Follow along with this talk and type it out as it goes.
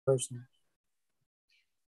person.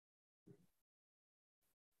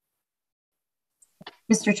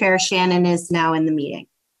 Mr. Chair, Shannon is now in the meeting.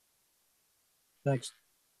 Thanks.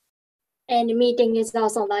 And the meeting is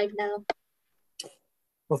also live now.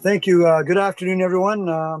 Well, thank you. Good afternoon, everyone.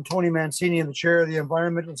 I'm Tony Mancini, I'm the chair of the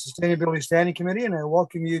Environment and Sustainability Standing Committee, and I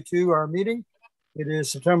welcome you to our meeting. It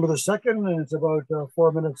is September the 2nd, and it's about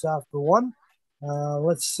 4 minutes after 1.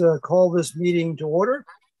 Let's call this meeting to order.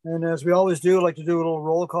 And as we always do, I'd like to do a little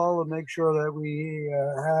roll call and make sure that we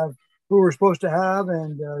have who we're supposed to have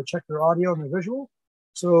and check their audio and their visual.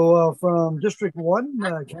 So from District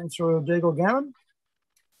 1, Councillor Daigle Gammon.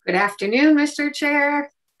 Good afternoon, Mr.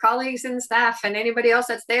 Chair, colleagues and staff, and anybody else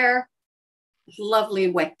that's there. Lovely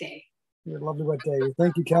wet day. Lovely wet day.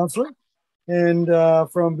 Thank you, Councillor. And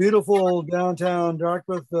from beautiful downtown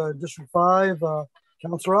Dartmouth, District 5,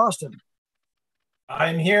 Councillor Austin.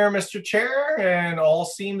 I'm here, Mr. Chair, and all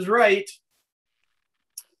seems right.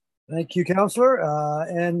 Thank you, Councillor.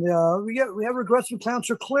 And we have regrets from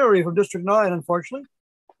Councillor Cleary from District 9, unfortunately.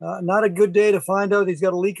 Not a good day to find out he's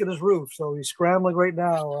got a leak in his roof, so he's scrambling right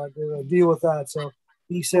now to deal with that. So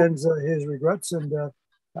he sends his regrets and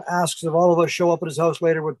asks if all of us show up at his house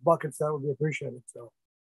later with buckets. That would be appreciated. So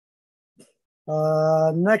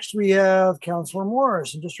next we have Councillor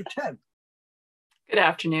Morris in District 10. Good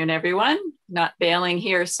afternoon, everyone. Not bailing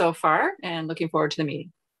here so far and looking forward to the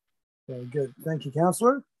meeting. Very good. Thank you,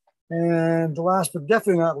 Councillor. And last but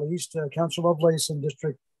definitely not least, Councillor Lovelace in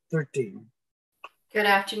District 13. Good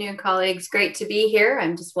afternoon, colleagues. Great to be here.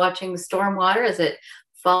 I'm just watching the stormwater as it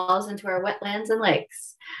falls into our wetlands and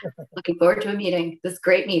lakes. Looking forward to a meeting, this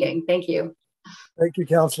great meeting. Thank you. Thank you,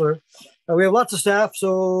 Councillor. We have lots of staff,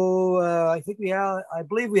 so I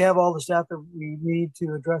believe we have all the staff that we need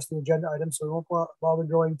to address the agenda items, so we won't bother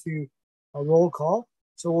going to a roll call.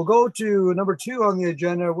 So we'll go to number 2 on the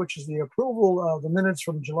agenda, which is the approval of the minutes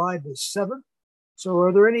from July the 7th. So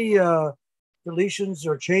are there any deletions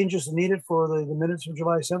or changes needed for the minutes from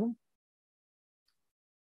July 7th?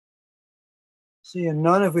 Seeing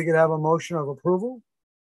none, if we could have a motion of approval.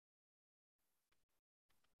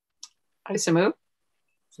 I so move.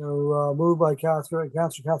 So moved by Councillor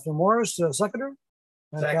Catherine Morris, seconder.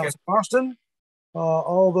 And Second. Councillor Austin.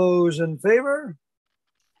 All those in favor?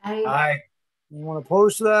 Aye. Anyone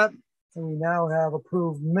opposed to that? And we now have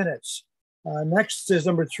approved minutes. Next is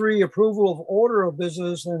number 3, approval of order of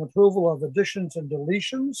business and approval of additions and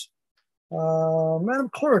deletions. Madam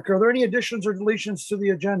Clerk, are there any additions or deletions to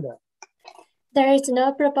the agenda? There is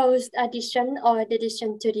no proposed addition or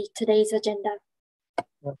deletion to today's agenda.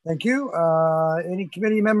 Thank you. Any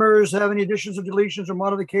committee members have any additions or deletions or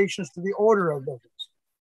modifications to the order of business?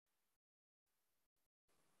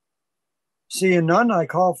 Seeing none, I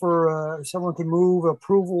call for someone to move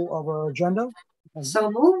approval of our agenda.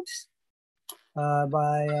 So moved.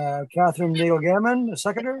 By Catherine Daigle Gammon, a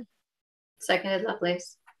seconder. Seconded,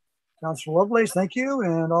 Lovelace. Councillor Lovelace, thank you.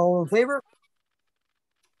 And all in favor?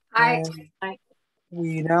 Aye. And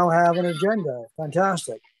we now have an agenda.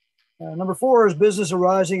 Fantastic. Number 4 is business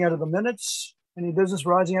arising out of the minutes. Any business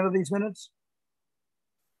arising out of these minutes?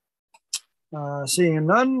 Seeing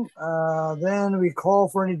none, then we call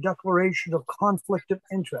for any declaration of conflict of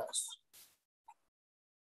interest.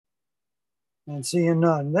 And seeing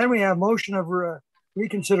none. Then we have motion of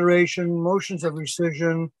reconsideration, motions of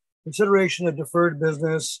rescission, consideration of deferred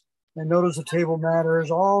business, and notice of table matters,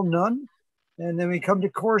 all none. And then we come to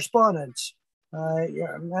correspondence.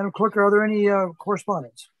 Madam Clerk, are there any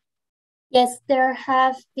correspondence? Yes, there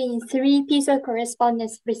have been 3 pieces of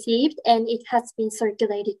correspondence received, and it has been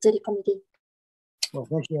circulated to the committee. Well,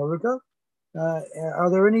 thank you, Ulrika. Are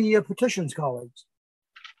there any petitions, colleagues?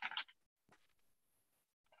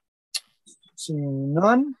 Seeing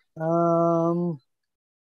none.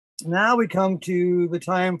 Now we come to the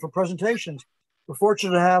time for presentations. We're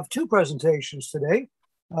fortunate to have 2 presentations today.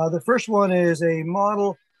 The first one is a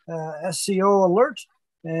model SCO alert,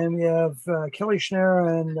 and we have Kelly Schneider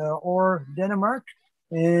and Or Denmark.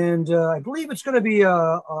 And I believe it's going to be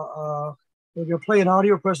we're going to play an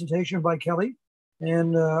audio presentation by Kelly.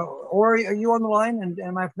 And Or, are you on the line? And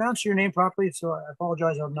am I pronouncing your name properly? So I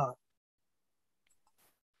apologize, I'm not.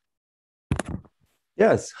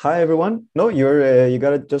 Yes. Hi, everyone. No, you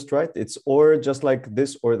got it just right. It's or just like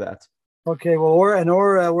this or that. Okay. Well,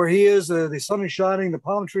 Or where he is, the sun is shining, the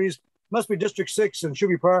palm trees must be District 6 in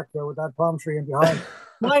Shuby Park with that palm tree in behind.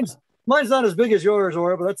 Mine's not as big as yours,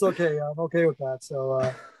 Or, but that's okay. I'm okay with that.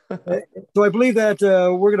 So, so I believe that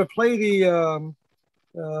we're going to play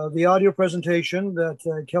the audio presentation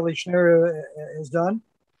that Kelly Schneider has done,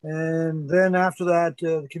 and then after that,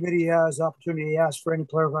 the committee has the opportunity to ask for any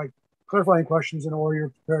clarifying questions, and Or you're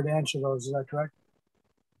prepared to answer those. Is that correct?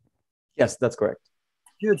 Yes, that's correct.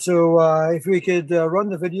 Good. So if we could run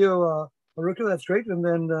the video, Haruka, that's great. And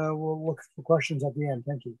then we'll look for questions at the end.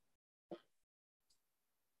 Thank you.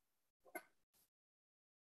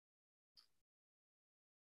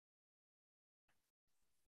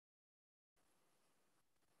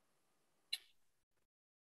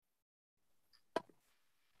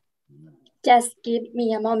 Just give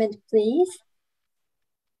me a moment, please.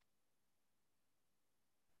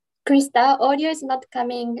 Krista, audio is not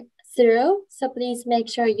coming through, so please make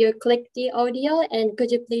sure you click the audio, and could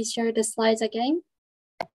you please share the slides again?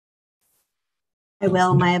 I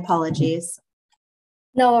will. My apologies.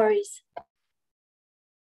 No worries.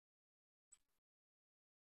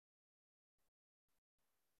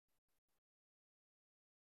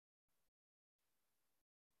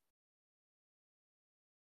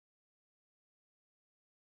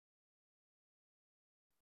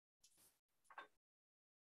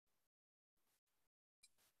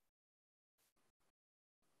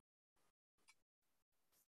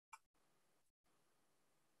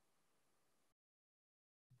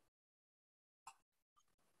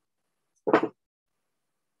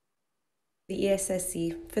 The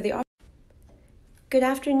ESSC for the Good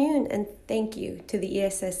afternoon, and thank you to the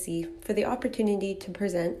ESSC for the opportunity to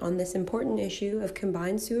present on this important issue of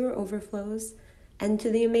combined sewer overflows, and to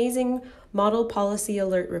the amazing Model Policy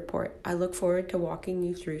Alert Report I look forward to walking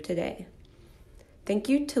you through today. Thank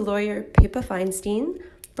you to lawyer Pippa Feinstein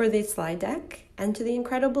for the slide deck, and to the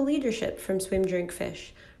incredible leadership from Swim Drink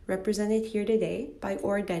Fish, represented here today by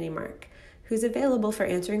Or Denmark, who's available for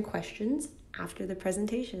answering questions after the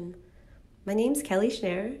presentation. My name's Kelly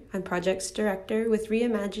Schneer. I'm Projects Director with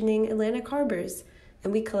Reimagining Atlantic Harbors,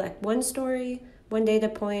 and we collect one story, one data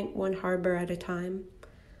point, one harbor at a time.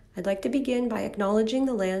 I'd like to begin by acknowledging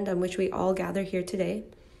the land on which we all gather here today.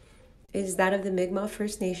 It is that of the Mi'kmaq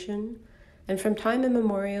First Nation, and from time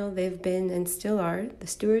immemorial, they've been and still are the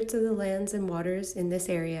stewards of the lands and waters in this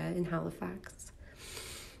area in Halifax.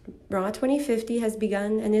 RAW 2050 has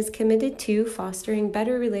begun and is committed to fostering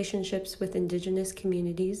better relationships with Indigenous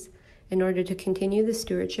communities in order to continue the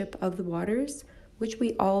stewardship of the waters, which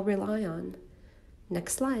we all rely on.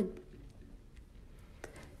 Next slide.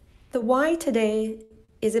 The why today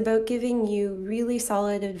is about giving you really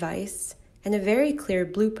solid advice and a very clear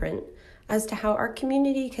blueprint as to how our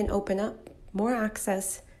community can open up more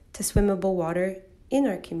access to swimmable water in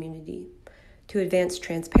our community. To advance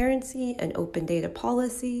transparency and open data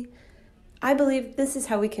policy, I believe this is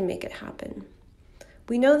how we can make it happen.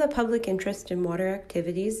 We know that public interest in water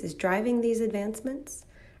activities is driving these advancements,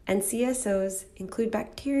 and CSOs include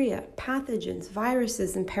bacteria, pathogens,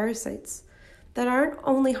 viruses, and parasites that aren't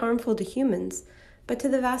only harmful to humans, but to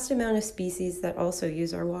the vast amount of species that also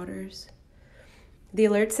use our waters. The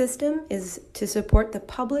alert system is to support the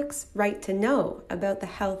public's right to know about the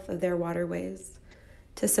health of their waterways,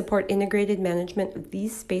 to support integrated management of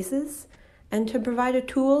these spaces, and to provide a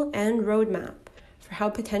tool and roadmap for how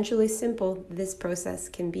potentially simple this process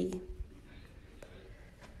can be.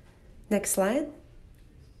 Next slide.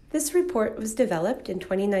 This report was developed in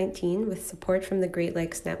 2019 with support from the Great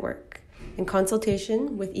Lakes Network. In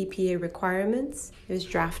consultation with EPA requirements, it was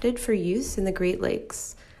drafted for use in the Great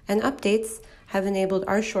Lakes, and updates have enabled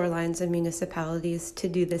our shorelines and municipalities to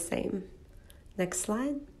do the same. Next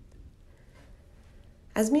slide.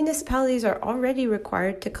 As municipalities are already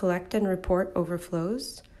required to collect and report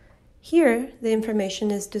overflows, here, the information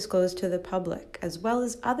is disclosed to the public, as well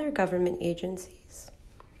as other government agencies.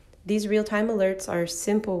 These real-time alerts are a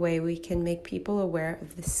simple way we can make people aware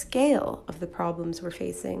of the scale of the problems we're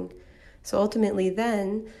facing. So ultimately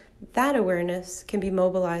then, that awareness can be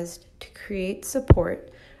mobilized to create support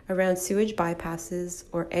around sewage bypasses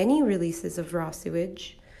or any releases of raw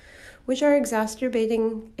sewage, which are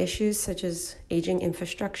exacerbating issues such as aging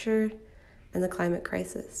infrastructure and the climate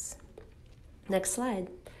crisis. Next slide.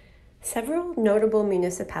 Several notable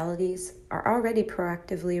municipalities are already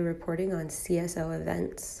proactively reporting on CSO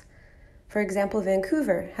events. For example,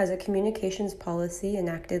 Vancouver has a communications policy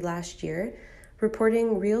enacted last year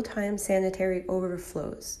reporting real-time sanitary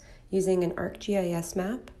overflows using an ArcGIS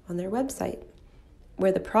map on their website,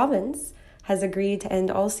 where the province has agreed to end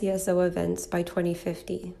all CSO events by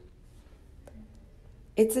 2050.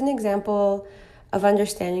 It's an example of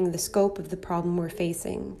understanding the scope of the problem we're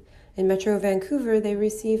facing. In Metro Vancouver, they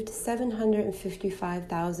received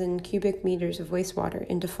 755,000 cubic meters of wastewater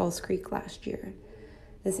into False Creek last year.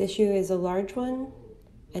 This issue is a large one,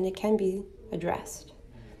 and it can be addressed.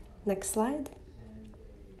 Next slide.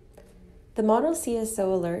 The Model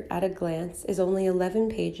CSO Alert at a glance is only 11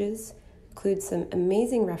 pages, includes some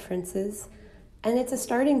amazing references, and it's a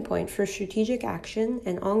starting point for strategic action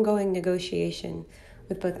and ongoing negotiation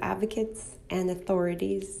with both advocates and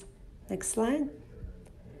authorities. Next slide.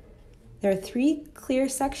 There are 3 clear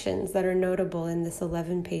sections that are notable in this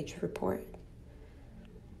 11-page report.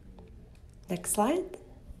 Next slide.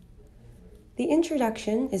 The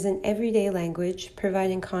introduction is in everyday language,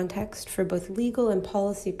 providing context for both legal and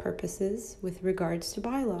policy purposes with regards to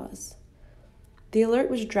bylaws. The alert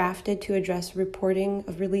was drafted to address reporting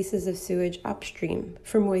of releases of sewage upstream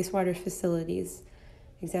from wastewater facilities,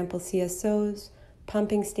 example CSOs,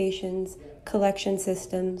 pumping stations, collection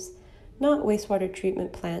systems, not wastewater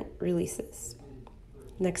treatment plant releases.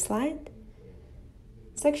 Next slide.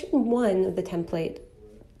 Section 1 of the template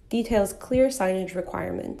details clear signage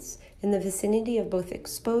requirements in the vicinity of both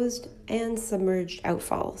exposed and submerged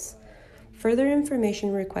outfalls. Further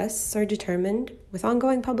information requests are determined with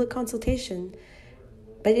ongoing public consultation,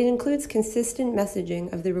 but it includes consistent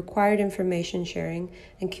messaging of the required information sharing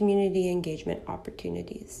and community engagement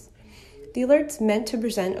opportunities. The alert's meant to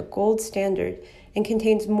present a gold standard and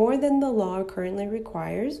contains more than the law currently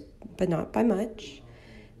requires, but not by much.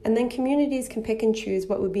 And then communities can pick and choose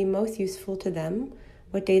what would be most useful to them,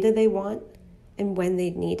 what data they want, and when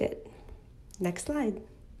they'd need it. Next slide.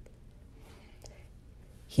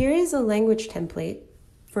 Here is a language template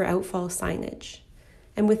for outfall signage.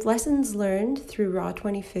 And with lessons learned through RAW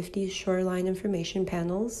 2050's shoreline information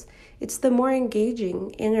panels, it's the more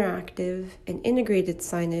engaging, interactive, and integrated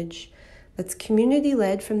signage that's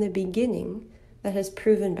community-led from the beginning that has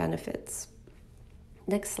proven benefits.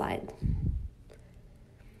 Next slide.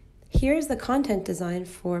 Here's the content design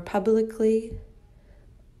for publicly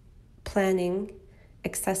planning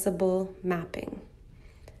accessible mapping.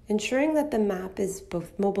 Ensuring that the map is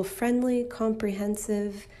both mobile-friendly,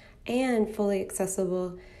 comprehensive, and fully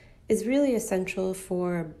accessible is really essential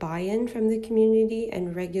for buy-in from the community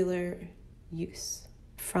and regular use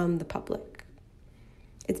from the public.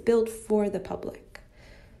 It's built for the public.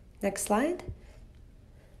 Next slide.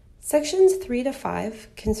 Sections 3 to 5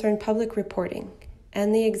 concern public reporting,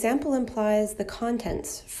 and the example implies the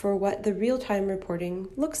contents for what the real-time reporting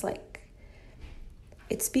looks like.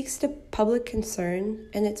 It speaks to public concern,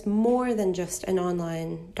 and it's more than just an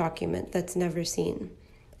online document that's never seen.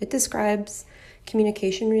 It describes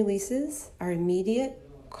communication releases are immediate,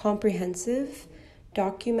 comprehensive,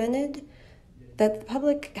 documented, that the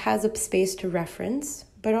public has a space to reference,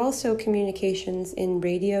 but also communications in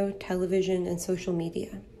radio, television, and social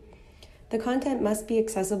media. The content must be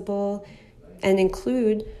accessible and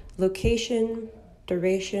include location,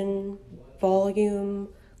 duration, volume,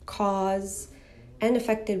 cause, and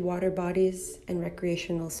affected water bodies and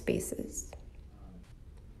recreational spaces.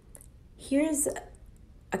 Here's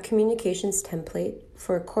a communications template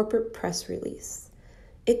for a corporate press release.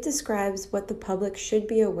 It describes what the public should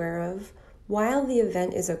be aware of while the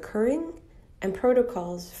event is occurring and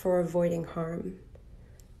protocols for avoiding harm.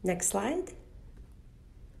 Next slide.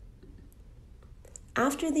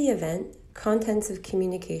 After the event, contents of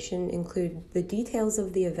communication include the details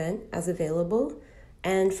of the event as available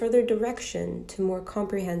and further direction to more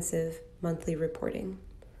comprehensive monthly reporting.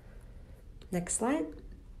 Next slide.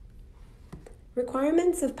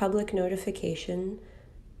 Requirements of public notification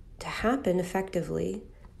to happen effectively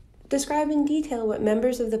describe in detail what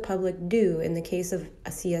members of the public do in the case of a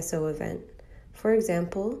CSO event. For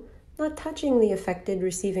example, not touching the affected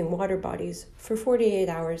receiving water bodies for 48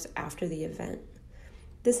 hours after the event.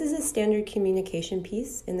 This is a standard communication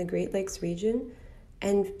piece in the Great Lakes region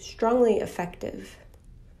and strongly effective.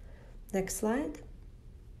 Next slide.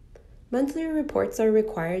 Monthly reports are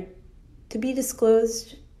required to be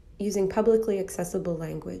disclosed using publicly accessible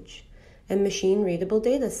language and machine-readable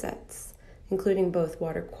data sets, including both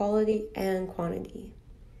water quality and quantity.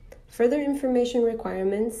 Further information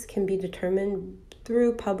requirements can be determined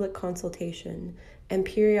through public consultation, and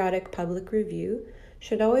periodic public review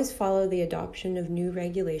should always follow the adoption of new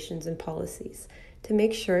regulations and policies to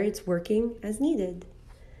make sure it's working as needed.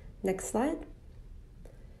 Next slide.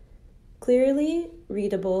 Clearly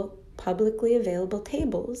readable, publicly available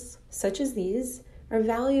tables, such as these, are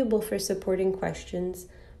valuable for supporting questions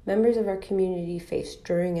members of our community face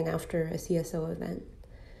during and after a CSO event.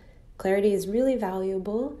 Clarity is really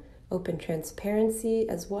valuable, open transparency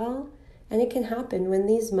as well, and it can happen when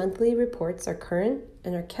these monthly reports are current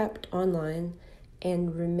and are kept online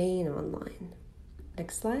and remain online.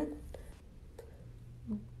 Next slide.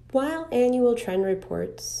 While annual trend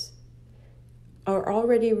reports are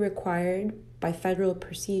already required by federal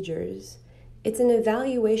procedures, it's an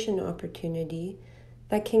evaluation opportunity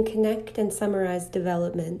that can connect and summarize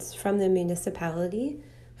developments from the municipality,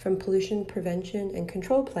 from pollution prevention and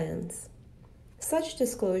control plans. Such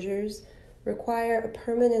disclosures require a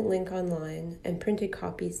permanent link online and printed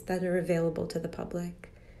copies that are available to the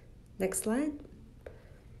public. Next slide.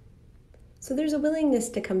 So there's a willingness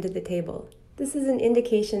to come to the table. This is an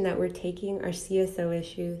indication that we're taking our CSO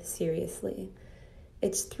issue seriously.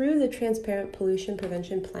 It's through the transparent pollution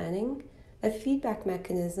prevention planning that feedback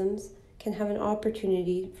mechanisms can have an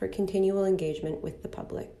opportunity for continual engagement with the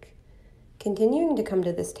public. Continuing to come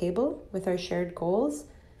to this table with our shared goals,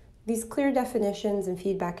 these clear definitions and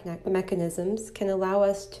feedback mechanisms can allow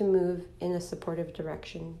us to move in a supportive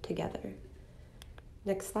direction together.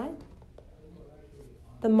 Next slide.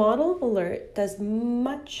 The model alert does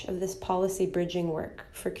much of this policy bridging work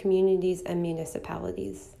for communities and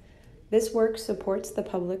municipalities. This work supports the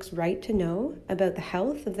public's right to know about the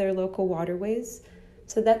health of their local waterways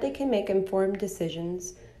so that they can make informed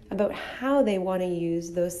decisions about how they want to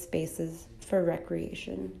use those spaces for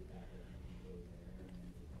recreation.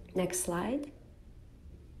 Next slide.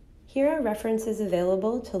 Here are references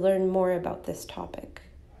available to learn more about this topic.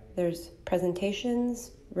 There's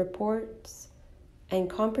presentations, reports, and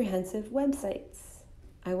comprehensive websites.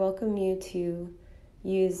 I welcome you to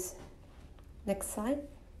use. Next slide.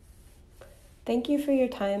 Thank you for your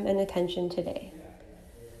time and attention today.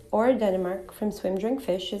 Ora Denmark from Swim Drink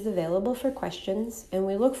Fish is available for questions, and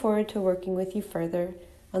we look forward to working with you further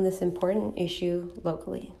on this important issue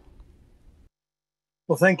locally.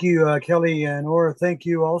 Well, thank you, Kelly, and Ora, thank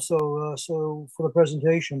you also for the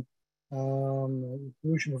presentation.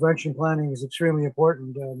 Pollution prevention planning is extremely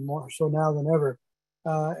important, more so now than ever.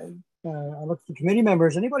 I look for committee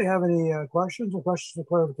members. Anybody have any questions or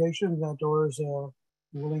clarification that Ora is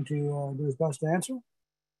willing to do his best to answer?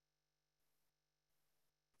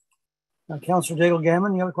 Councillor Daigle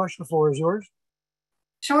Gammon, the other question, the floor is yours.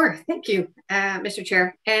 Sure, thank you, Mr.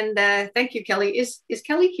 Chair. And thank you, Kelly. Is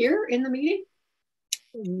Kelly here in the meeting?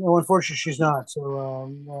 No, unfortunately, she's not.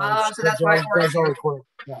 So, so that's why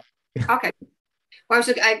yeah. Okay. Well,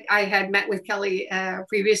 I had met with Kelly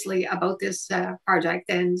previously about this project,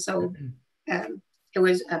 and so it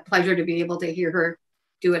was a pleasure to be able to hear her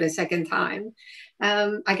do it a second time.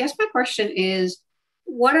 I guess my question is,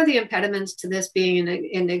 what are the impediments to this being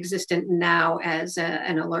in existent now as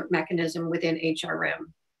an alert mechanism within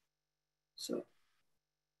HRM? So.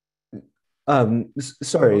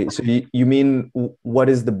 Sorry, so you mean what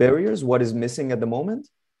is the barriers? What is missing at the moment?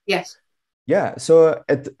 Yes. Yeah, so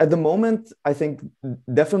at the moment, I think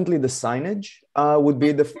definitely the signage would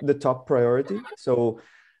be the top priority. So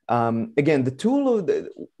again, the tool of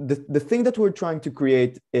the thing that we're trying to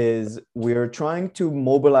create is we're trying to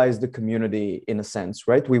mobilize the community in a sense,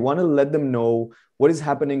 right? We want to let them know what is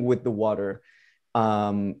happening with the water.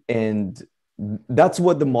 And that's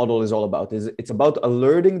what the model is all about. It's about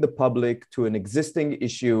alerting the public to an existing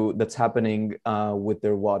issue that's happening with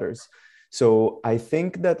their waters. So I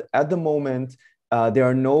think that at the moment, there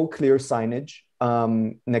are no clear signage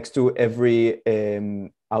next to every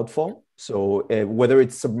outfall. So whether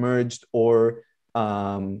it's submerged or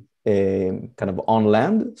kind of on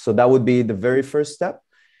land. So that would be the very first step.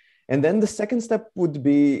 And then the second step would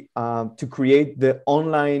be to create the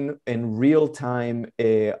online and real-time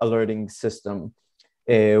alerting system,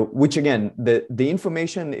 which again, the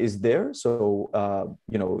information is there. So,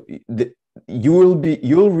 you know,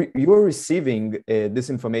 you're receiving this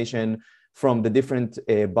information from the different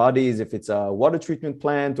bodies, if it's a water treatment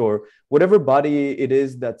plant or whatever body it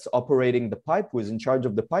is that's operating the pipe, who is in charge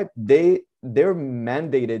of the pipe, they're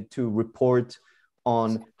mandated to report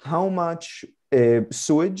on how much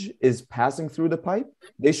sewage is passing through the pipe.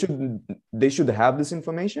 They should have this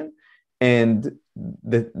information. And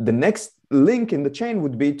the next link in the chain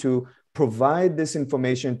would be to provide this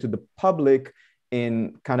information to the public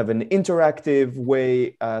in kind of an interactive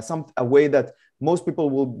way, a way that most people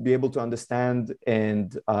will be able to understand,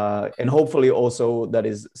 and hopefully also that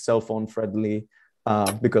is cell phone friendly,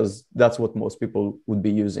 because that's what most people would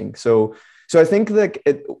be using. So I think that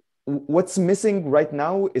what's missing right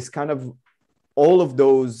now is kind of all of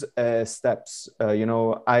those steps. You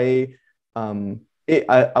know, I don't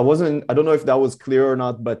know if that was clear or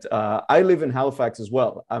not, but I live in Halifax as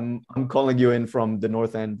well. I'm calling you in from the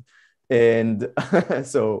North End. And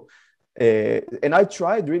so, and I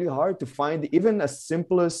tried really hard to find even a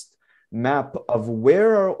simplest map of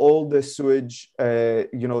where are all the sewage,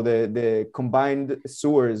 you know, the combined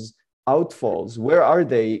sewers outfalls, where are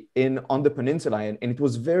they on the peninsula? And it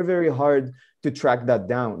was very, very hard to track that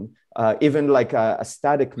down, even like a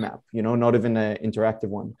static map, you know, not even an interactive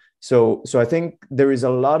one. So I think there is a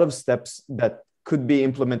lot of steps that could be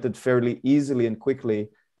implemented fairly easily and quickly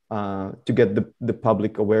to get the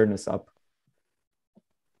public awareness up.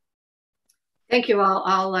 Thank you.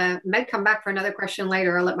 I'll Meg come back for another question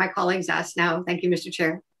later. I'll let my colleagues ask now. Thank you, Mr.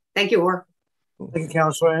 Chair. Thank you, Orr. Thank you,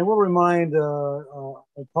 Councillor. And we'll remind our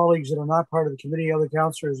colleagues that are not part of the committee, other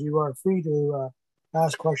councillors, you are free to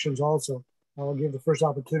ask questions also. I'll give the first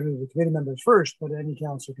opportunity to the committee members first, but any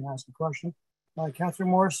councillor can ask a question. Catherine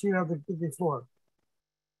Morris, you have the floor.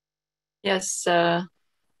 Yes,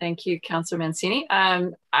 thank you, Councillor Mancini.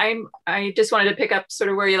 I just wanted to pick up sort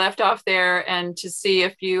of where you left off there and to see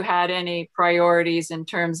if you had any priorities in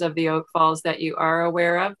terms of the outfalls that you are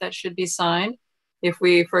aware of that should be signed. If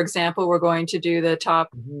we, for example, we're going to do the top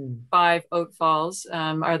 5 outfalls,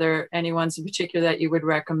 are there any ones in particular that you would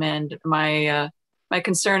recommend? My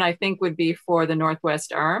concern, I think, would be for the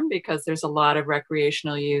Northwest Arm because there's a lot of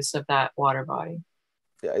recreational use of that water body.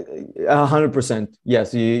 100%.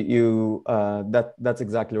 Yes, that's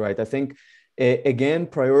exactly right. I think again,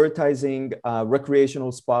 prioritizing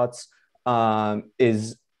recreational spots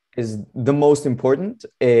is the most important.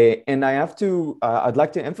 And I'd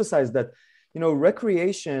like to emphasize that,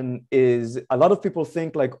 recreation is, a lot of people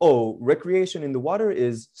think like, oh, recreation in the water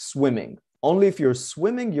is swimming. Only if you're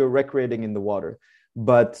swimming, you're recreating in the water.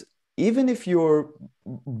 But even if you're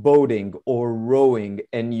boating or rowing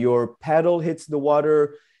and your paddle hits the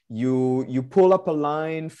water, you pull up a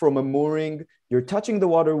line from a mooring, you're touching the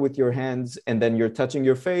water with your hands, and then you're touching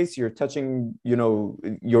your face, you're touching,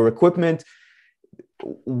 your equipment.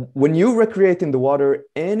 When you recreate in the water,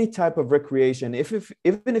 any type of recreation,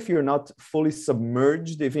 even if you're not fully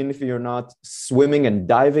submerged, even if you're not swimming and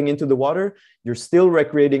diving into the water, you're still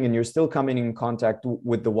recreating and you're still coming in contact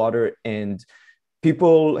with the water. And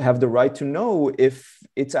people have the right to know if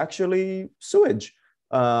it's actually sewage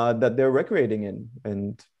that they're recreating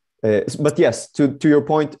in. But yes, to your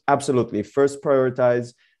point, absolutely. First,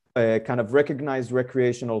 prioritize kind of recognized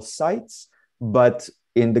recreational sites, but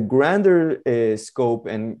in the grander scope,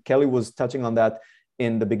 and Kelly was touching on that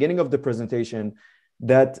in the beginning of the presentation,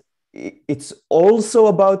 that it's also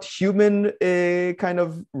about human kind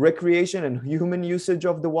of recreation and human usage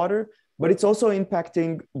of the water, but it's also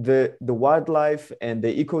impacting the wildlife and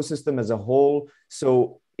the ecosystem as a whole.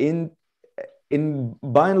 So in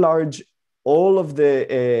by and large, all of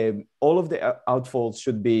the outfalls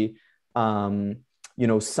should be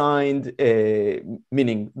signed,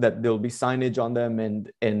 meaning that there'll be signage on them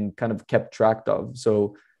and kind of kept track of.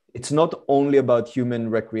 So it's not only about human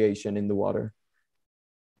recreation in the water.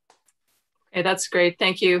 Okay, that's great.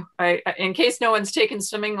 Thank you. In case no one's taken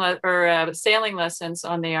swimming or sailing lessons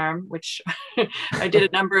on the Arm, which I did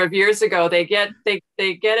a number of years ago, they get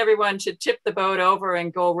everyone to tip the boat over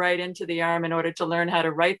and go right into the Arm in order to learn how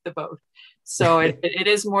to right the boat. So it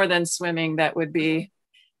is more than swimming that would be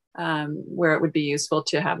where it would be useful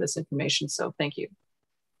to have this information. So thank you.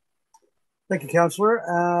 Thank you, Councillor.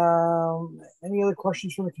 Any other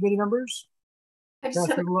questions from the committee members? I'm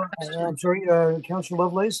sorry, Councillor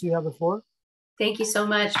Lovelace, you have the floor. Thank you so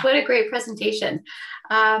much. What a great presentation.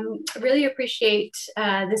 Really appreciate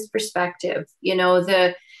this perspective.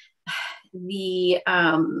 The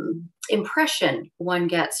impression one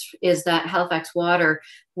gets is that Halifax Water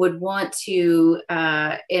would want to,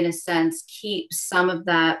 in a sense, keep some of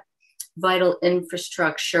that vital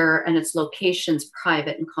infrastructure and its locations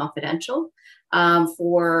private and confidential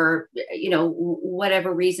for,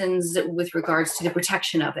 whatever reasons with regards to the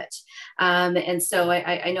protection of it. And so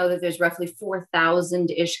I know that there's roughly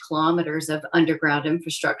 4,000-ish kilometers of underground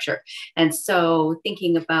infrastructure. And so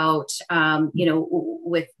thinking about,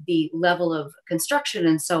 with the level of construction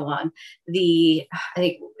and so on, I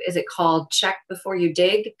think, is it called check before you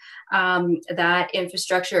dig? That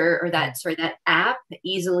infrastructure or that app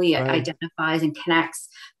easily identifies and connects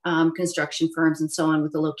construction firms and so on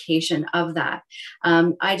with the location of that.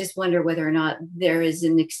 I just wonder whether or not there is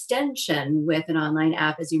an extension with an online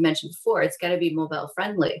app, as you mentioned before. It's got to be mobile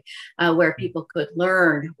friendly, where people could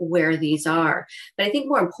learn where these are. But I think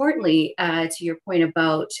more importantly, to your point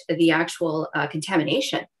about the actual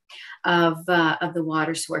contamination of the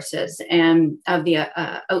water sources and of the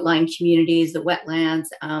outlying communities, the wetlands,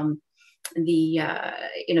 the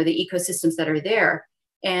ecosystems that are there.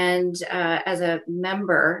 And as a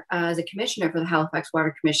member, as a commissioner for the Halifax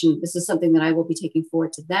Water Commission, this is something that I will be taking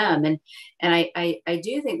forward to them. And I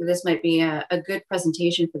do think that this might be a good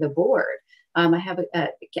presentation for the board. I have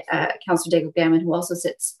Councillor Daigle Gammon, who also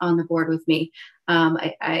sits on the board with me.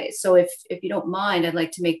 So if you don't mind, I'd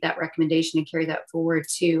like to make that recommendation and carry that forward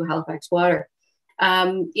to Halifax Water.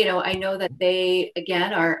 I know that they,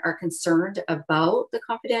 again, are concerned about the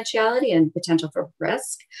confidentiality and potential for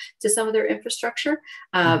risk to some of their infrastructure.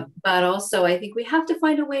 But also, I think we have to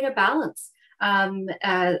find a way to balance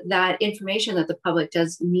that information that the public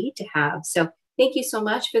does need to have. So thank you so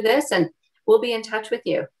much for this. And we'll be in touch with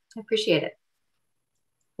you. I appreciate it.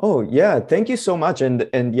 Oh yeah, thank you so much,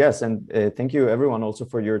 and yes, and thank you everyone also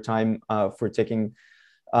for your time, for taking,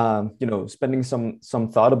 spending some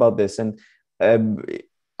thought about this. And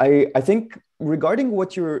I think regarding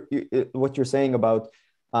what you're saying about,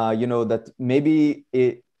 that maybe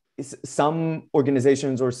some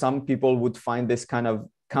organizations or some people would find this kind of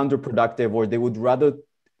counterproductive, or they would rather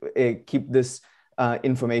keep this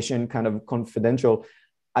information kind of confidential.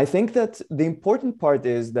 I think that the important part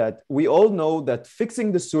is that we all know that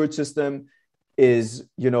fixing the sewage system is,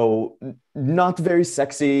 not very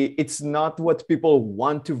sexy. It's not what people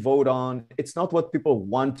want to vote on. It's not what people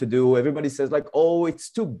want to do. Everybody says like, oh, it's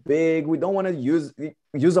too big. We don't want to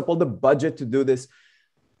use up all the budget to do this.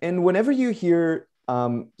 And whenever you hear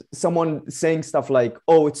someone saying stuff like,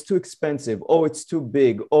 oh, it's too expensive. Oh, it's too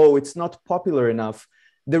big. Oh, it's not popular enough.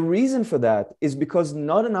 The reason for that is because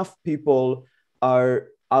not enough people are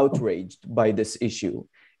outraged by this issue.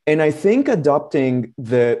 And I think adopting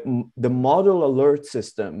the model alert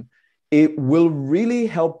system, it will really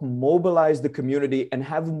help mobilize the community and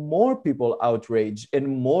have more people outraged and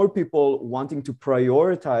more people wanting to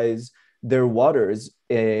prioritize their waters,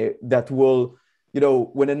 that will,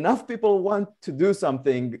 when enough people want to do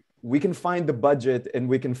something, we can find the budget and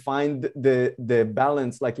we can find the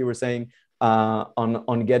balance, like you were saying,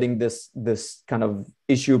 on getting this kind of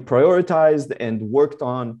issue prioritized and worked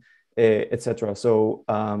on, etc. So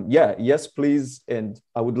yes, please, and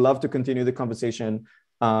I would love to continue the conversation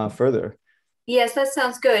further. Yes, that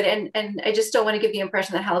sounds good. And I just don't want to give the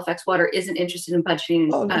impression that Halifax Water isn't interested in budgeting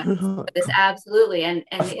for this. Absolutely, and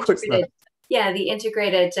the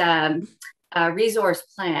integrated resource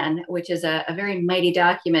plan, which is a very mighty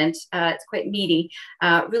document, it's quite meaty,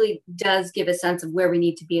 really does give a sense of where we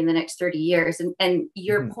need to be in the next 30 years. And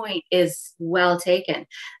your point is well taken,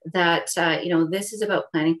 that, this is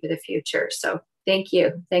about planning for the future. So thank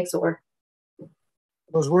you. Thanks, Or.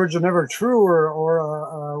 Those words are never true,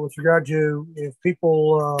 or with regard to if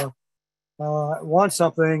people want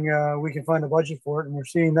something, we can find a budget for it. And we're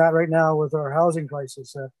seeing that right now with our housing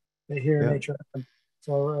crisis here in HRM.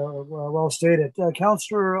 So well stated.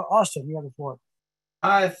 Councillor Austin, you have the floor.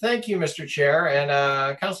 Thank you, Mr. Chair.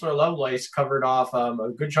 And Councillor Lovelace covered off a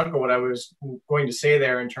good chunk of what I was going to say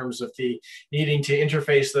there in terms of the needing to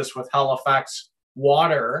interface this with Halifax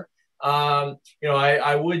Water.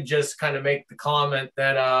 I would just kind of make the comment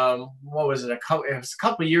that, what was it? It was a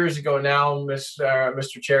couple of years ago now,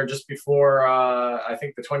 Mr. Chair, just before, I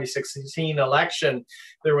think the 2016 election,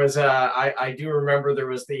 there was, I do remember there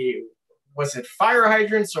was was it fire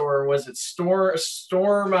hydrants or was it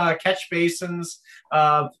storm catch basins?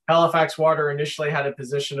 Halifax Water initially had a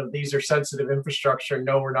position of these are sensitive infrastructure.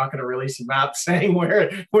 No, we're not going to release a map saying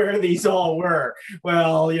where these all were.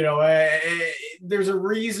 Well, there's a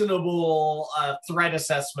reasonable threat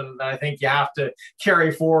assessment that I think you have to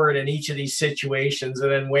carry forward in each of these situations, and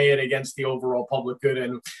then weigh it against the overall public good,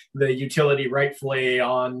 and the utility rightfully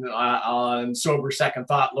on sober second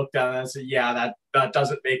thought looked at it and said, yeah, that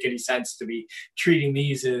doesn't make any sense to be treating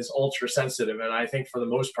these as ultra sensitive. And I think for the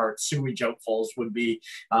most part, sewage outfalls would be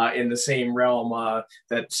in the same realm,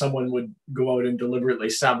 that someone would go out and deliberately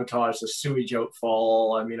sabotage the sewage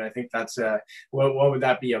outfall. I mean, I think that's what would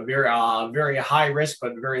that be? A very high risk,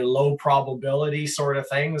 but very low probability sort of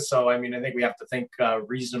thing. So, I mean, I think we have to think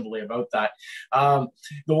reasonably about that.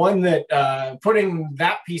 The one that, putting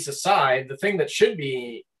that piece aside, the thing that should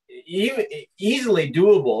be easily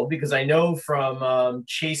doable, because I know from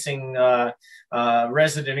chasing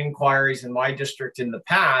resident inquiries in my district in the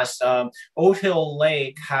past, Oat Hill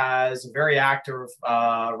Lake has a very active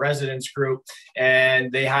residents group,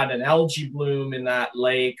 and they had an algae bloom in that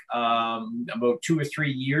lake about 2 or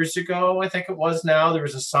 3 years ago, I think it was now. There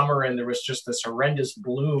was a summer and there was just this horrendous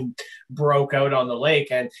bloom broke out on the lake,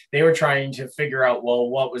 and they were trying to figure out, well,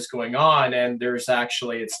 what was going on. And there's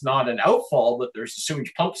actually, it's not an outfall, but there's a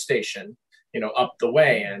sewage pump station, up the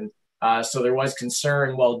way. And so there was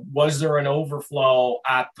concern, well, was there an overflow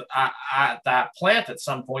at that plant at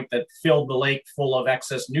some point that filled the lake full of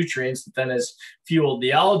excess nutrients that then has fueled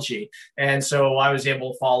the algae? And so I was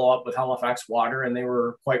able to follow up with Halifax Water, and they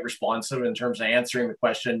were quite responsive in terms of answering the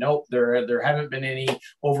question. Nope, there haven't been any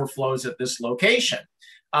overflows at this location.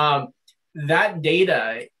 That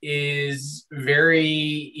data is very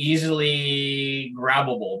easily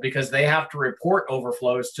grabbable because they have to report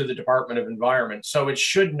overflows to the Department of Environment. So it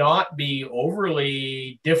should not be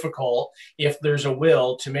overly difficult, if there's a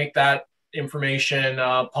will, to make that information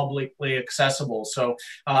publicly accessible. So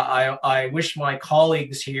I wish my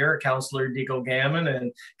colleagues here, Councillor Deagle-Gammon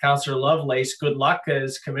and Councillor Lovelace, good luck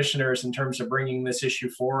as commissioners in terms of bringing this issue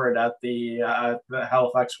forward at the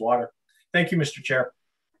Halifax Water. Thank you, Mr. Chair.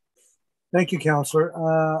 Thank you, Councillor.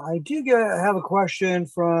 I do have a question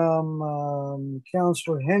from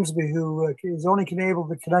Councillor Hensby, who is only able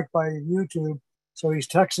to connect by YouTube. So he's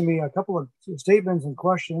texting me a couple of statements and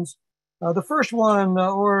questions. The first one,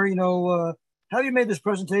 have you made this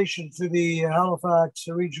presentation to the Halifax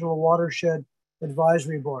Regional Watershed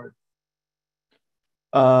Advisory Board?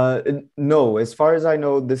 No, as far as I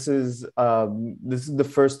know, this is the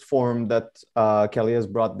first forum that Kelly has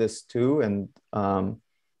brought this to, and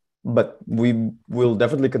but we will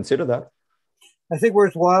definitely consider that. I think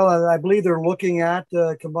worthwhile. I believe they're looking at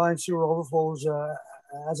combined sewer overflows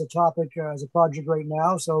as a topic, as a project right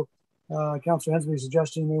now. So Councillor Hensby is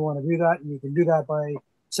suggesting you may want to do that, and you can do that by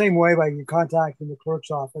same way by contacting the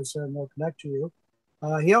clerk's office, and they'll connect to you.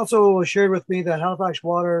 He also shared with me that Halifax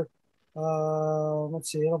Water,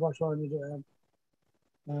 Halifax Water,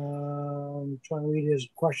 I'm trying to read his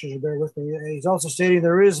questions, bear with me. He's also stating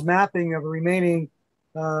there is mapping of remaining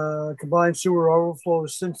combined sewer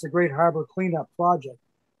overflows since the Great Harbor Cleanup Project.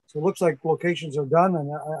 So it looks like locations are done,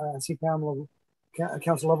 and I see Councillor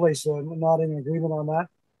Lovelace nodding in agreement on that.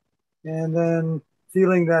 And then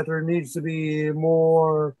feeling that there needs to be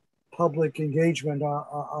more public engagement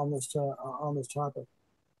on this topic.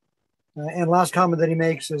 And last comment that he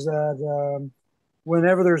makes is that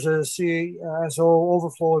whenever there's a CSO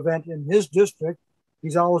overflow event in his district,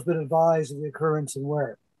 he's always been advised of the occurrence and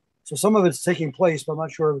where. So some of it's taking place, but I'm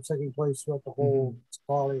not sure if it's taking place throughout the whole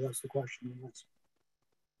municipality. That's the question.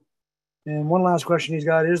 And one last question he's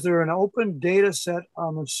got, is there an open data set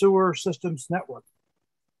on the sewer systems network?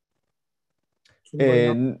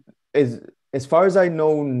 And as far as I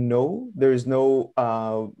know, no, there is no.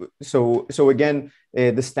 So again,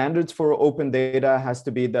 the standards for open data has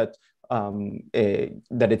to be that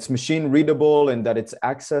that it's machine readable and that it's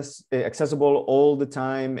accessible all the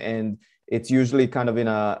time, and it's usually kind of in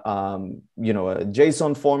a a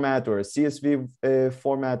JSON format or a CSV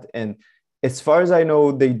format. And as far as I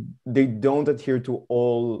know, they don't adhere to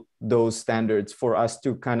all those standards for us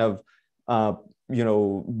to kind of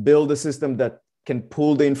build a system that can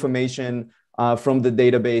pull the information from the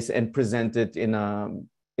database and present it in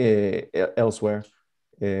elsewhere.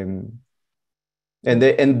 And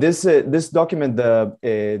this document,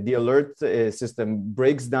 the alert system,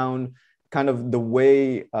 breaks down kind of the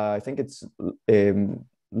way I think it's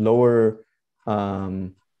lower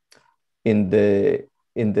in the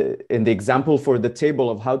example for the table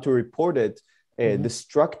of how to report it. The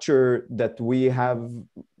structure that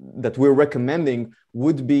we're recommending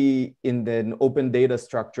would be in an open data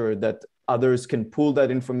structure that others can pull that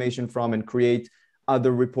information from and create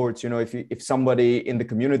other reports. If somebody in the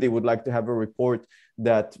community would like to have a report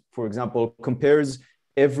that, for example, compares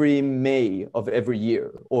every May of every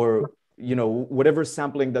year, or whatever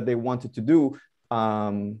sampling that they wanted to do,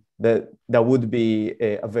 that would be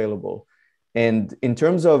available. And in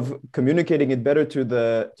terms of communicating it better to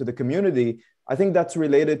the community, I think that's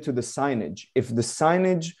related to the signage. If the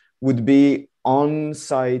signage would be on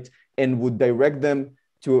site and would direct them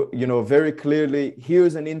to, very clearly,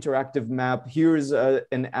 here's an interactive map, here's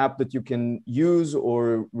an app that you can use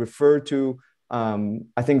or refer to,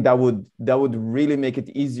 I think that would really make it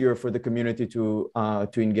easier for the community to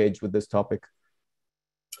engage with this topic.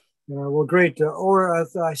 Well, great.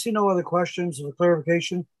 I see no other questions or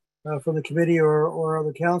clarification from the committee or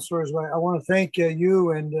other councillors. I want to thank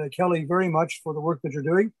you and Kelly very much for the work that you're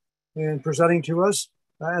doing and presenting to us.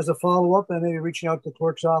 As a follow-up, and maybe reaching out to the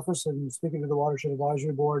clerk's office and speaking to the Watershed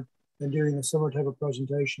Advisory Board and doing a similar type of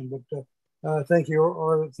presentation. But thank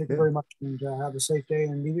you, thank you very much, and have a safe day,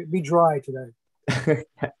 and be dry today.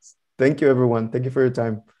 Yes. Thank you, everyone. Thank you for your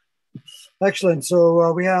time. Excellent.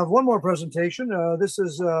 So we have one more presentation. This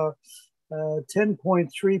is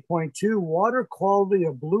 10.3.2, Water Quality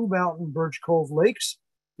of Blue Mountain Birch Cove Lakes.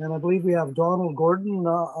 And I believe we have Donald Gordon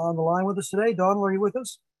on the line with us today. Donald, are you with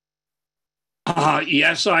us?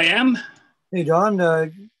 Yes, I am. Hey, Don,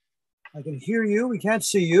 I can hear you. We can't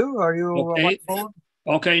see you. Are you okay? On my phone?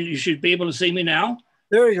 Okay, you should be able to see me now.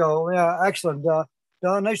 There you go. Yeah, excellent.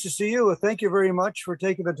 Don, nice to see you. Thank you very much for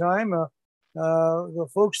taking the time. The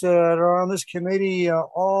folks that are on this committee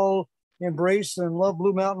all embrace and love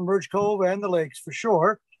Blue Mountain, Birch Cove, and the lakes for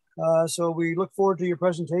sure. So we look forward to your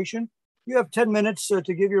presentation. You have 10 minutes to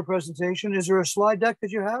give your presentation. Is there a slide deck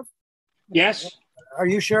that you have? Yes. Are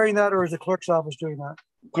you sharing that, or is the clerk's office doing that?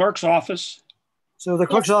 Clerk's office. So the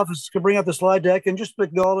clerk's office can bring up the slide deck and just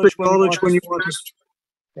acknowledge when you want to.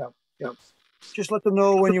 Yeah. Just let them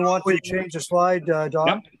know when you want to change the slide,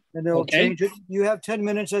 Don, and they'll change it. You have 10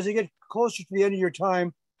 minutes. As you get closer to the end of your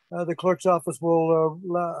time, the clerk's office will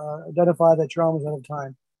identify that you're almost out of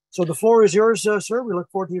time. So the floor is yours, sir. We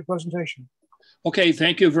look forward to your presentation. Okay,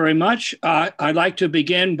 thank you very much. I'd like to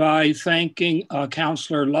begin by thanking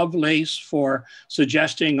Councillor Lovelace for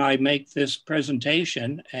suggesting I make this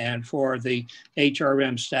presentation and for the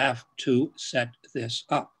HRM staff to set this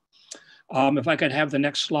up. If I could have the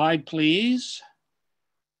next slide, please.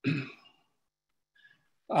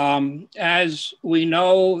 As we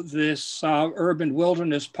know, this urban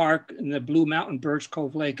wilderness park in the Blue Mountain Birch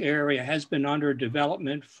Cove Lake area has been under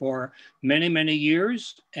development for many, many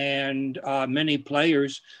years, and many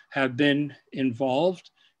players have been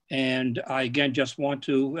involved. And I, again, just want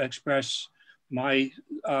to express my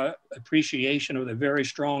appreciation of the very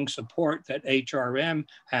strong support that HRM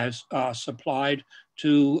has supplied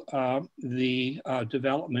to the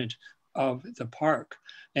development of the park.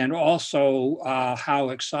 And also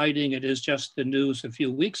how exciting it is, just the news a few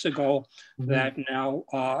weeks ago that now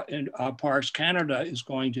Parks Canada is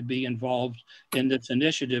going to be involved in this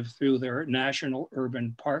initiative through their National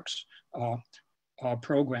Urban Parks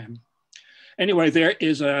program. Anyway, there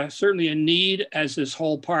is certainly a need as this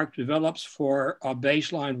whole park develops for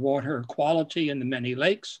baseline water quality in the many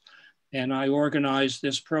lakes. And I organized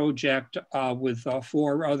this project with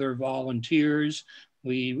 4 other volunteers.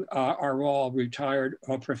 We are all retired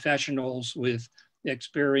professionals with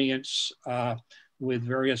experience with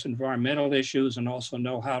various environmental issues and also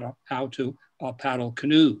know how to paddle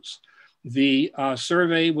canoes. The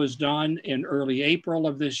survey was done in early April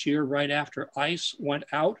of this year, right after ice went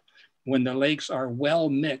out, when the lakes are well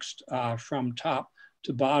mixed from top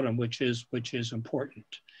to bottom, which is important.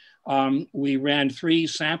 We ran 3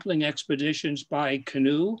 sampling expeditions by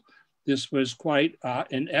canoe. This was quite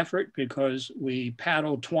an effort because we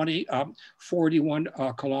paddled 41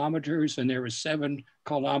 kilometers, and there was 7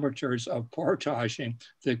 kilometers of portaging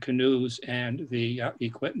the canoes and the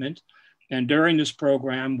equipment. And during this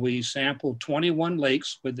program, we sampled 21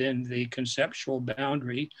 lakes within the conceptual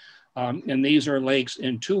boundary. And these are lakes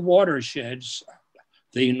in 2 watersheds,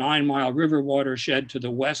 the 9 Mile River watershed to the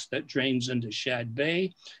west that drains into Shad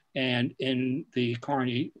Bay, and in the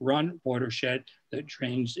Carney Run watershed that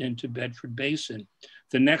drains into Bedford Basin.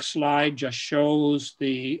 The next slide just shows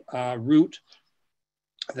the route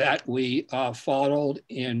that we followed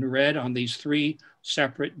in red on these 3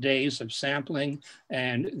 separate days of sampling,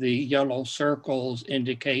 and the yellow circles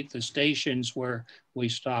indicate the stations where we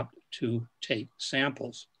stopped to take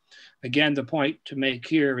samples. Again, the point to make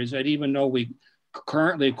here is that even though we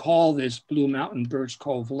currently call this Blue Mountain Birch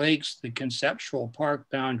Cove Lakes, the conceptual park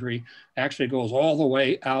boundary actually goes all the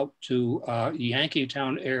way out to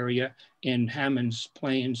Yankeetown area in Hammond's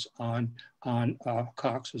Plains on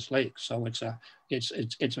Cox's Lake. So it's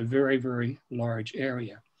a very, very large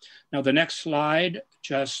area. Now the next slide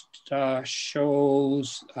just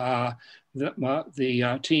shows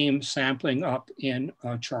the team sampling up in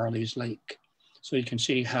Charlie's Lake. So you can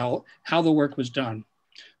see how the work was done.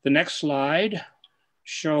 The next slide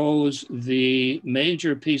shows the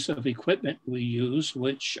major piece of equipment we use,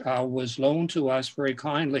 which was loaned to us very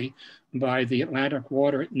kindly by the Atlantic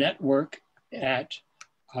Water Network at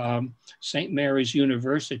St. Mary's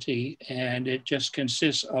University. And it just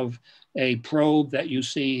consists of a probe that you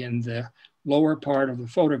see in the lower part of the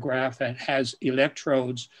photograph that has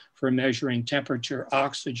electrodes for measuring temperature,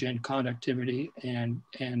 oxygen, conductivity, and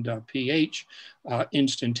pH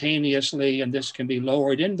instantaneously. And this can be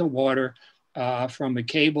lowered in the water from a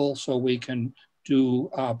cable, so we can do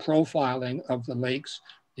profiling of the lakes,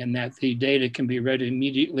 and that the data can be read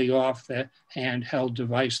immediately off the handheld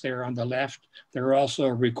device there on the left. They're also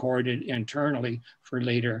recorded internally for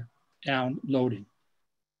later downloading.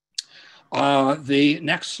 The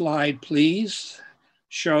next slide, please,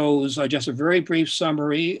 shows just a very brief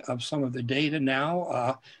summary of some of the data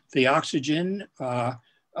now. The oxygen, the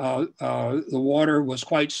water was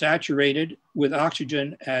quite saturated with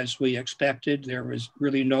oxygen as we expected. There was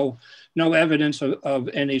really no evidence of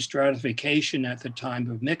any stratification at the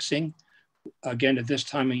time of mixing. Again, at this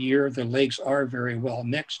time of year, the lakes are very well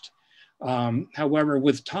mixed. However,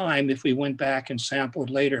 with time, if we went back and sampled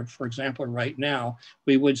later, for example, right now,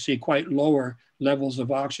 we would see quite lower levels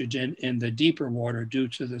of oxygen in the deeper water due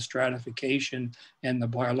to the stratification and the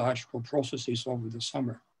biological processes over the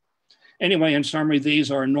summer. Anyway, in summary,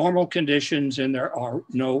 these are normal conditions and there are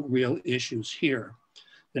no real issues here.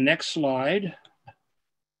 The next slide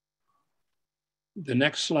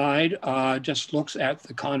just looks at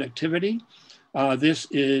the conductivity. This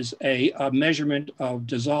is a measurement of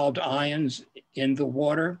dissolved ions in the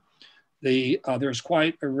water. There's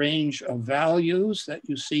quite a range of values that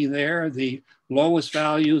you see there. The lowest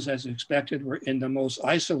values, as expected, were in the most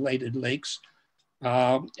isolated lakes,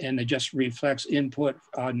 and it just reflects input,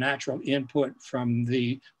 natural input from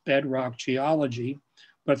the bedrock geology.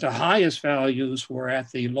 But the highest values were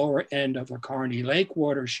at the lower end of the Carney Lake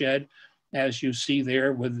watershed, as you see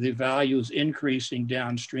there, with the values increasing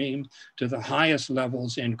downstream to the highest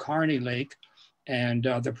levels in Carney Lake. And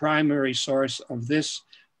the primary source of this,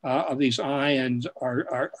 of these ions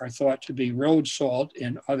are thought to be road salt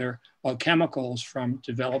and other chemicals from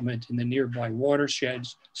development in the nearby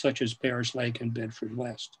watersheds, such as Bears Lake and Bedford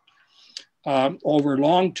West. Over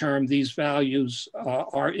long term, these values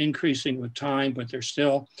are increasing with time, but they're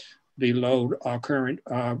still below current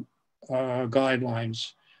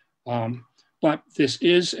guidelines. But this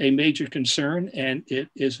is a major concern, and it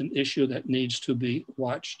is an issue that needs to be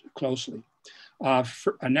watched closely.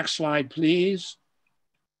 Next slide, please,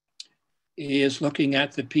 is looking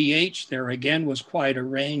at the pH. There again was quite a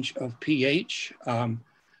range of pH.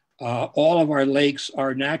 All of our lakes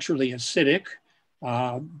are naturally acidic,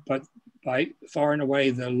 but by far and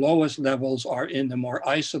away, the lowest levels are in the more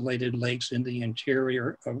isolated lakes in the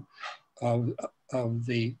interior of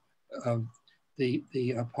the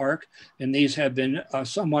park. And these have been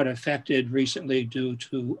somewhat affected recently due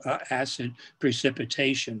to acid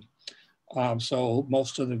precipitation. So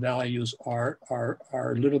most of the values are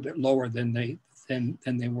a little bit lower than they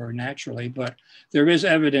were naturally, but there is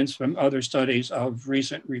evidence from other studies of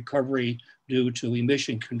recent recovery due to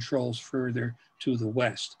emission controls further to the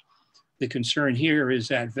west. The concern here is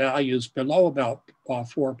that values below about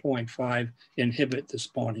 4.5 inhibit the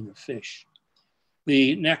spawning of fish.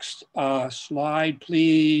 The next slide,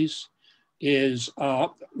 please, is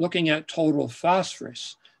looking at total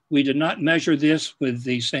phosphorus. We did not measure this with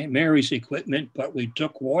the St. Mary's equipment, but we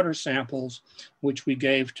took water samples, which we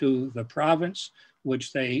gave to the province,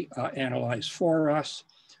 which they analyzed for us.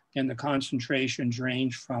 And the concentrations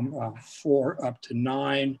range from 4 up to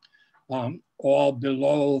 9. All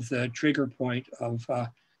below the trigger point of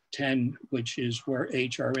 10, which is where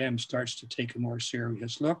HRM starts to take a more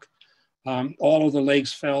serious look. All of the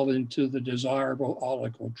lakes fell into the desirable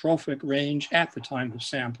oligotrophic range at the time of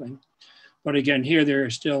sampling. But again, here there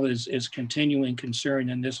still is continuing concern,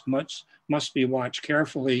 and this must be watched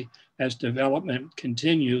carefully as development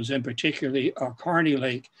continues, and particularly Carney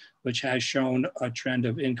Lake, which has shown a trend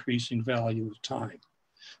of increasing value with time.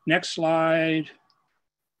 Next slide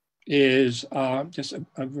is just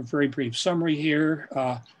a very brief summary here.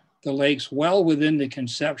 The lakes well within the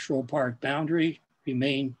conceptual park boundary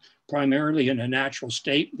remain primarily in a natural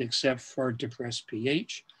state, except for depressed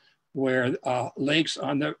pH, where lakes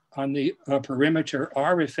on the perimeter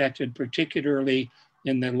are affected, particularly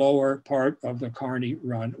in the lower part of the Carney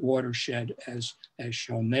Run watershed, as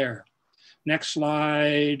shown there. Next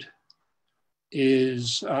slide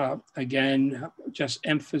is, again, just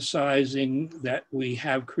emphasizing that we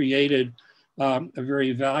have created a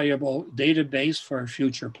very valuable database for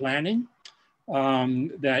future planning,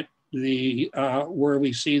 that where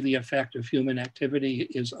we see the effect of human activity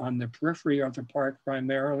is on the periphery of the park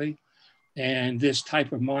primarily. And this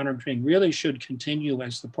type of monitoring really should continue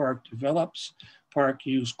as the park develops, park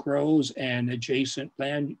use grows, and adjacent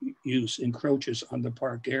land use encroaches on the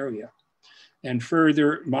park area. And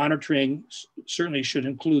further monitoring certainly should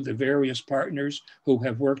include the various partners who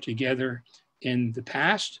have worked together in the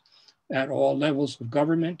past at all levels of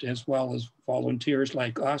government, as well as volunteers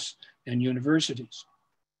like us and universities.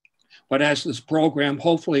 But as this program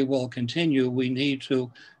hopefully will continue, we need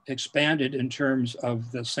to expand it in terms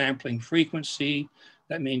of the sampling frequency.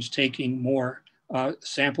 That means taking more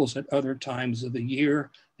samples at other times of the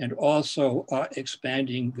year, and also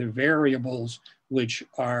expanding the variables which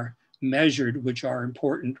are measured, which are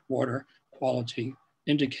important water quality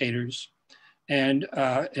indicators. And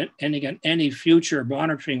again, any future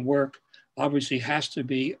monitoring work obviously has to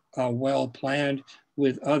be well planned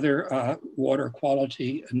with other water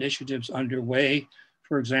quality initiatives underway.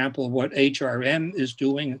 For example, what HRM is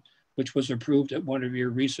doing, which was approved at one of your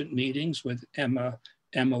recent meetings with Emma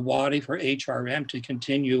Waddy for HRM to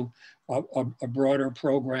continue a broader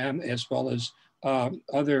program, as well as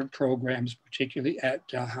other programs, particularly at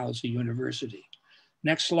Dalhousie University.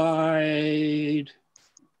 Next slide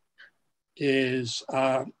is,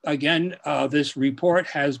 again, this report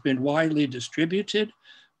has been widely distributed.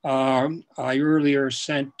 I earlier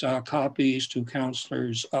sent copies to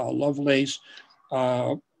Councillors Lovelace,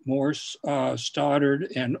 Morse,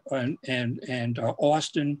 Stoddard, and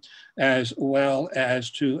Austin, as well as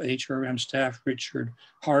to HRM staff Richard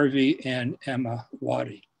Harvey and Emma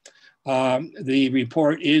Waddy. The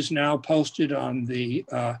report is now posted on the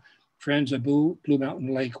Friends of Blue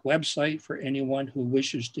Mountain Lake website for anyone who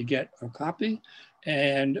wishes to get a copy.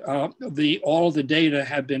 And all of the data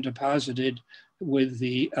have been deposited with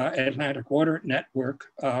the Atlantic Water Network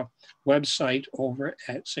website over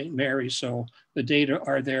at St. Mary's. So the data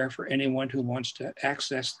are there for anyone who wants to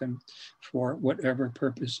access them for whatever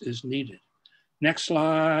purpose is needed. Next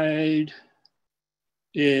slide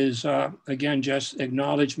is, again, just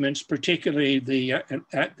acknowledgements, particularly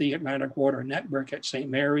at the Atlantic Water Network at St.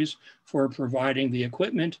 Mary's for providing the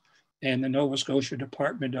equipment, and the Nova Scotia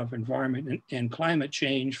Department of Environment and Climate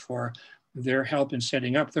Change for their help in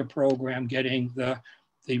setting up the program, getting the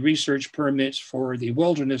research permits for the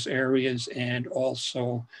wilderness areas, and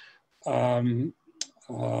also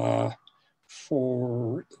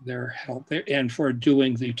for their help there and for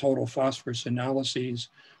doing the total phosphorus analyses.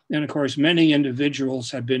 And of course, many individuals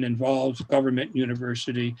have been involved, government,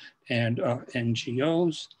 university, and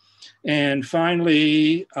NGOs. And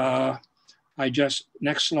finally,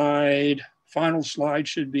 next slide, final slide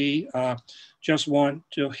should be, just want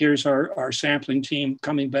to, here's our sampling team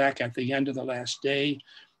coming back at the end of the last day.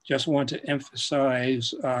 Just want to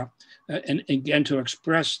emphasize and again to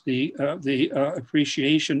express the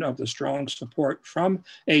appreciation of the strong support from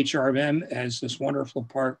HRM as this wonderful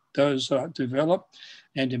park does develop,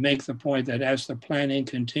 and to make the point that as the planning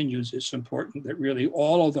continues, it's important that really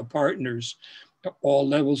all of the partners, all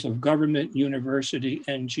levels of government, university,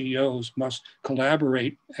 NGOs must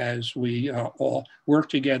collaborate as we all work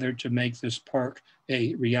together to make this park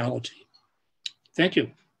a reality. Thank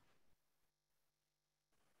you.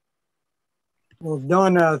 Well,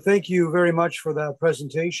 Don, thank you very much for that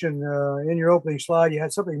presentation. In your opening slide, you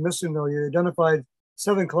had something missing though. You identified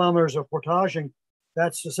 7 kilometers of portaging.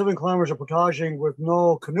 That's the 7 kilometers of portaging with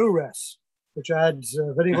no canoe rests, which adds,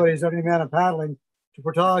 if anybody's done any amount of paddling, to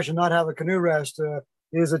portage and not have a canoe rest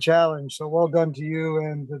is a challenge. So well done to you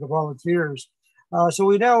and to the volunteers. So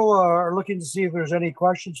we now are looking to see if there's any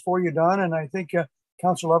questions for you, Don. And I think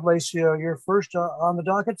Councillor Lovelace, you're first on the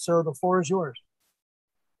docket, so the floor is yours.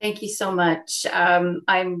 Thank you so much.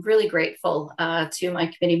 I'm really grateful to my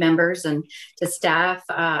committee members and to staff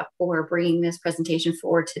for bringing this presentation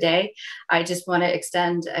forward today. I just want to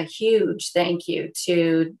extend a huge thank you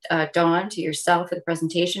to Dawn, to yourself for the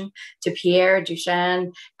presentation, to Pierre,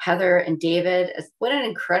 Dushan, Heather, and David. What an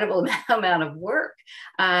incredible amount of work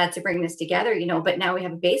to bring this together, you know, but now we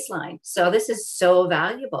have a baseline. So this is so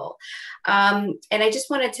valuable. And I just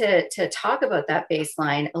wanted to talk about that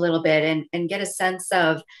baseline a little bit and get a sense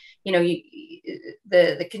of, you know,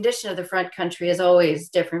 the condition of the front country is always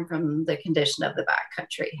different from the condition of the back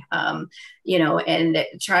country, you know, and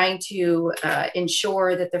trying to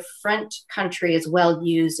ensure that the front country is well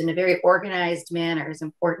used in a very organized manner is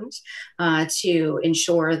important to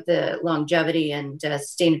ensure the longevity and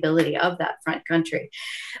sustainability of that front country.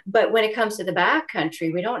 But when it comes to the back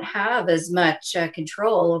country, we don't have as much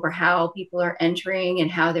control over how people are entering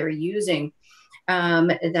and how they're using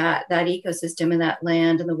that ecosystem and that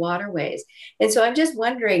land and the waterways. And so I'm just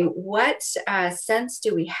wondering, what sense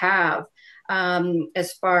do we have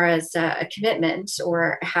as far as a commitment,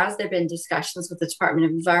 or has there been discussions with the Department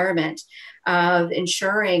of Environment of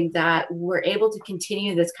ensuring that we're able to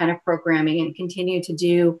continue this kind of programming and continue to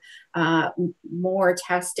do more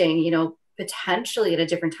testing, you know, potentially at a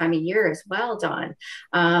different time of year as well, Don,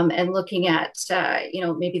 and looking at, you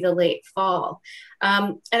know, maybe the late fall.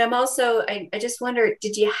 And I'm also, I just wonder,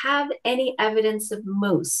 did you have any evidence of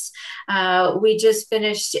moose? We just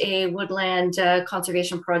finished a woodland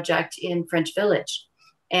conservation project in French Village,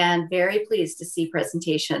 and very pleased to see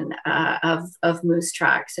presentation of moose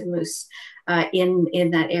tracks and moose in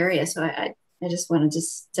that area. So I just wanted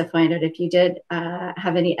to find out if you did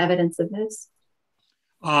have any evidence of moose.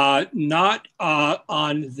 Not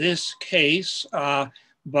on this case,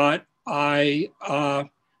 but I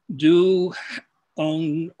do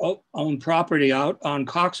own property out on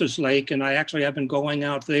Cox's Lake, and I actually have been going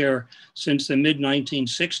out there since the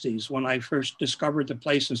mid-1960s when I first discovered the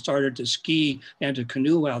place and started to ski and to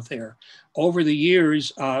canoe out there. Over the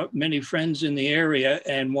years, many friends in the area,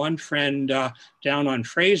 and one friend down on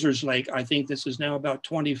Fraser's Lake, I think this is now about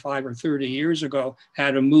 25 or 30 years ago,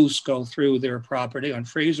 had a moose go through their property on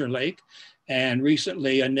Fraser Lake. And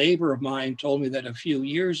recently, a neighbor of mine told me that a few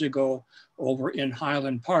years ago over in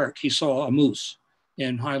Highland Park, he saw a moose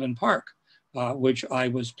in Highland Park, which I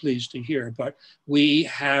was pleased to hear. But we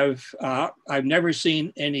have, I've never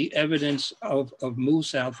seen any evidence of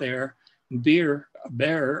moose out there. Bear,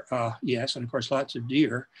 yes, and of course lots of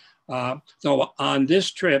deer. Though on this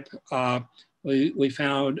trip, we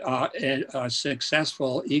found a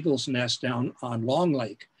successful eagle's nest down on Long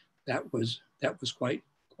Lake. That was quite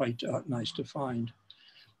nice to find.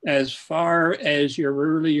 As far as your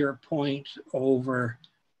earlier point over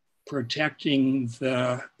protecting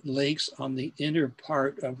the lakes on the inner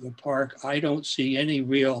part of the park, I don't see any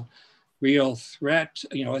real threat,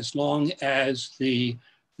 as long as the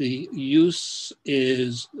use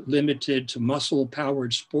is limited to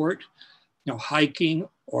muscle-powered sport, hiking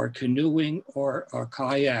or canoeing or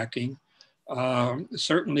kayaking.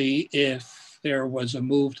 Certainly, if there was a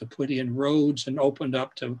move to put in roads and opened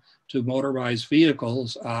up to motorized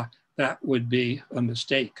vehicles, that would be a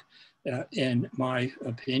mistake, in my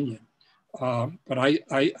opinion. But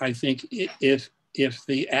I think if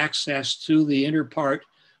the access to the inner part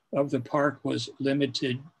of the park was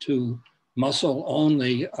limited to muscle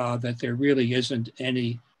only, that there really isn't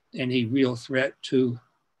any real threat to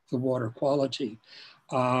the water quality.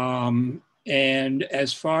 And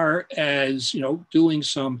as far as doing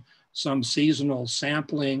some seasonal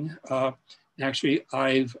sampling, actually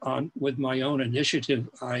with my own initiative,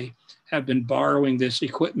 I have been borrowing this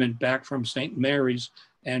equipment back from St. Mary's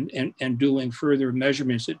and doing further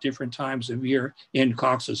measurements at different times of year in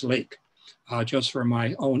Cox's Lake, just for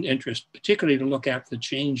my own interest, particularly to look at the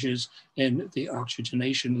changes in the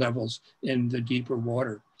oxygenation levels in the deeper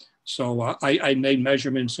water. So I made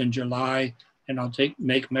measurements in July, and I'll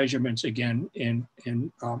make measurements again in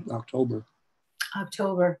October.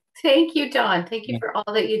 October. Thank you, Don. Thank you for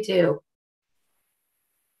all that you do.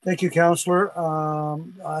 Thank you, Councillor.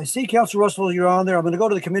 I see Councillor Russell, you're on there. I'm going to go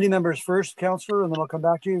to the committee members first, Councillor, and then I'll come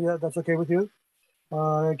back to you. That's okay with you?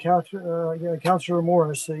 Councillor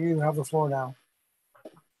Morris, you have the floor now.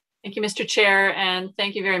 Thank you, Mr. Chair, and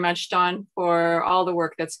thank you very much, Don, for all the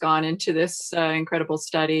work that's gone into this incredible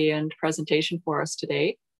study and presentation for us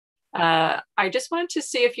today. I just wanted to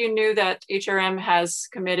see if you knew that HRM has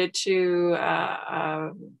committed to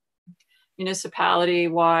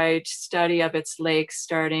municipality-wide study of its lakes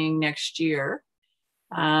starting next year.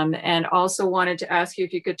 And also wanted to ask you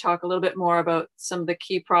if you could talk a little bit more about some of the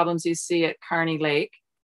key problems you see at Carney Lake.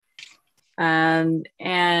 And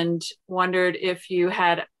wondered if you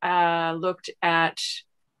had looked at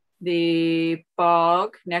the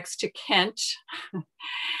bog next to Kent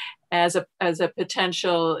as a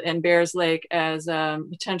potential, and Bears Lake as a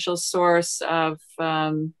potential source of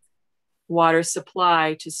water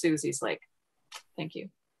supply to Susie's Lake. Thank you.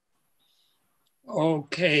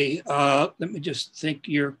 Okay, let me just think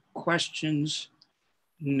your questions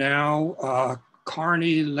now.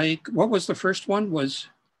 Carney Lake, what was the first one? Was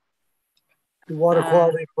the water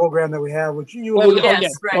quality program that we have, which you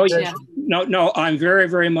No, I'm very,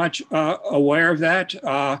 very much aware of that.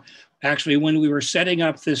 Actually, when we were setting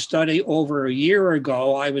up this study over a year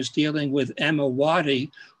ago, I was dealing with Emma Waddy,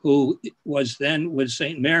 who was then with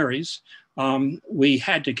St. Mary's. We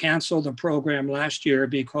had to cancel the program last year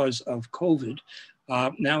because of COVID.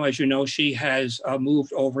 Now, as you know, she has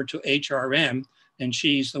moved over to HRM, and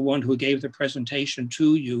she's the one who gave the presentation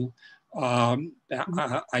to you,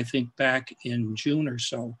 I think back in June or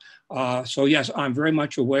so. So yes, I'm very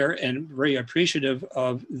much aware and very appreciative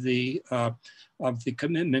of the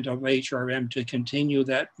commitment of HRM to continue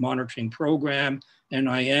that monitoring program. And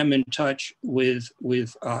I am in touch with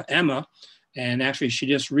Emma. And actually, she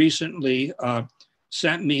just recently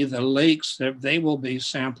sent me the lakes that they will be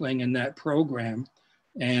sampling in that program.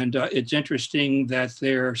 And it's interesting that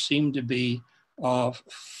there seem to be 5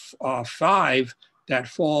 that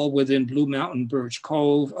fall within Blue Mountain Birch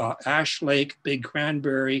Cove, Ash Lake, Big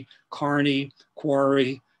Cranberry, Carney,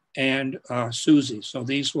 Quarry, and Susie. So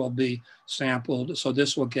these will be sampled. So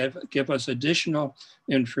this will give us additional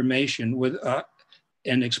information with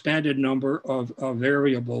an expanded number of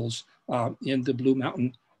variables in the Blue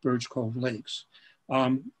Mountain Birch Cove lakes.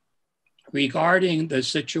 Regarding the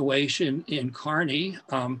situation in Carney,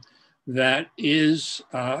 that is,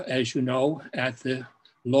 as you know, at the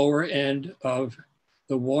lower end of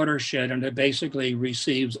the watershed, and it basically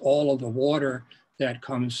receives all of the water that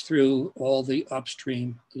comes through all the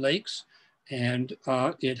upstream lakes. And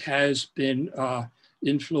it has been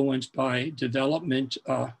influenced by development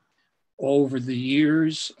over the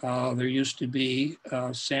years. There used to be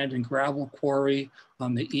a sand and gravel quarry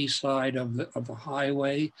on the east side of the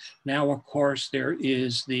highway. Now, of course, there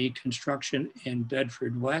is the construction in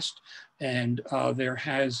Bedford West, and there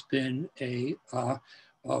has been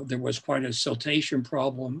there was quite a siltation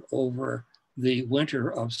problem over the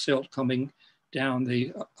winter of silt coming down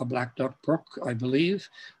the Black Duck Brook, I believe.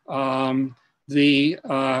 Carney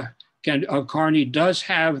does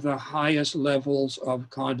have the highest levels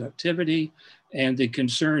of conductivity, and the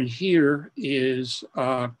concern here is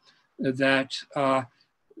that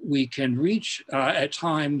we can reach at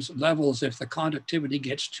times levels, if the conductivity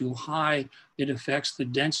gets too high, it affects the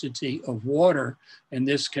density of water, and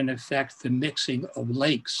this can affect the mixing of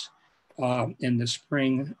lakes. in the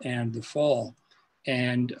spring and the fall.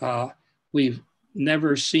 And we've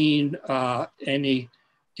never seen any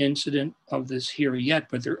incident of this here yet,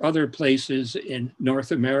 but there are other places in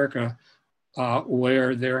North America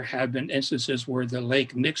where there have been instances where the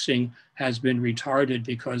lake mixing has been retarded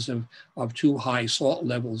because of too high salt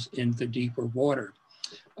levels in the deeper water.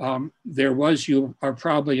 You are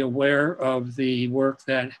probably aware of the work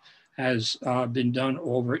that has been done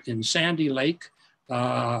over in Sandy Lake.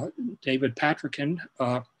 David Patrickin,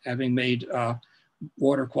 having made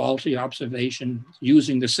water quality observation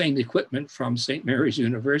using the same equipment from St. Mary's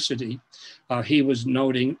University, he was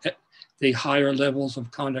noting the higher levels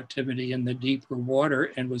of conductivity in the deeper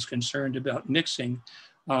water and was concerned about mixing.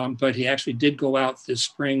 But he actually did go out this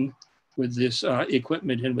spring with this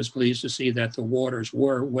equipment and was pleased to see that the waters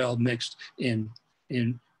were well mixed in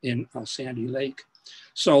Sandy Lake.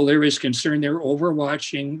 So there is concern there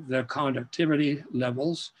overwatching the conductivity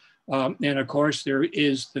levels. And of course, there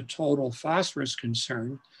is the total phosphorus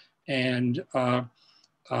concern. And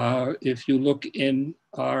if you look in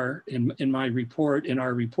our report,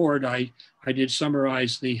 I did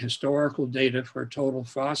summarize the historical data for total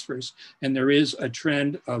phosphorus, and there is a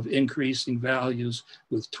trend of increasing values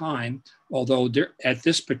with time. Although at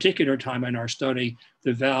this particular time in our study,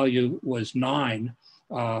 the value was 9,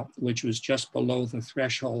 which was just below the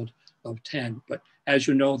threshold of 10. But as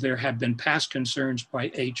you know, there have been past concerns by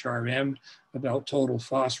HRM about total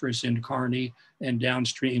phosphorus in Kearney and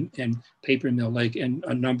downstream in Paper Mill Lake, and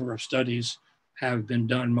a number of studies have been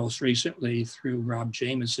done most recently through Rob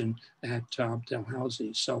Jameson at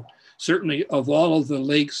Dalhousie. So certainly of all of the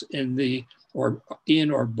lakes in or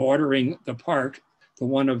bordering the park, the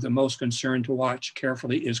one of the most concern to watch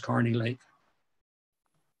carefully is Kearney Lake.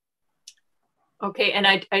 Okay, and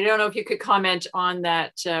I don't know if you could comment on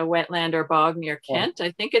that wetland or bog near Kent. I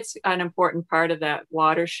think it's an important part of that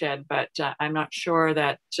watershed, but I'm not sure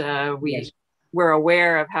that we're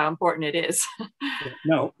aware of how important it is.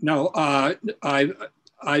 No,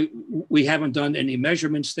 we haven't done any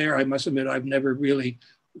measurements there. I must admit, I've never really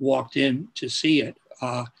walked in to see it.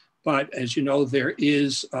 But as you know, there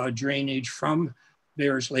is drainage from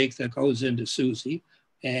Bears Lake that goes into Susie,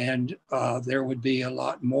 and there would be a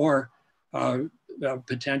lot more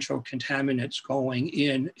potential contaminants going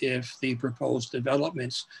in if the proposed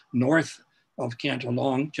developments north of Kent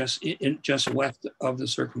along just west of the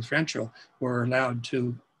circumferential were allowed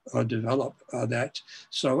to develop that.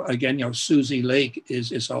 So again, Susie Lake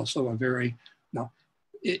is also a very,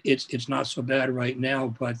 it's not so bad right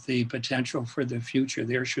now, but the potential for the future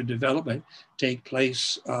there, should development take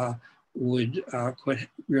place, would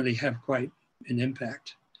really have quite an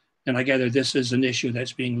impact. And I gather this is an issue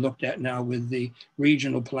that's being looked at now with the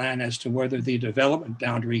regional plan as to whether the development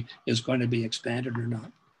boundary is going to be expanded or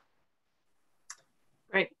not.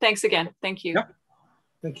 Great, thanks again. Thank you. Yep.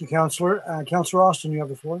 Thank you, Councillor. Councillor Austin, you have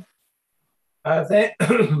the floor.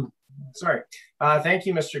 Sorry. Thank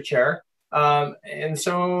you, Mr. Chair. And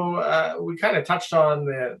so we kind of touched on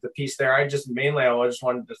the piece there. I just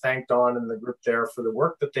wanted to thank Dawn and the group there for the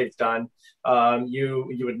work that they've done. You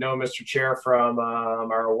would know, Mr. Chair, from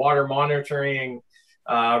our water monitoring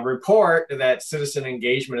report that citizen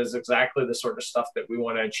engagement is exactly the sort of stuff that we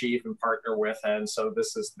want to achieve and partner with. And so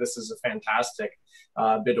this is a fantastic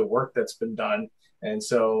bit of work that's been done. And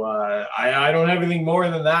so I don't have anything more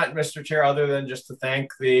than that, Mr. Chair, other than just to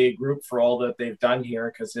thank the group for all that they've done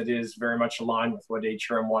here, because it is very much aligned with what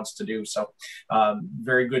HRM wants to do. So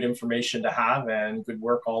very good information to have and good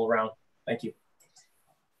work all around. Thank you.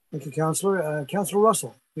 Thank you, Councillor. Councillor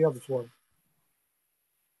Russell, you have the floor.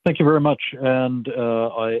 Thank you very much. And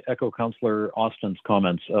I echo Councillor Austin's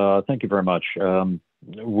comments. Thank you very much.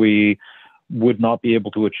 We would not be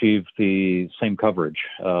able to achieve the same coverage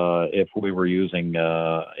if we were using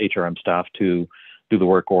HRM staff to do the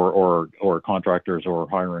work, or contractors, or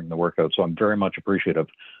hiring the work out. So I'm very much appreciative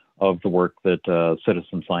of the work that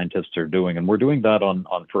citizen scientists are doing. And we're doing that on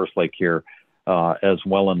First Lake here as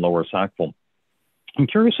well in Lower Sackville. I'm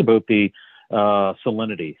curious about the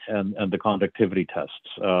salinity and the conductivity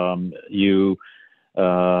tests. You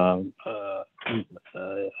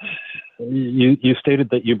stated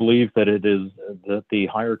that you believe that that the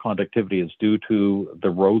higher conductivity is due to the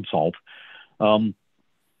road salt, and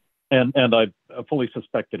I fully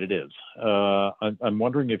suspect that it is. I'm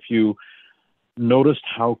wondering if you noticed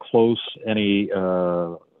how close any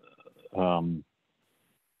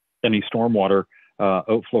stormwater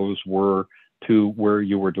outflows were to where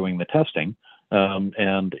you were doing the testing.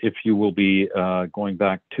 And if you will be going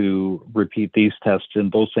back to repeat these tests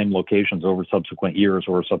in those same locations over subsequent years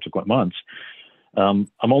or subsequent months. I'm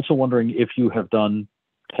also wondering if you have done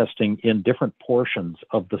testing in different portions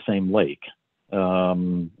of the same lake.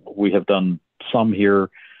 We have done some here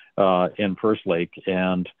in First Lake,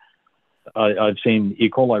 and I've seen E.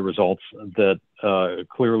 coli results that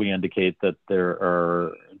clearly indicate that there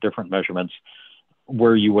are different measurements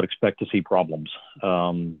where you would expect to see problems,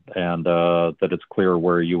 and that it's clear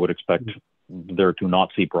where you would expect there to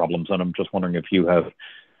not see problems. And I'm just wondering if you have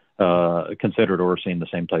considered or seen the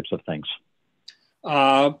same types of things.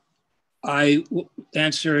 I will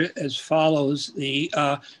answer as follows.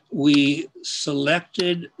 We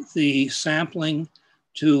selected the sampling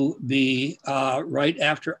to be right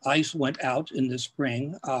after ice went out in the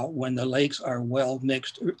spring, when the lakes are well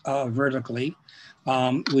mixed vertically.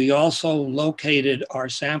 We also located our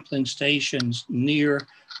sampling stations near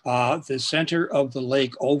the center of the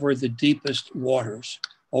lake over the deepest waters,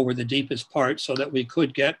 over the deepest part, so that we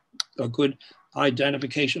could get a good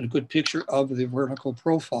identification, a good picture of the vertical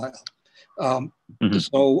profile.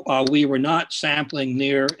 So we were not sampling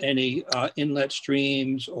near any inlet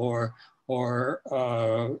streams or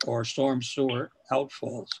storm sewer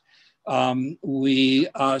outfalls. We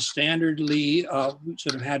standardly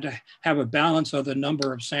sort of had to have a balance of the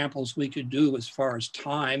number of samples we could do as far as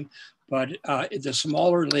time, but the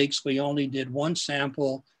smaller lakes, we only did one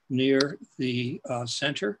sample near the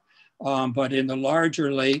center. But in the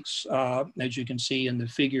larger lakes, as you can see in the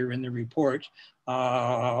figure in the report,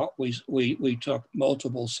 we took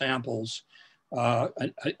multiple samples. I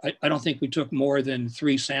don't think we took more than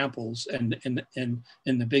 3 samples in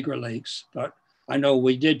the bigger lakes, but I know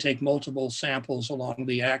we did take multiple samples along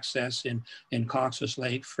the access in Cox's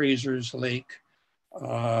Lake, Fraser's Lake,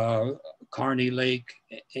 Kearney Lake,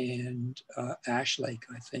 and Ash Lake,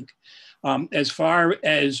 I think. As far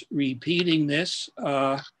as repeating this,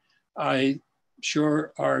 I'm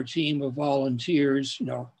sure our team of volunteers,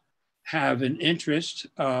 have an interest,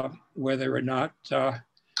 whether or not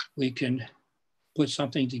we can put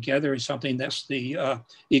something together. Something that's the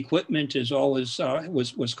equipment is always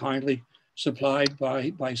was kindly supplied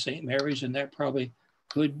by St. Mary's, and that probably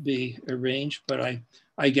could be arranged. But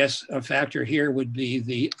I guess a factor here would be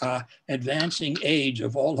the advancing age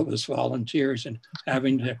of all of us volunteers and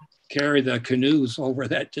having to carry the canoes over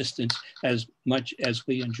that distance as much as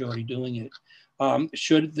we enjoy doing it.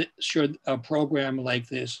 Should a program like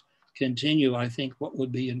this continue, I think what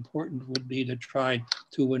would be important would be to try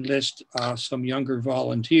to enlist some younger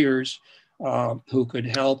volunteers who could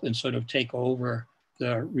help and sort of take over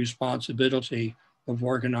the responsibility of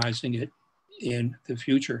organizing it in the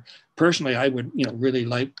future. Personally, I would really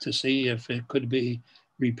like to see if it could be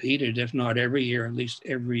repeated, if not every year, at least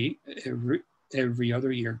every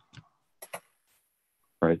other year.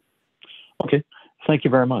 Right. Okay. Thank you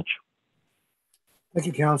very much. Thank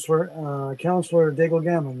you, Councillor. Councillor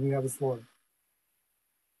Daigle-Gammon, you have the floor.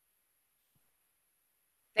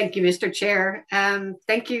 Thank you, Mr. Chair.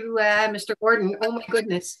 Thank you, Mr. Gordon. Oh my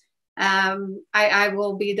goodness. I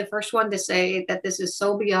will be the first one to say that this is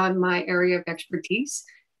so beyond my area of expertise,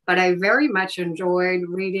 but I very much enjoyed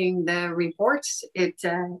reading the reports. It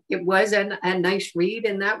was a nice read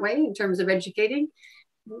in that way in terms of educating.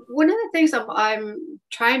 One of the things I'm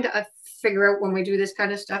trying to figure out when we do this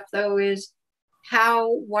kind of stuff, though, is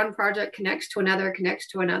how one project connects to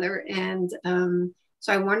another. And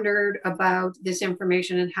so I wondered about this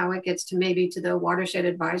information and how it gets to maybe to the watershed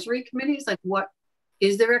advisory committees. Like, what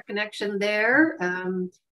is there a connection there?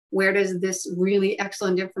 Where does this really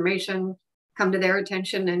excellent information come to their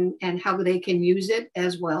attention, and how they can use it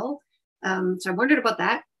as well? So I wondered about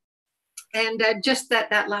that. And just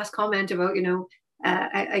that last comment about,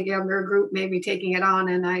 a younger group maybe taking it on,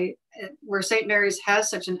 and where St. Mary's has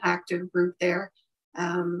such an active group there,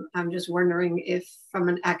 I'm just wondering if, from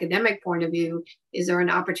an academic point of view, is there an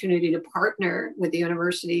opportunity to partner with the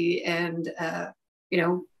university and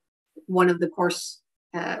one of the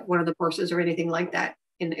courses or anything like that,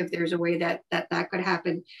 and if there's a way that could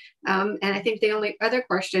happen. And I think the only other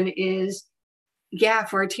question is,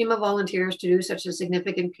 for a team of volunteers to do such a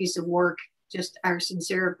significant piece of work, just our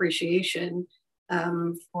sincere appreciation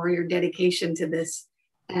for your dedication to this.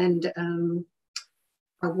 And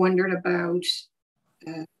I wondered about,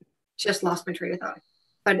 just lost my train of thought,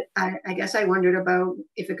 but I guess I wondered about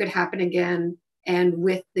if it could happen again, and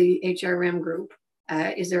with the HRM group,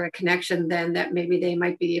 is there a connection then that maybe they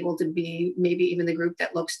might be able to be maybe even the group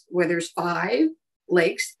that looks where there's 5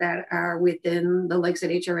 lakes that are within the lakes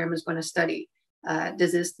that HRM is going to study?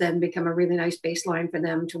 Does this then become a really nice baseline for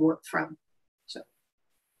them to work from? So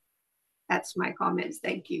that's my comments.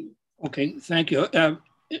 Thank you. Okay, thank you.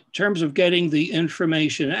 In terms of getting the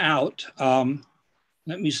information out,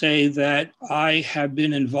 let me say that I have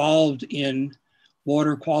been involved in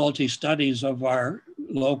water quality studies of our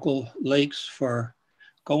local lakes for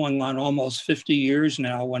going on almost 50 years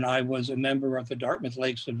now when I was a member of the Dartmouth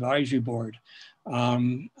Lakes Advisory Board.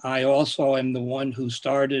 I also am the one who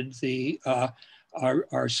started the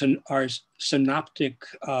our synoptic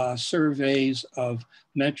surveys of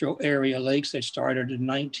metro area lakes that started in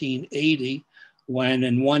 1980, when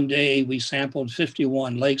in one day we sampled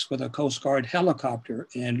 51 lakes with a Coast Guard helicopter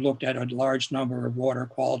and looked at a large number of water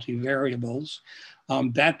quality variables.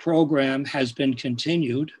 That program has been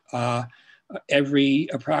continued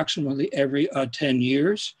approximately every 10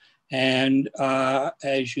 years. And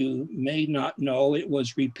as you may not know, it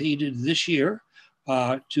was repeated this year,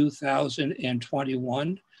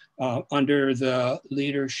 2021, under the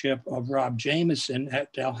leadership of Rob Jamieson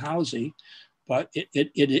at Dalhousie. But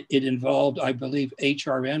it involved, I believe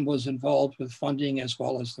HRN was involved with funding, as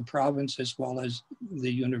well as the province, as well as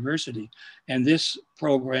the university. And this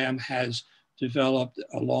program has developed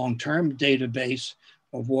a long-term database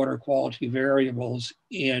of water quality variables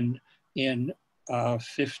in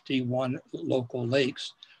 51 local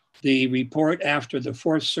lakes. The report after the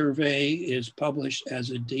fourth survey is published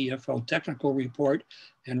as a DFO technical report,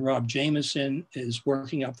 and Rob Jamieson is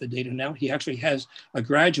working up the data now. He actually has a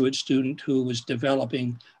graduate student who is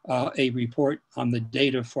developing a report on the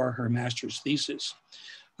data for her master's thesis.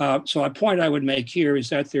 So a point I would make here is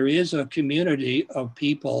that there is a community of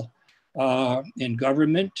people in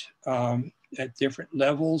government at different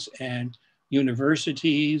levels and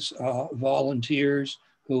universities, volunteers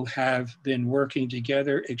who have been working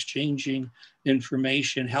together, exchanging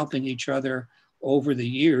information, helping each other over the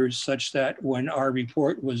years, such that when our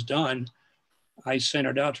report was done, I sent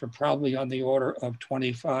it out to probably on the order of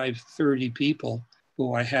 25, 30 people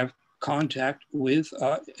who I have contact with,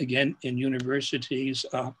 again, in universities,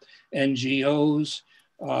 NGOs,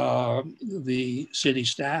 the city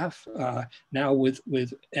staff. Now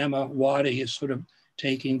with Emma Waddy is sort of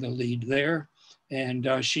taking the lead there.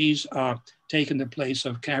 And she's taken the place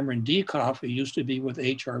of Cameron Dekoff, who used to be with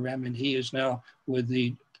HRM, and he is now with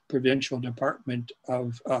the Provincial Department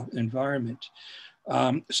of Environment.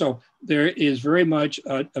 So there is very much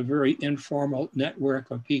a very informal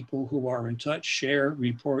network of people who are in touch, share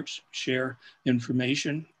reports, share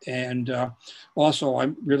information. And also,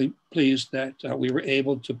 I'm really pleased that we were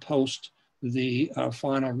able to post the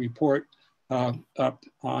final report up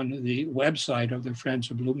on the website of the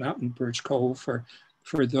Friends of Blue Mountain Birch Cove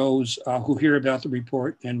for those who hear about the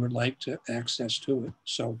report and would like to access to it.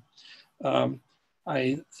 So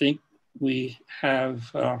I think we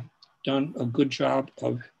have done a good job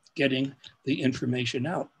of getting the information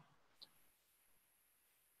out.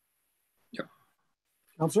 Yep.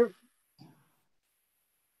 Councillor?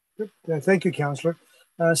 Good. Thank you, Councillor.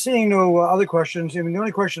 Seeing no other questions, I mean, the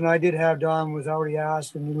only question I did have, Don, was already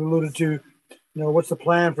asked, and you alluded to, what's the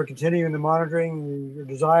plan for continuing the monitoring? Your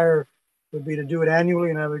desire would be to do it annually,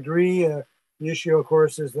 and I would agree. The issue, of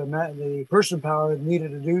course, is the person power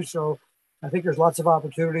needed to do so. I think there's lots of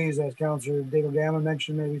opportunities, as Councillor David Gammon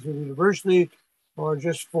mentioned, maybe through the university or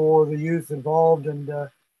just for the youth involved and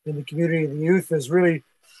in the community. The youth has really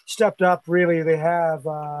stepped up, really, they have,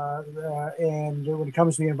 and when it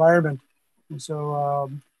comes to the environment. And so,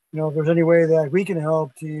 if there's any way that we can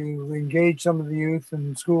help to engage some of the youth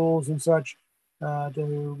in schools and such,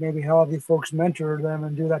 to maybe help you folks mentor them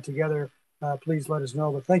and do that together, please let us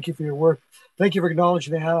know. But thank you for your work. Thank you for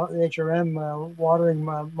acknowledging the HRM watering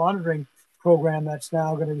monitoring program that's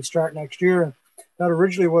now going to be start next year. That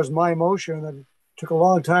originally was my motion that took a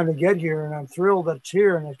long time to get here, and I'm thrilled that it's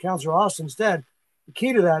here. And as Councillor Austin said, the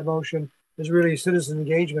key to that motion is really citizen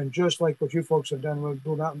engagement, just like what you folks have done with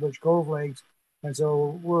Blue Mountain Birch Cove Lakes. And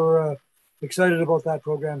so we're excited about that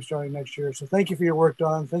program starting next year. So thank you for your work,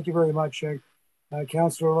 Don. Thank you very much,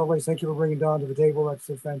 Councillor Lovelace. Thank you for bringing Don to the table. That's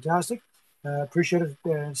fantastic. Appreciate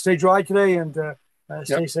it. Stay dry today and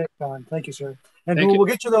stay safe, Don. Thank you, sir. And we'll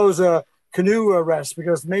get to those canoe rests,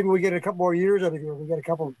 because maybe we get a couple more years out of here. We get a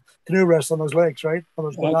couple of canoe rests on those lakes, right? On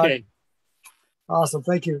those okay. Awesome.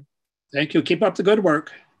 Thank you. Thank you. Keep up the good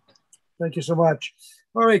work. Thank you so much.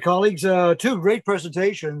 All right, colleagues, two great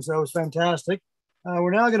presentations. That was fantastic.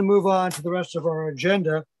 We're now going to move on to the rest of our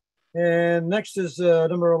agenda. And next is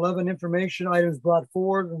number 11, information items brought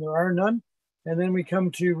forward, and there are none. And then we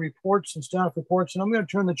come to reports and staff reports. And I'm going to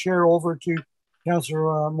turn the chair over to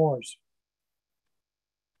Councillor Moores.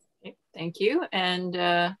 Thank you. And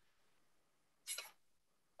are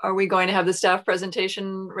we going to have the staff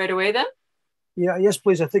presentation right away then? Yeah, yes,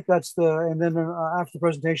 please. I think that's and then after the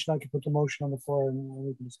presentation, I can put the motion on the floor and we'll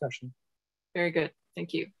make the discussion. Very good.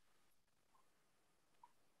 Thank you.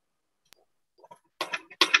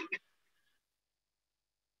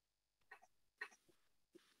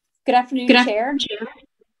 Good afternoon, Chair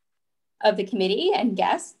of the committee and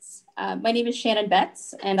guests. My name is Shannon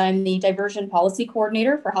Betts, and I'm the Diversion Policy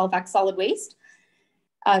Coordinator for Halifax Solid Waste.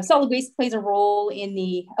 Solid waste plays a role in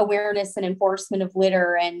the awareness and enforcement of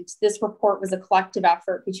litter, and this report was a collective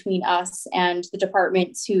effort between us and the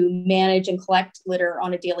department to manage and collect litter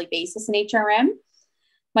on a daily basis in HRM.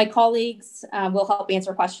 My colleagues will help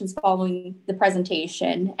answer questions following the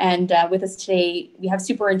presentation. And with us today, we have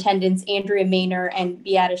Superintendents Andrea Maynor and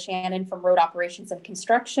Beata Shannon from Road Operations and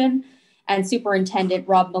Construction, and Superintendent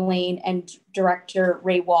Rob Mullane and Director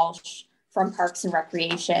Ray Walsh from Parks and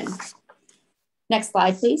Recreation. Next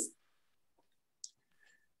slide, please.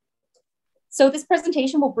 So this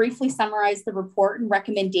presentation will briefly summarize the report and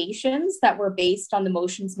recommendations that were based on the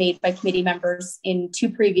motions made by committee members in two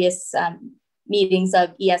previous meetings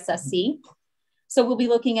of ESSC. So we'll be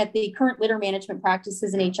looking at the current litter management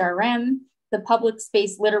practices in HRM, the public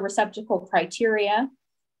space litter receptacle criteria,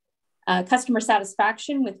 customer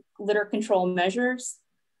satisfaction with litter control measures,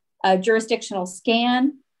 a jurisdictional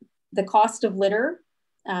scan, the cost of litter,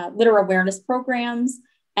 litter awareness programs,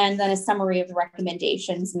 and then a summary of the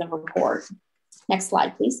recommendations in the report. Next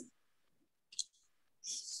slide, please.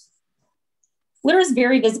 Litter is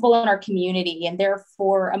very visible in our community and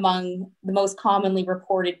therefore among the most commonly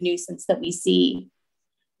reported nuisance that we see.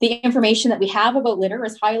 The information that we have about litter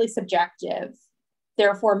is highly subjective.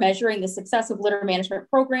 Therefore, measuring the success of litter management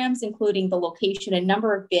programs, including the location and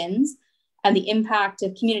number of bins, and the impact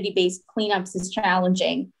of community-based cleanups is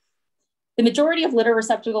challenging. The majority of litter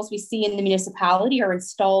receptacles we see in the municipality are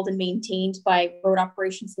installed and maintained by Road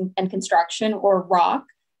Operations and Construction, or ROC,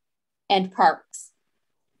 and parks.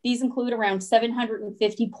 These include around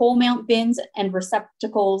 750 pole mount bins and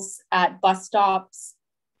receptacles at bus stops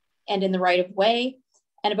and in the right-of-way,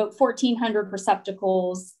 and about 1,400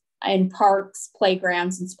 receptacles in parks,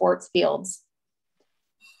 playgrounds, and sports fields.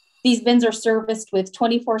 These bins are serviced with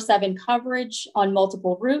 24/7 coverage on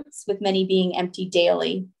multiple routes, with many being emptied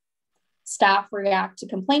daily. Staff react to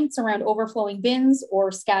complaints around overflowing bins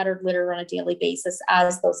or scattered litter on a daily basis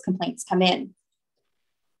as those complaints come in.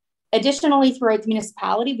 Additionally, throughout the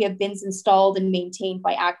municipality, we have bins installed and maintained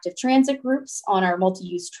by active transit groups on our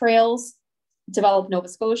multi-use trails, developed Nova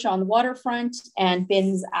Scotia on the waterfront, and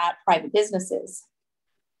bins at private businesses.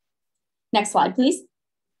 Next slide, please.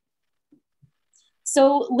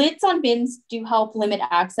 So lids on bins do help limit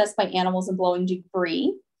access by animals and blowing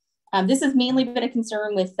debris. This has mainly been a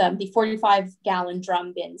concern with the 45-gallon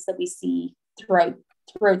drum bins that we see throughout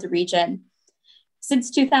the region.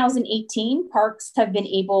 Since 2018, parks have been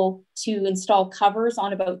able to install covers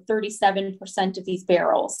on about 37% of these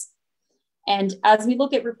barrels. And as we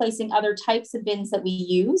look at replacing other types of bins that we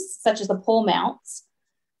use, such as the pole mounts,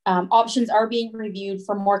 options are being reviewed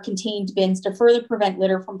for more contained bins to further prevent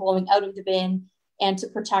litter from blowing out of the bin and to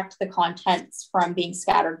protect the contents from being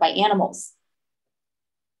scattered by animals.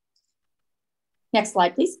 Next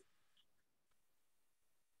slide, please.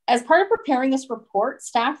 As part of preparing this report,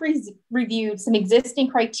 staff reviewed some existing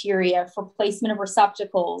criteria for placement of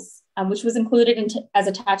receptacles, which was included as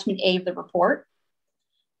attachment A of the report.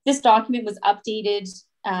 This document was updated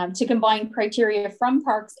to combine criteria from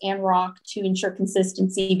Parks and ROC to ensure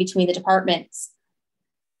consistency between the departments.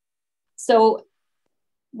 So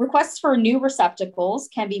requests for new receptacles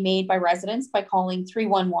can be made by residents by calling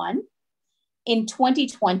 311. In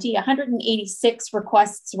 2020, 186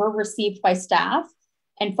 requests were received by staff,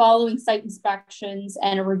 and following site inspections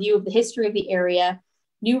and a review of the history of the area,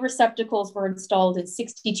 new receptacles were installed in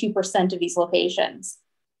 62% of these locations.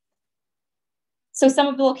 So some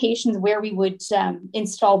of the locations where we would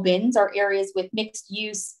install bins are areas with mixed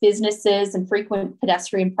use businesses and frequent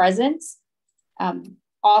pedestrian presence.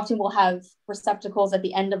 Often we'll have receptacles at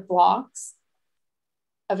the end of blocks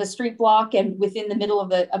of a street block and within the middle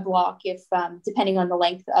of a block, if depending on the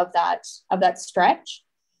length of that stretch.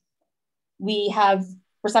 We have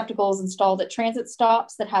receptacles installed at transit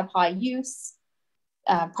stops that have high use,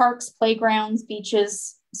 parks, playgrounds,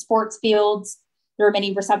 beaches, sports fields. There are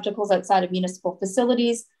many receptacles outside of municipal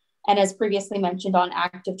facilities, and as previously mentioned, on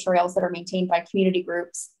active trails that are maintained by community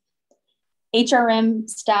groups. HRM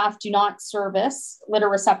staff do not service litter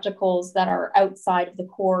receptacles that are outside of the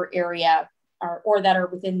core area or that are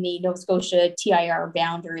within the Nova Scotia TIR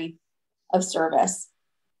boundary of service.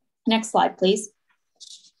 Next slide, please.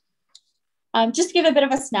 Just to give a bit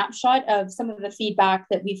of a snapshot of some of the feedback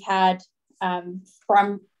that we've had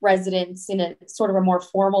from residents in a sort of a more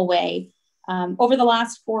formal way. Over the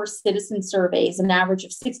last 4 citizen surveys, an average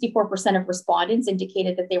of 64% of respondents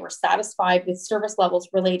indicated that they were satisfied with service levels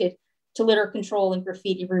related to litter control and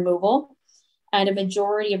graffiti removal. and a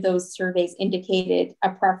majority of those surveys indicated a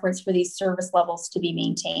preference for these service levels to be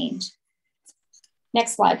maintained.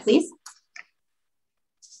 Next slide, please.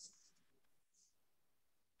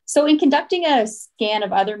 So in conducting a scan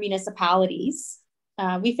of other municipalities,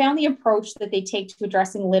 we found the approach that they take to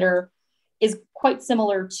addressing litter is quite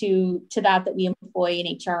similar to that we employ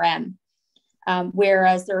in HRM.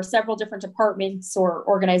 Whereas there are several different departments or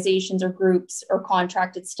organizations or groups or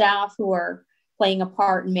contracted staff who are playing a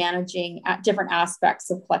part in managing different aspects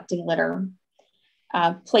of collecting litter.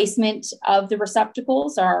 Placement of the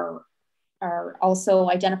receptacles are also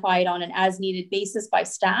identified on an as-needed basis by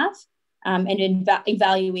staff and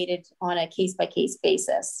evaluated on a case-by-case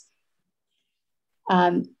basis.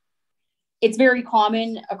 It's very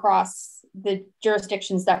common across the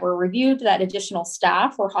jurisdictions that were reviewed that additional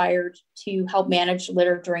staff were hired to help manage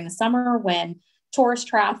litter during the summer when tourist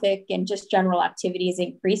traffic and just general activities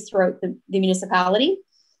increased throughout the municipality.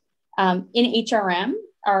 In HRM,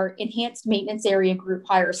 our enhanced maintenance area group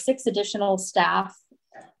hires 6 additional staff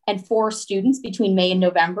and 4 students between May and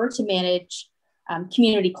November to manage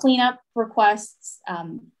community cleanup requests,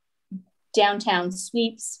 downtown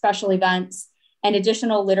sweeps, special events, and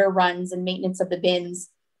additional litter runs and maintenance of the bins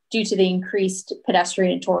due to the increased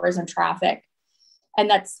pedestrian and tourism traffic. And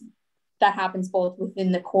that happens both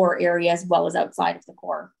within the core area as well as outside of the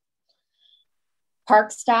core.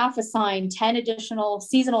 Park staff assigned 10 additional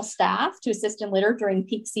seasonal staff to assist in litter during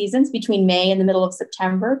peak seasons between May and the middle of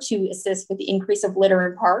September to assist with the increase of litter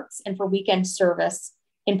in parks and for weekend service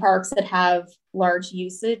in parks that have large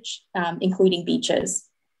usage, including beaches.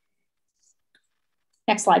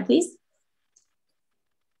 Next slide, please.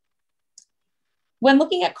 When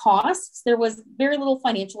looking at costs, there was very little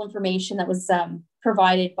financial information that was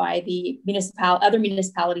provided by the other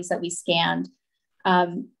municipalities that we scanned.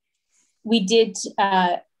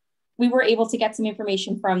 We were able to get some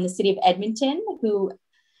information from the City of Edmonton, who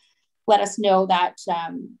let us know that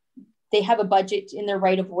they have a budget in their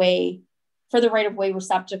right-of-way for the right-of-way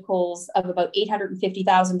receptacles of about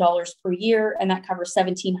 $850,000 per year, and that covers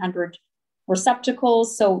 1,700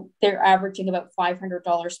 receptacles. So they're averaging about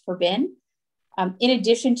 $500 per bin. In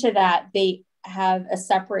addition to that, they have a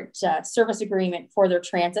separate service agreement for their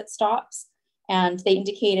transit stops. And they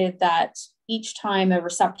indicated that each time a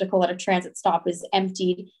receptacle at a transit stop is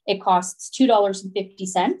emptied, it costs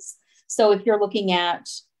 $2.50. So if you're looking at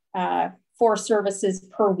 4 services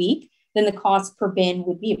per week, then the cost per bin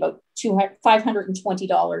would be about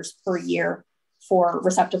 $520 per year for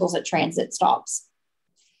receptacles at transit stops.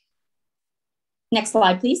 Next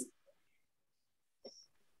slide, please.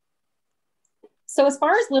 So as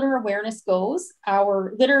far as litter awareness goes,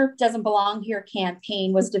 our Litter Doesn't Belong Here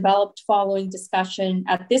campaign was developed following discussion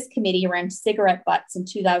at this committee around cigarette butts in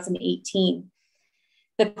 2018.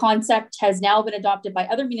 The concept has now been adopted by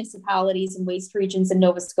other municipalities and waste regions in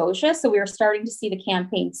Nova Scotia, so we are starting to see the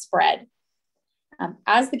campaign spread.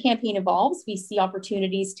 As the campaign evolves, we see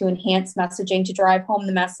opportunities to enhance messaging to drive home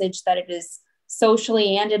the message that it is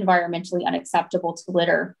socially and environmentally unacceptable to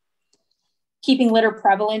litter. Keeping litter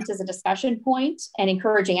prevalent as a discussion point and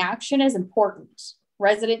encouraging action is important.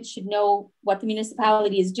 Residents should know what the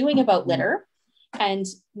municipality is doing about litter and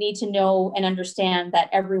need to know and understand that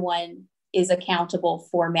everyone is accountable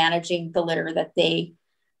for managing the litter that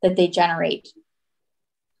they generate.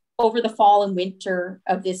 Over the fall and winter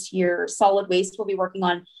of this year, Solid Waste will be working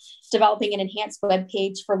on developing an enhanced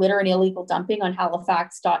webpage for litter and illegal dumping on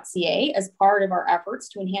halifax.ca as part of our efforts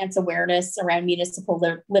to enhance awareness around municipal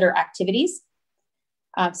litter activities.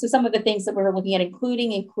 So some of the things that we're looking at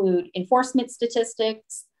include enforcement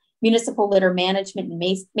statistics, municipal litter management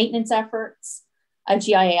and maintenance efforts, a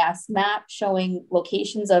GIS map showing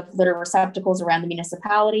locations of litter receptacles around the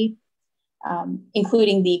municipality,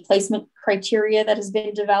 including the placement criteria that has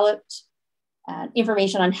been developed,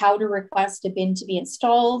 information on how to request a bin to be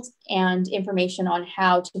installed, and information on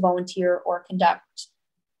how to volunteer or conduct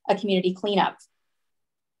a community cleanup.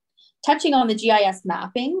 Touching on the GIS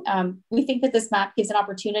mapping, we think that this map gives an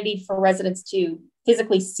opportunity for residents to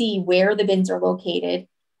physically see where the bins are located,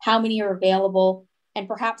 how many are available, and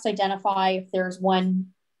perhaps identify if there's one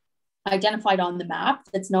identified on the map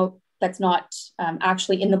that's not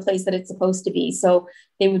actually in the place that it's supposed to be. So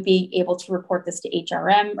they would be able to report this to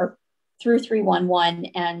HRM or through 311,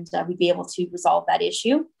 and we'd be able to resolve that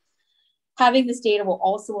issue. Having this data will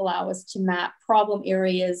also allow us to map problem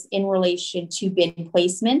areas in relation to bin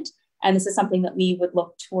placement. And this is something that we would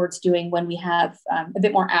look towards doing when we have a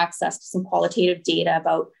bit more access to some qualitative data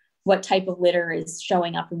about what type of litter is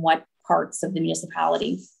showing up in what parts of the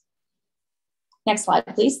municipality. Next slide,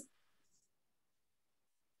 please.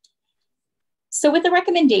 So with the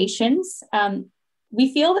recommendations,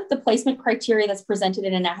 We feel that the placement criteria that's presented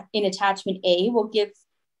in attachment A will give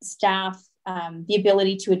staff the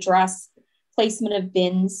ability to address placement of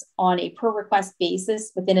bins on a per request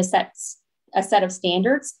basis within a set of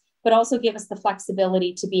standards, but also give us the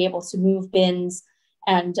flexibility to be able to move bins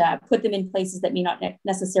and put them in places that may not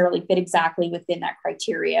necessarily fit exactly within that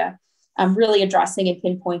criteria, really addressing and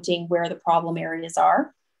pinpointing where the problem areas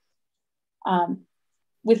are.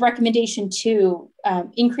 With recommendation 2,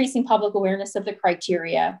 increasing public awareness of the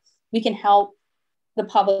criteria, we can help the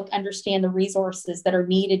public understand the resources that are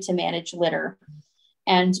needed to manage litter.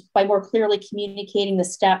 And by more clearly communicating the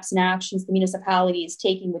steps and actions the municipality is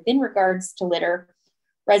taking within regards to litter,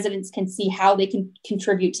 residents can see how they can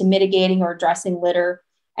contribute to mitigating or addressing litter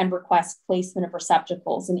and request placement of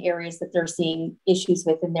receptacles in areas that they're seeing issues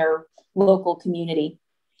with in their local community.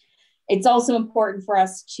 It's also important for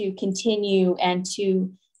us to continue and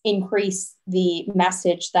to increase the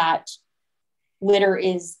message that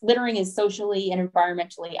littering is socially and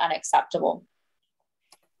environmentally unacceptable.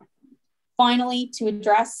 Finally, to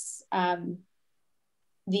address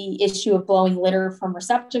the issue of blowing litter from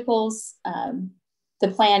receptacles, the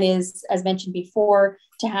plan is, as mentioned before,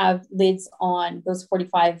 to have lids on those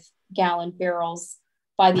 45-gallon barrels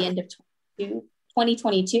by the end of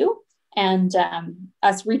 2022. And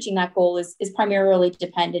us reaching that goal is primarily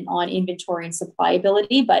dependent on inventory and supply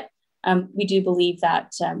ability, but we do believe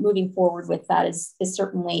that moving forward with that is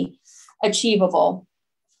certainly achievable.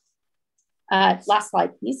 Last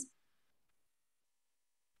slide, please.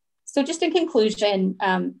 So just in conclusion,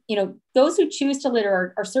 those who choose to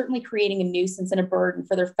litter are certainly creating a nuisance and a burden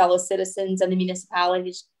for their fellow citizens and the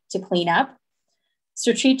municipalities to clean up.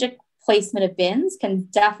 Strategic placement of bins can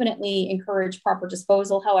definitely encourage proper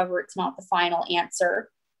disposal. However, it's not the final answer.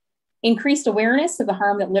 Increased awareness of the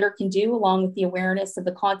harm that litter can do, along with the awareness of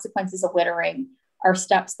the consequences of littering, are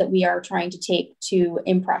steps that we are trying to take to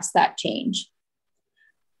impress that change.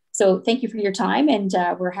 So thank you for your time, and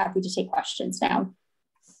we're happy to take questions now.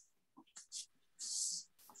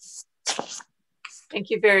 Thank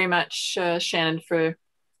you very much, Shannon, for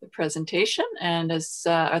the presentation. And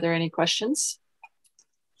are there any questions?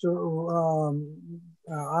 So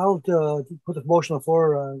I'll put the motion on the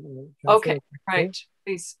floor. Okay, right,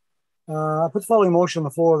 please. I put the following motion on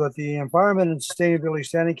the floor that the Environment and Sustainability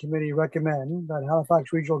Standing Committee recommend that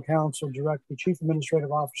Halifax Regional Council direct the Chief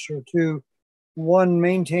Administrative Officer to 1,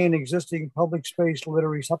 maintain existing public space litter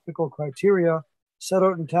receptacle criteria set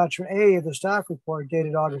out in attachment A of the staff report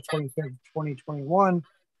dated August 25th, 2021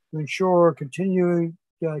 to ensure continuing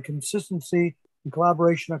consistency and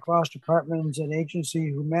collaboration across departments and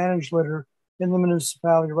agencies who manage litter in the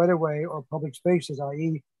municipality right-of-way or public spaces,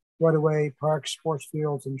 i.e. right-of-way, parks, sports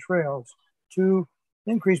fields, and trails. 2,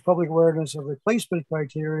 increase public awareness of replacement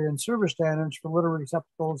criteria and service standards for litter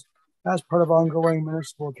receptacles as part of ongoing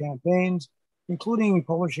municipal campaigns, including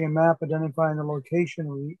publishing a map identifying the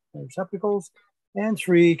location of receptacles. And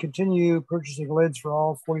 3, continue purchasing lids for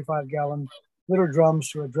all 45-gallon litter drums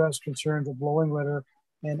to address concerns of blowing litter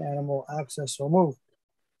and animal access. So move.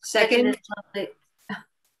 Second.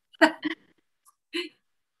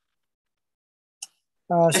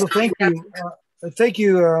 So thank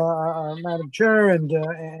you, Madam Chair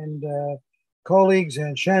and colleagues,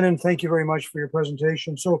 and Shannon. Thank you very much for your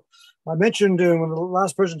presentation. So I mentioned in the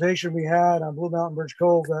last presentation we had on Blue Mountain Birch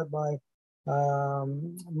Cove that my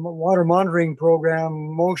water monitoring program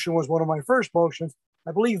motion was one of my first motions.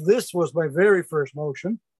 I believe this was my very first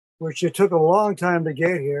motion, which it took a long time to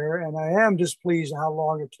get here, and I am displeased how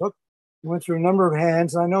long it took. We went through a number of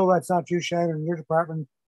hands. I know that's not you, Shannon, in your department.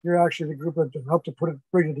 You're actually the group that helped to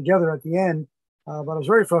bring it together at the end. But I was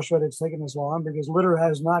very frustrated it's taken this long because litter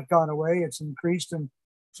has not gone away. It's increased. And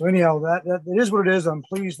so anyhow, that it is what it is. I'm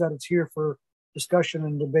pleased that it's here for discussion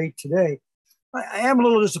and debate today. I am a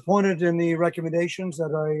little disappointed in the recommendations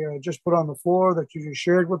that I just put on the floor that you just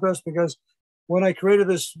shared with us, because when I created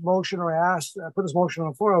this motion, or I put this motion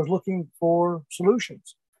on the floor, I was looking for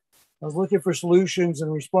solutions. I was looking for solutions in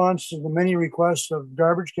response to the many requests of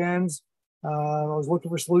garbage cans. I was looking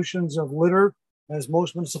for solutions of litter, as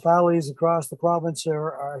most municipalities across the province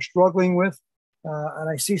are struggling with. And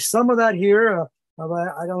I see some of that here.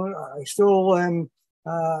 There's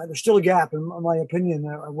still a gap, in my opinion,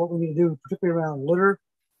 of what we need to do, particularly around litter.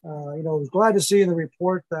 I was glad to see in the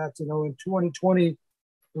report that, in 2020,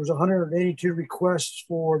 there was 182 requests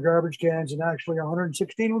for garbage cans, and actually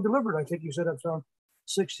 116 were delivered. I think you said that's around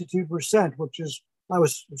 62%, I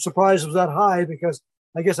was surprised it was that high, because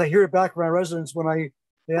I guess I hear it back from my residents when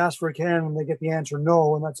they ask for a can and they get the answer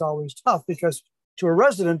no, and that's always tough, because to a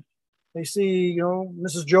resident, they see,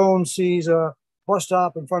 Mrs. Jones sees a bus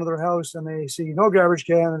stop in front of their house and they see no garbage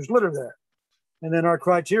can, there's litter there. And then our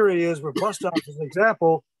criteria is with bus stops, as an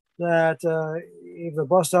example, that if the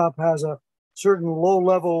bus stop has a certain low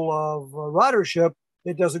level of ridership,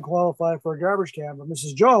 it doesn't qualify for a garbage can. But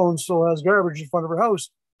Mrs. Jones still has garbage in front of her house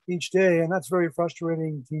each day. And that's very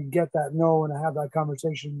frustrating to get that no and to have that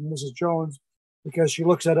conversation with Mrs. Jones, because she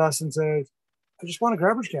looks at us and says, I just want a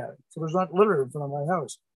garbage can, so there's not litter in front of my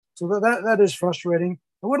house. So that is frustrating.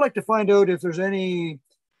 I would like to find out if there's any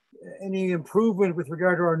improvement with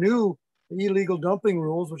regard to our new illegal dumping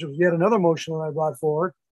rules, which was yet another motion that I brought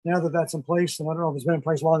forward. Now that that's in place, and I don't know if it's been in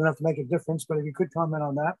place long enough to make a difference, but if you could comment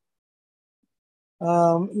on that.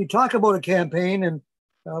 You talk about a campaign, and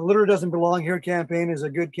Litter Doesn't Belong Here campaign is a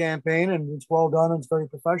good campaign, and it's well done, and it's very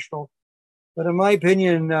professional. But in my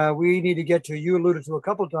opinion, we need to get to, you alluded to a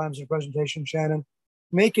couple of times in your presentation, Shannon,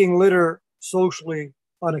 making litter socially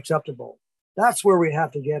unacceptable. That's where we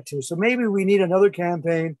have to get to. So maybe we need another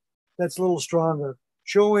campaign that's a little stronger,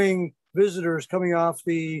 showing visitors coming off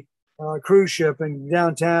the cruise ship and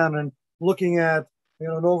downtown and looking at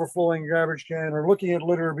an overflowing garbage can, or looking at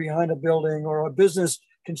litter behind a building, or a business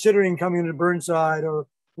considering coming to Burnside or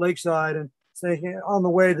Lakeside and saying on the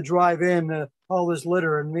way to drive in all this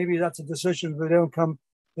litter, and maybe that's a decision. They don't come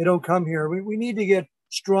here. We need to get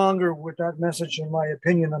stronger with that message, in my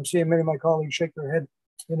opinion. I'm seeing many of my colleagues shake their head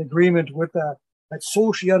in agreement with that. That's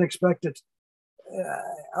socially unacceptable.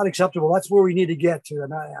 That's where we need to get to.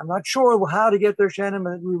 And I'm not sure how to get there, Shannon,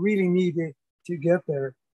 but we really need to get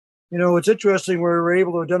there. It's interesting where we're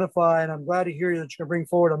able to identify, and I'm glad to hear that you can bring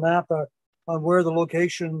forward a map on where the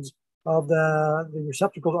locations of the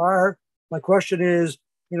receptacles are. My question is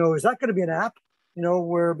that going to be an app?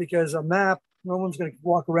 Because a map, no one's going to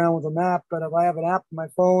walk around with a map, but if I have an app on my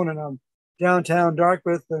phone and I'm downtown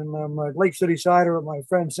Dartmouth and I'm at Lake City Cider with my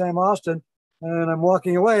friend Sam Austin, and I'm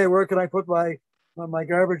walking away, where can I put my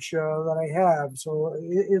garbage that I have? So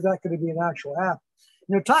is that going to be an actual app?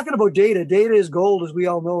 Talking about data is gold, as we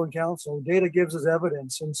all know in council. Data gives us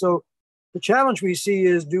evidence. And so the challenge we see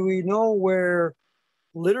is, do we know where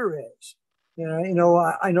litter is?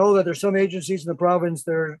 I know that there's some agencies in the province,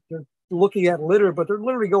 they're looking at litter, but they're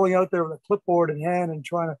literally going out there with a clipboard in hand and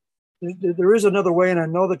trying to, there is another way, and I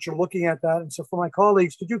know that you're looking at that. And so for my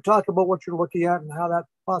colleagues, could you talk about what you're looking at and how that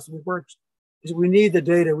possibly works? Because we need the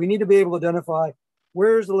data. We need to be able to identify,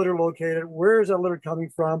 where is the litter located? Where is that litter coming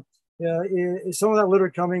from? Is some of that litter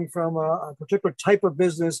coming from a particular type of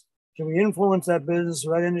business? Can we influence that business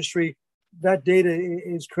or that industry? That data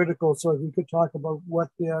is critical. So if you could talk about what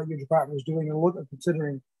your department is doing and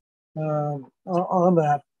considering on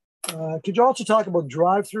that. Could you also talk about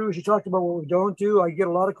drive-throughs? You talked about what we don't do. I get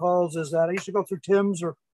a lot of calls is that I used to go through Tim's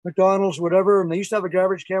or McDonald's or whatever, and they used to have a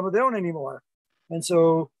garbage can, but they don't anymore. And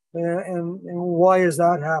so, and why is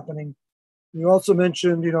that happening? You also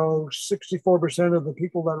mentioned, 64% of the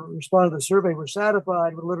people that responded to the survey were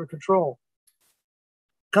satisfied with litter control.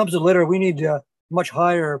 Comes to litter, we need a much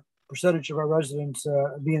higher percentage of our residents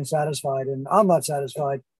being satisfied, and I'm not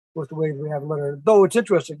satisfied with the way we have litter. Though it's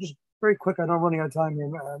interesting, just very quick, I know I'm running out of time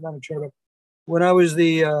here, Madam Chair, but when I was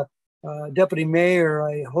the deputy mayor,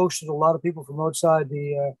 I hosted a lot of people from outside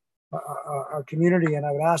our community, and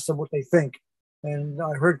I would ask them what they think. And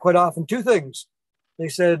I heard quite often two things. They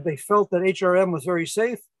said they felt that HRM was very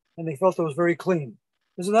safe, and they felt it was very clean.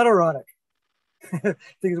 Isn't that ironic?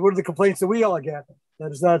 Because what are the complaints that we all get? That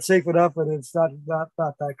it's not safe enough, and it's not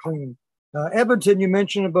that clean. Edmonton, you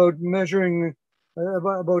mentioned about measuring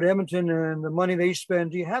about Edmonton and the money they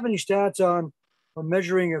spend. Do you have any stats on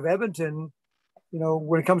measuring of Edmonton,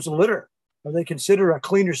 when it comes to litter? Are they considered a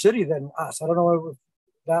cleaner city than us? I don't know if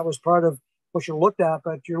that was part of what you looked at,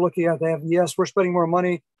 but you're looking at, yes, we're spending more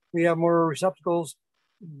money, we have more receptacles,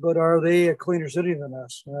 but are they a cleaner city than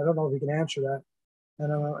us? And I don't know if you can answer that.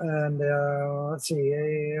 Let's see.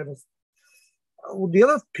 The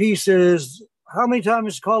other piece is, how many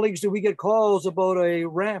times, colleagues, do we get calls about a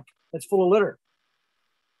ramp that's full of litter?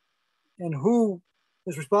 And who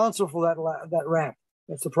is responsible for that ramp?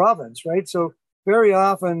 That's the province, right? So very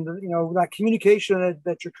often, that communication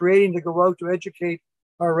that you're creating to go out to educate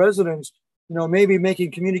our residents, maybe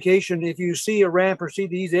making communication, if you see a ramp or see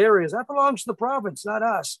these areas, that belongs to the province, not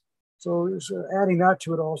us. So adding that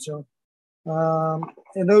to it also.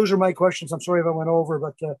 And those are my questions. I'm sorry if I went over,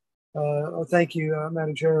 but thank you,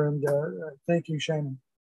 Madam Chair, and thank you, Shannon.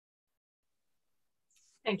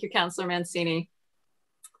 Thank you, Councillor Mancini.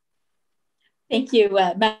 Thank you,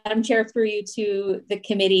 Madam Chair, through you to the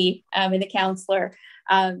committee and the councillor.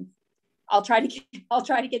 I'll try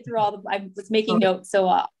to get through all the. I was making notes,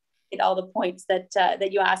 so get all the points that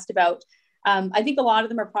you asked about. I think a lot of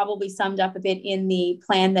them are probably summed up a bit in the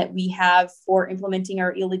plan that we have for implementing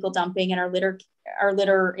our illegal dumping and our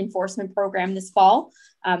litter enforcement program this fall.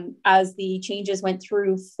 As the changes went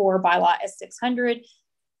through for bylaw S600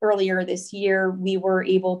 earlier this year, we were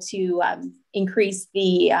able to increase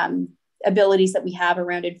the abilities that we have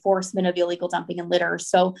around enforcement of illegal dumping and litter.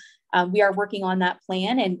 So we are working on that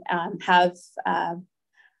plan and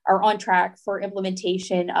are on track for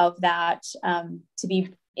implementation of that to be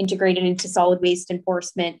integrated into solid waste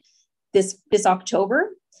enforcement this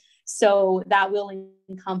October. So that will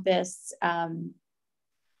encompass an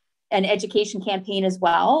education campaign as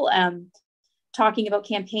well, talking about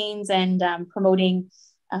campaigns and promoting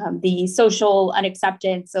the social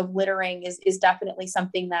unacceptance of littering is definitely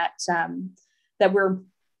something that that we're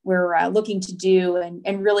looking to do,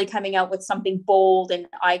 and really coming out with something bold and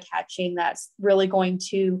eye-catching that's really going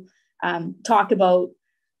to talk about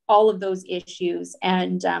all of those issues.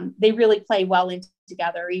 And they really play well into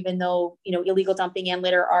together, even though, you know, illegal dumping and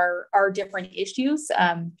litter are different issues.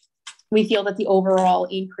 We feel that the overall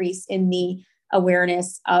increase in the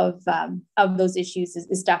awareness of those issues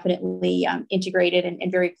is definitely integrated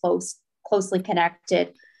and very closely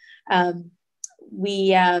connected. Let me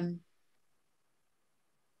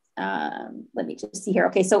just see here.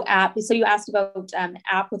 Okay, so so you asked about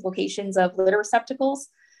app with locations of litter receptacles.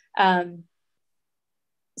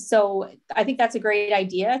 So I think that's a great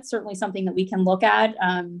idea. It's certainly something that we can look at.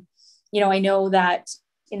 You know, I know that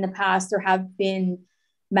in the past there have been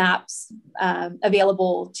maps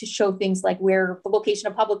available to show things like where the location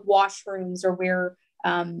of public washrooms or where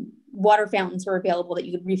water fountains are available that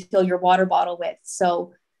you could refill your water bottle with.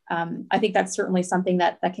 So I think that's certainly something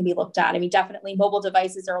that can be looked at. I mean, definitely mobile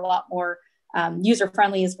devices are a lot more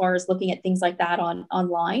user-friendly as far as looking at things like that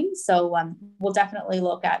online. So we'll definitely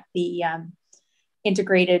look at the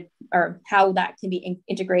integrated, or how that can be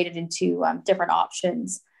integrated into different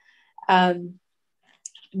options.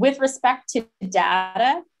 With respect to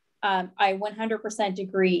data, I 100%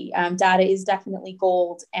 agree. Data is definitely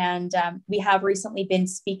gold. And we have recently been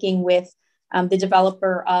speaking with the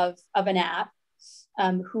developer of an app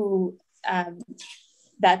who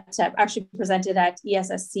that actually presented at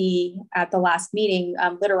ESSC at the last meeting,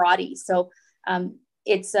 Literati. So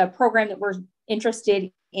it's a program that we're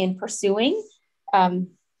interested in pursuing.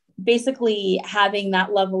 Basically having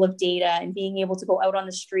that level of data and being able to go out on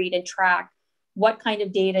the street and track what kind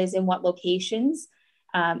of data is in what locations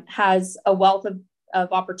has a wealth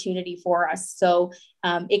of opportunity for us. So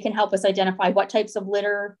it can help us identify what types of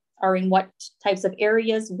litter are in what types of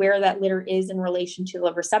areas, where that litter is in relation to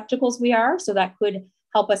the receptacles we are. So that could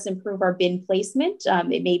help us improve our bin placement.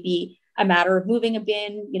 It may be a matter of moving a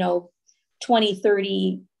bin, 20,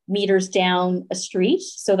 30 meters down a street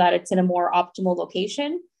so that it's in a more optimal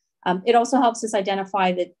location. It also helps us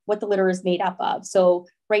identify what the litter is made up of. So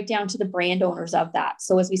right down to the brand owners of that.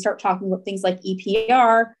 So as we start talking about things like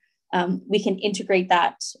EPR, we can integrate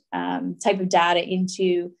that type of data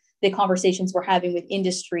into the conversations we're having with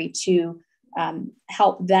industry to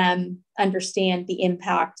help them understand the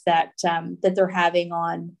impact that they're having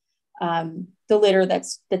on the litter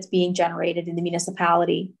that's being generated in the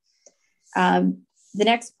municipality. The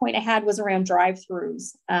next point I had was around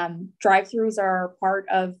drive-throughs. Drive-throughs are part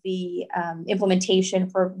of the implementation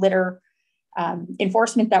for litter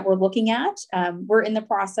enforcement that we're looking at. We're in the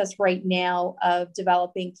process right now of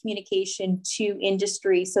developing communication to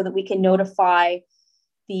industry so that we can notify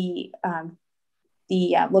the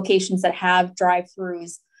locations that have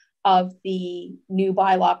drive-throughs of the new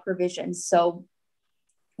bylaw provisions. So,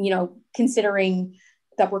 considering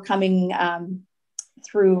that we're coming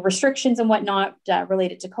through restrictions and whatnot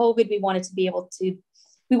related to COVID, we want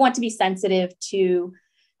to be sensitive to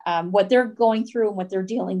what they're going through and what they're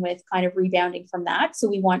dealing with, kind of rebounding from that. So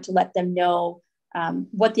we want to let them know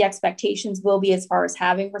what the expectations will be as far as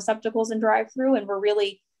having receptacles and drive-through. And we're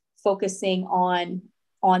really focusing on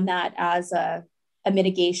that as a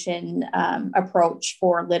mitigation approach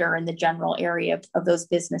for litter in the general area of those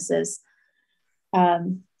businesses.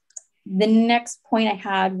 The next point I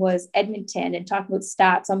had was Edmonton, and talking about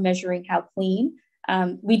stats on measuring how clean.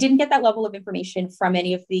 We didn't get that level of information from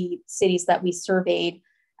any of the cities that we surveyed.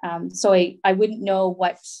 So I wouldn't know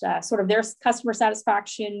what sort of their customer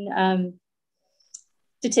satisfaction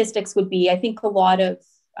statistics would be. I think a lot of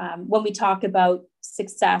when we talk about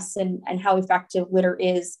success and how effective litter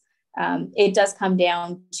is, it does come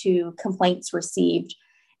down to complaints received.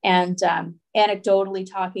 And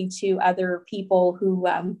anecdotally talking to other people who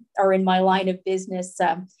are in my line of business,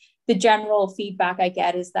 the general feedback I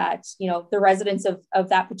get is that, the residents of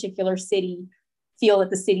that particular city feel that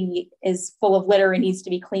the city is full of litter and needs to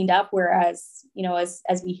be cleaned up. Whereas, you know, as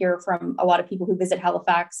we hear from a lot of people who visit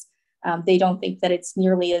Halifax, they don't think that it's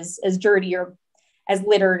nearly as dirty or as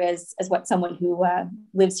littered as what someone who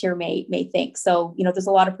lives here may think. So, you know, there's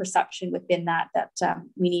a lot of perception within that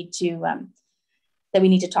we need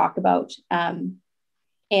to talk about.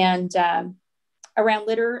 Around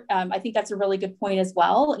litter, I think that's a really good point as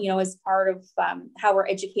well. You know, as part of how we're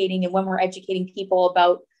educating and when we're educating people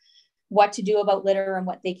about what to do about litter and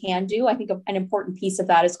what they can do, I think an important piece of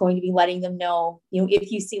that is going to be letting them know, you know,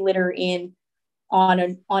 if you see litter on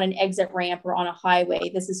an exit ramp or on a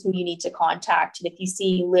highway, this is who you need to contact. And if you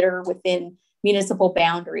see litter within municipal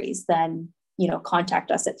boundaries, then, you know,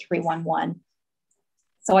 contact us at 311.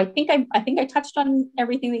 So I think I touched on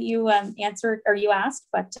everything that you answered or you asked,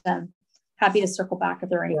 but happy to circle back if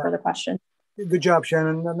there are any further questions. Good job,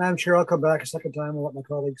 Shannon. Madam Chair, I'll come back a second time and let my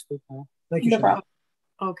colleagues speak now. Thank you, No Shannon. problem.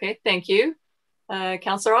 Okay, thank you.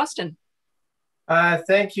 Councillor Austin.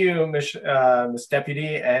 Thank you, Ms.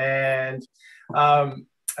 Deputy, and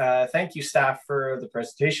thank you, staff, for the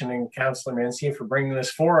presentation, and Councillor Mancini for bringing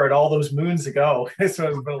this forward all those moons ago. So it's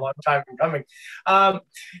been a long time coming.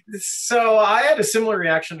 So I had a similar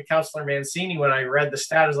reaction to Councillor Mancini when I read the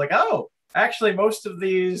stat. I was like, oh, actually, most of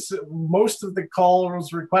the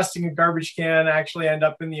calls requesting a garbage can actually end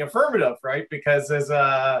up in the affirmative, right? Because as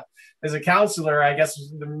a councillor, I guess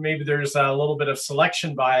maybe there's a little bit of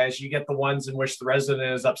selection bias. You get the ones in which the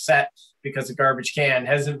resident is upset because a garbage can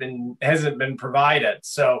hasn't been provided.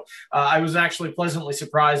 So I was actually pleasantly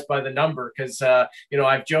surprised by the number, because you know,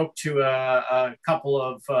 I've joked to a couple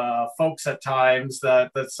of folks at times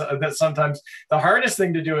that sometimes the hardest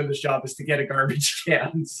thing to do in this job is to get a garbage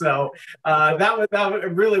can. So that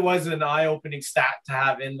really was an eye-opening stat to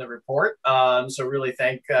have in the report. So really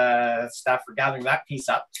thank staff for gathering that piece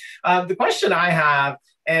up. The question I have,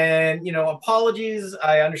 and, you know, apologies,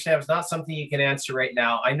 I understand it's not something you can answer right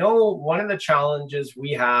now. I know one of the challenges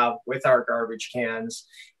we have with our garbage cans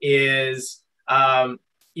is,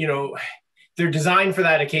 you know, they're designed for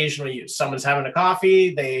that occasional use. Someone's having a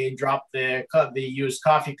coffee, they drop the used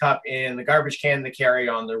coffee cup in the garbage can, they carry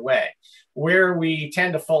on their way. Where we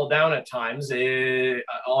tend to fall down at times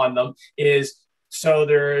on them is, so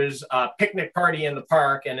there's a picnic party in the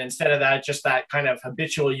park, and instead of that, just that kind of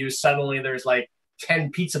habitual use, suddenly there's like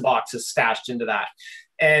 10 pizza boxes stashed into that.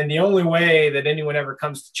 And the only way that anyone ever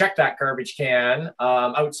comes to check that garbage can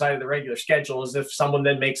outside of the regular schedule is if someone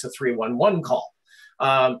then makes a 311 call.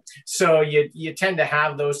 So you tend to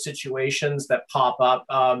have those situations that pop up.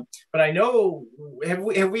 But I know, have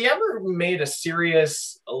we ever made a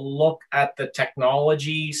serious look at the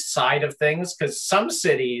technology side of things? Because some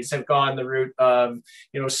cities have gone the route of,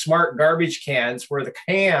 you know, smart garbage cans, where the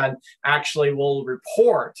can actually will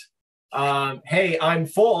report, hey, I'm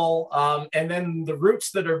full. And then the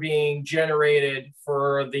routes that are being generated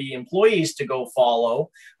for the employees to go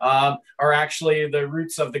follow are actually the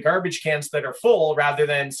routes of the garbage cans that are full, rather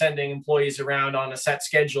than sending employees around on a set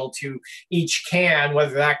schedule to each can,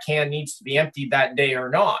 whether that can needs to be emptied that day or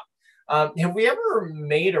not. Have we ever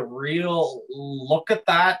made a real look at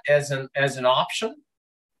that as an option?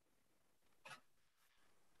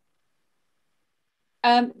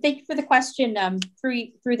 Thank you for the question.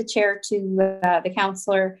 Through the chair to the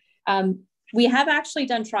councillor. We have actually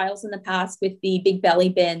done trials in the past with the big belly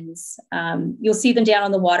bins. You'll see them down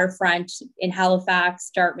on the waterfront in Halifax,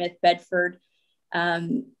 Dartmouth, Bedford,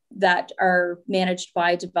 that are managed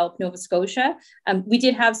by Develop Nova Scotia. We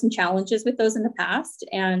did have some challenges with those in the past,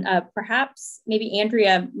 and perhaps maybe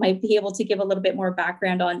Andrea might be able to give a little bit more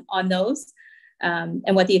background on those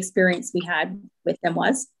and what the experience we had with them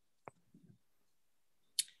was.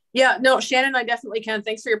 Yeah, no, Shannon, I definitely can.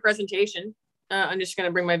 Thanks for your presentation. I'm just going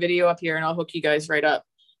to bring my video up here and I'll hook you guys right up.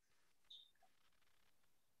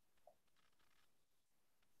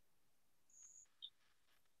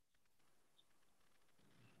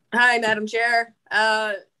 Hi, Madam Chair.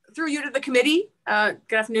 Through you to the committee. Good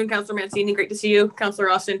afternoon, Councillor Mancini. Great to see you, Councillor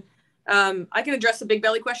Austin. I can address the big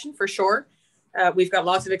belly question for sure. We've got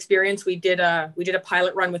lots of experience. We did a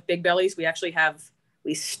pilot run with big bellies.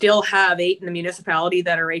 We still have 8 in the municipality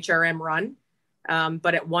that are HRM run.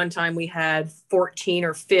 But at one time we had 14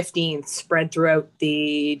 or 15 spread throughout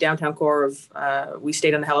the downtown core of, we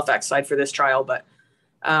stayed on the Halifax side for this trial. But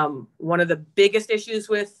one of the biggest issues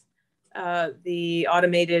with the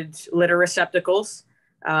automated litter receptacles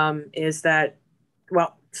is that,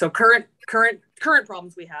 well, so current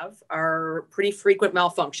problems we have are pretty frequent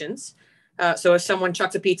malfunctions. So if someone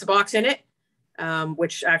chucks a pizza box in it,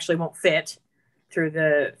 which actually won't fit through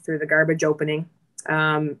the garbage opening,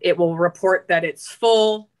 it will report that it's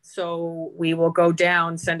full. So we will go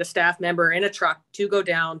down, send a staff member in a truck to go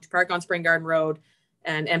down to park on Spring Garden Road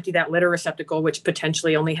and empty that litter receptacle, which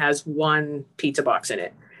potentially only has one pizza box in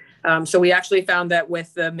it. So we actually found that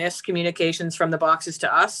with the miscommunications from the boxes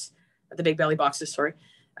to us, the Big Belly boxes, sorry,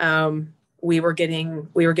 we were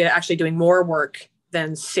actually doing more work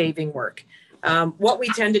than saving work. What we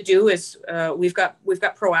tend to do is we've got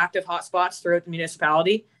proactive hotspots throughout the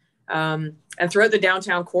municipality, and throughout the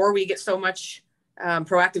downtown core, we get so much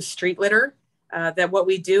proactive street litter that what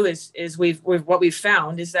we do is what we've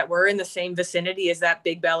found is that we're in the same vicinity as that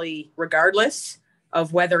Big Belly, regardless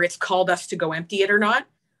of whether it's called us to go empty it or not.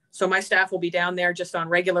 So my staff will be down there just on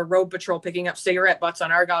regular road patrol, picking up cigarette butts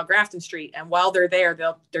on Argyle Grafton Street. And while they're there,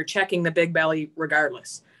 they're checking the Big Belly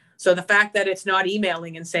regardless. So the fact that it's not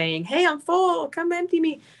emailing and saying, hey, I'm full, come empty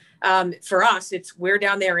me. For us, we're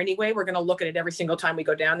down there anyway. We're going to look at it every single time we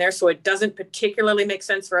go down there. So it doesn't particularly make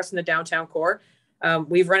sense for us in the downtown core.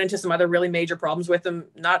 We've run into some other really major problems with them,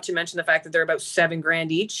 not to mention the fact that they're about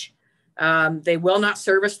 $7,000 each. They will not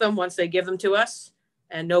service them once they give them to us.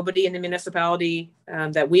 And nobody in the municipality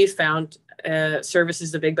that we've found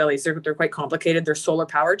services the Big Bellies. They're quite complicated. They're solar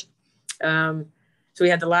powered. So we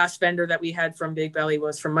had the last vendor that we had from Big Belly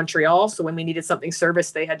was from Montreal. So when we needed something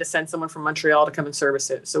serviced, they had to send someone from Montreal to come and service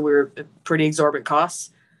it. So we were at pretty exorbitant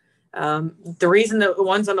costs. The reason the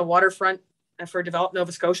ones on the waterfront for Develop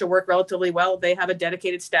Nova Scotia work relatively well, they have a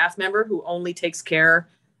dedicated staff member who only takes care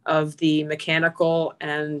of the mechanical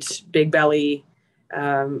and Big Belly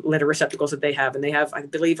litter receptacles that they have. And they have, I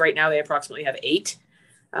believe right now they approximately have 8.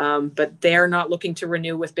 But they're not looking to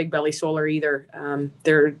renew with Big Belly Solar either.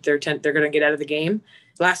 They're going to get out of the game.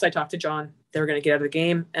 Last I talked to John, they're going to get out of the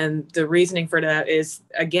game. And the reasoning for that is,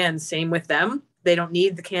 again, same with them. They don't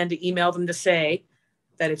need the can to email them to say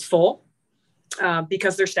that it's full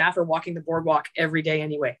because their staff are walking the boardwalk every day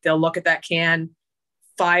anyway. They'll look at that can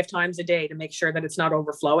 5 times a day to make sure that it's not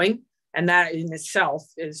overflowing. And that in itself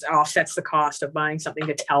offsets the cost of buying something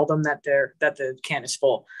to tell them that the can is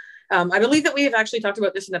full. I believe that we have actually talked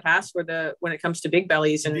about this in the past when it comes to Big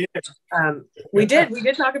Bellies, and we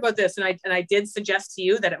did talk about this, and I did suggest to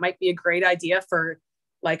you that it might be a great idea for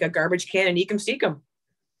like a garbage can in Ecum-Secum.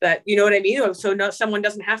 That, you know what I mean? So someone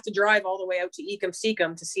doesn't have to drive all the way out to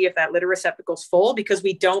Ecum-Secum to see if that litter receptacle's full, because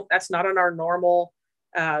that's not on our normal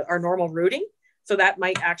routing. So that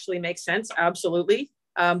might actually make sense. Absolutely.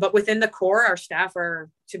 But within the core, our staff are,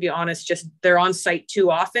 to be honest, they're on site too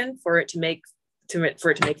often for it to make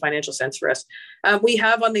financial sense for us. We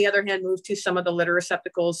have, on the other hand, moved to some of the litter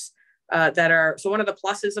receptacles so one of the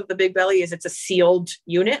pluses of the Big Belly is it's a sealed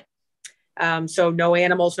unit. So no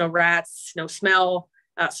animals, no rats, no smell.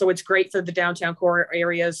 So it's great for the downtown core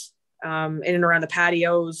areas, in and around the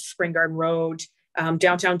patios, Spring Garden Road,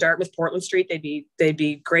 downtown Dartmouth, Portland Street. They'd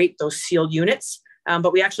be great, those sealed units.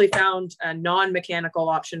 But we actually found a non-mechanical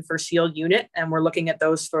option for sealed unit, and we're looking at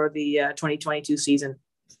those for the 2022 season.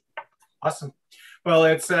 Awesome. Well,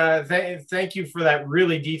 it's thank you for that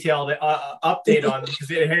really detailed update on,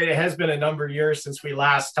 because it has been a number of years since we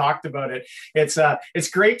last talked about it. It's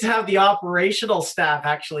great to have the operational staff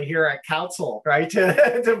actually here at council, right,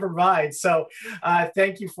 to provide. So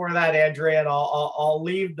thank you for that, Andrea, and I'll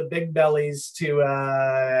leave the Big Bellies to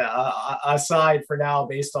aside for now,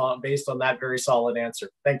 based on that very solid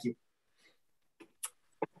answer. Thank you.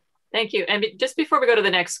 Thank you. And just before we go to the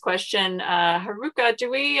next question, Haruka,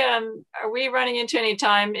 are we running into any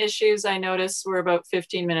time issues? I noticed we're about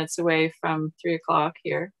 15 minutes away from 3 o'clock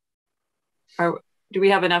here. Do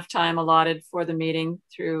we have enough time allotted for the meeting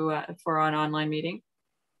for an online meeting?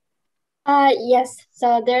 Yes.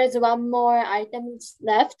 So there's one more item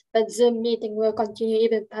left, but Zoom meeting will continue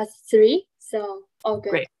even past 3. So all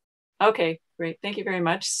good. Great. Okay, great. Thank you very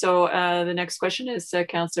much. So the next question is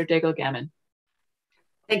Councillor Daigle-Gammon.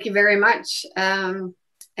 Thank you very much. And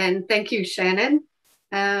thank you, Shannon.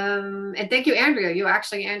 And thank you, Andrea. You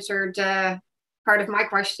actually answered part of my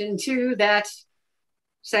question too, that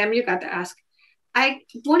Sam, you got to ask.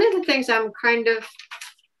 One of the things I'm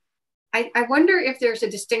I wonder if there's a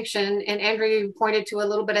distinction, and Andrea, you pointed to a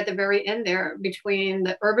little bit at the very end there, between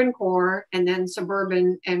the urban core and then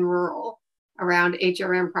suburban and rural around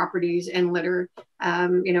HRM properties and litter.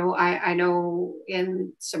 I know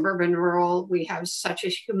in suburban rural, we have such a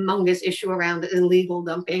humongous issue around illegal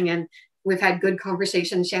dumping, and we've had good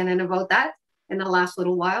conversations, Shannon, about that in the last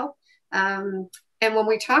little while. And when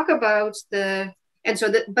we talk about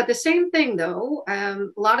but the same thing though, a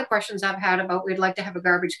lot of questions I've had about, we'd like to have a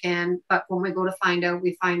garbage can, but when we go to find out,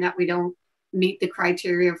 we find that we don't meet the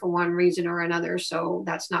criteria for one reason or another. So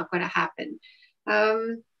that's not going to happen.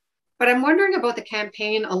 But I'm wondering about the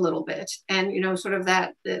campaign a little bit, and sort of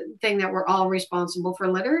the thing that we're all responsible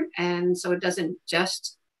for litter, and so it doesn't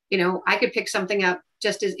just, I could pick something up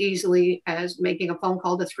just as easily as making a phone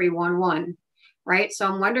call to 311, right? So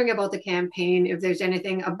I'm wondering about the campaign, if there's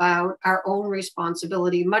anything about our own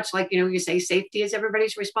responsibility, much like, you say safety is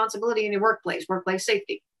everybody's responsibility in your workplace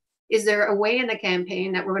safety. Is there a way in the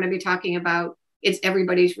campaign that we're going to be talking about it's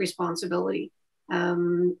everybody's responsibility?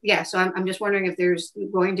 So I'm just wondering if there's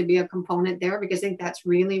going to be a component there, because I think that's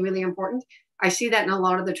really, really important. I see that in a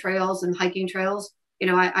lot of the trails and hiking trails.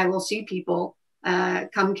 I will see people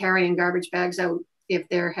come carrying garbage bags out if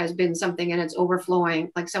there has been something and it's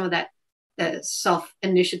overflowing, like some of that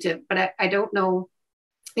self-initiative. But I don't know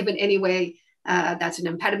if in any way that's an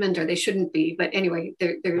impediment, or they shouldn't be. But anyway,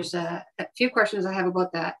 there's a few questions I have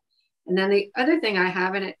about that. And then the other thing I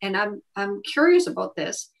have, and I'm curious about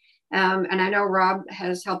this, and I know Rob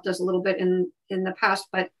has helped us a little bit in the past,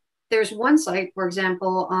 but there's one site, for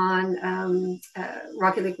example, on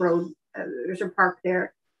Rocky Lake Road. There's a park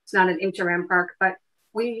there. It's not an HRM park, but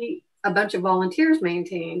a bunch of volunteers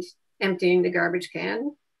maintained emptying the garbage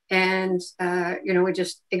can, and it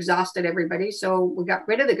just exhausted everybody. So we got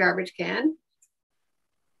rid of the garbage can,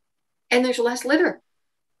 and there's less litter.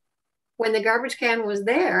 When the garbage can was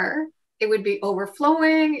there, it would be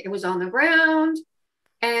overflowing. It was on the ground.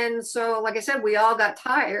 And so, like I said, we all got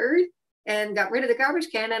tired and got rid of the garbage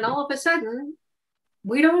can. And all of a sudden,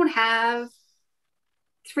 we don't have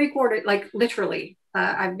 3/4, like literally.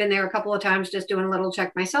 I've been there a couple of times just doing a little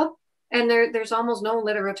check myself, and there's almost no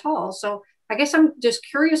litter at all. So I guess I'm just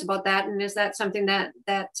curious about that. And is that something that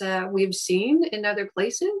we've seen in other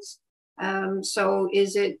places? So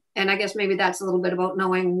is it, and I guess maybe that's a little bit about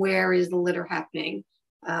knowing where is the litter happening,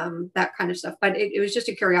 that kind of stuff. But it was just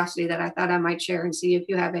a curiosity that I thought I might share and see if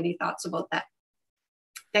you have any thoughts about that.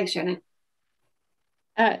 Thanks, Shannon.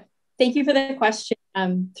 Thank you for the question,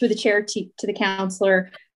 through the chair to the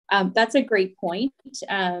counselor. That's a great point.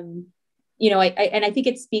 I think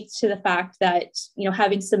it speaks to the fact that,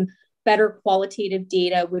 having some better qualitative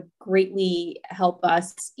data would greatly help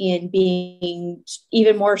us in being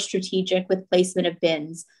even more strategic with placement of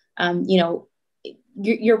bins.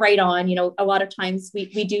 You're right on. A lot of times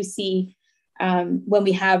we do see when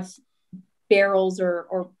we have barrels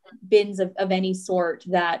or bins of any sort,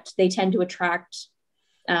 that they tend to attract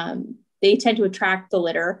the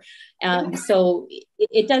litter. So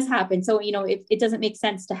it does happen. So, it doesn't make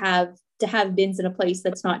sense to have bins in a place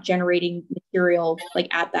that's not generating material like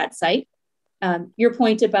at that site. Your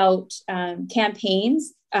point about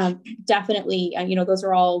campaigns, definitely, those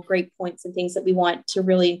are all great points and things that we want to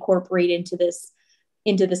really incorporate into this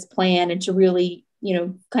plan, and to really,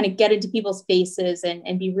 kind of get into people's faces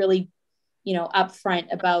and be really, upfront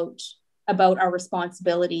about our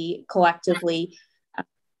responsibility collectively.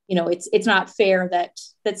 It's not fair that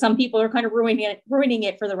some people are kind of ruining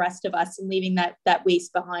it for the rest of us, and leaving that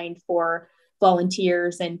waste behind for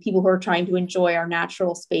volunteers and people who are trying to enjoy our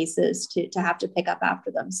natural spaces to have to pick up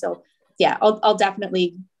after them. So yeah, I'll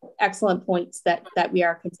definitely, excellent points that we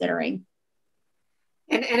are considering.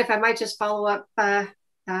 And if I might just follow up,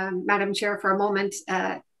 Madam Chair, for a moment,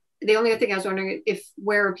 the only other thing I was wondering, if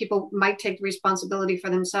where people might take responsibility for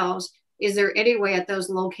themselves, is there any way at those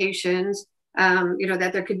locations that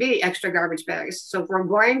there could be extra garbage bags? So if we're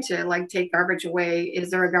going to take garbage away,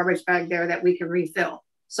 is there a garbage bag there that we can refill?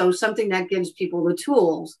 So something that gives people the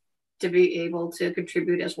tools to be able to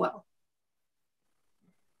contribute as well.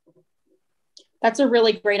 That's a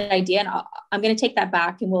really great idea. And I'm going to take that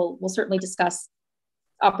back, and we'll certainly discuss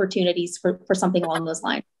opportunities for something along those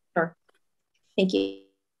lines. Sure. Thank you.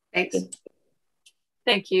 Thanks.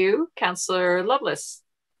 Thank you. Councillor Lovelace.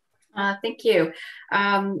 Thank you.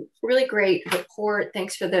 Really great report.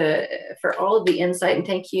 Thanks for all of the insight, and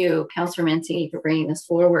thank you, Councillor Mancini, for bringing this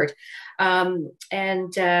forward. And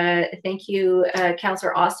thank you,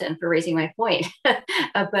 Councillor Austin, for raising my point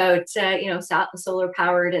about solar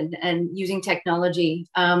powered and using technology.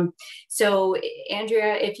 So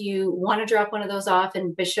Andrea, if you want to drop one of those off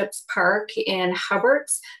in Bishop's Park in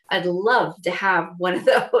Hubbards, I'd love to have one of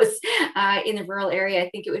those in the rural area. I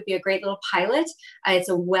think it would be a great little pilot. It's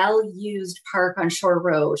a well-used park on Shore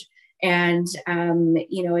Road. And,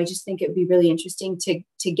 I just think it would be really interesting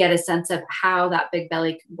to get a sense of how that big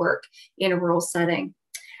belly could work in a rural setting.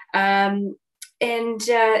 So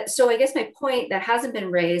I guess my point that hasn't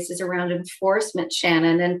been raised is around enforcement,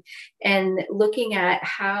 Shannon, and looking at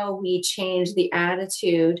how we change the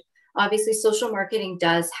attitude Obviously, social marketing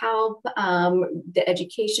does help. The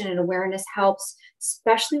education and awareness helps,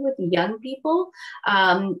 especially with young people,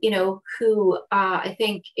 who I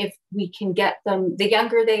think if we can get them, the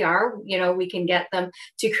younger they are, we can get them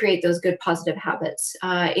to create those good positive habits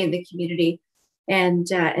in the community and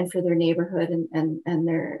for their neighborhood and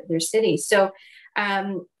their city. So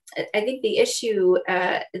I think the issue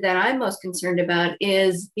that I'm most concerned about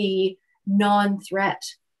is the non-threat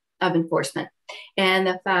of enforcement. And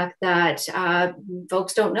the fact that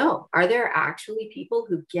folks don't know, are there actually people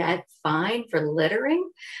who get fined for littering?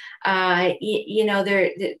 It's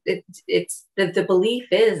the belief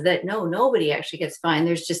is that nobody actually gets fined.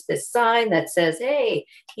 There's just this sign that says, hey,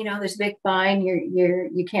 there's a big fine.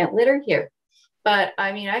 You can't litter here. But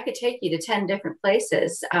I mean, I could take you to 10 different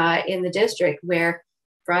places in the district where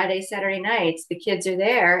Friday, Saturday nights, the kids are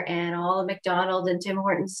there and all of McDonald's and Tim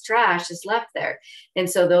Hortons trash is left there. And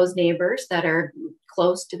so those neighbors that are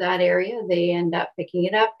close to that area, they end up picking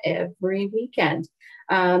it up every weekend.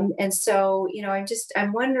 And so,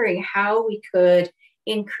 I'm wondering how we could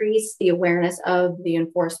increase the awareness of the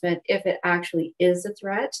enforcement if it actually is a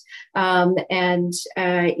threat. And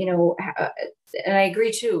I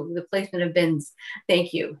agree too, the placement of bins.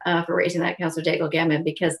 Thank you for raising that, Councillor Daigle-Gammon,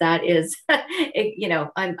 because that is,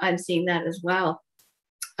 I'm seeing that as well.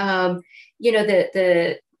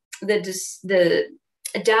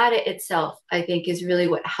 The data itself, I think, is really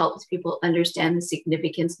what helps people understand the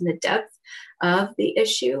significance and the depth of the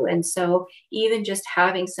issue. And so even just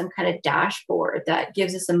having some kind of dashboard that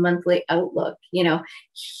gives us a monthly outlook,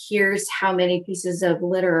 here's how many pieces of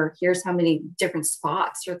litter, here's how many different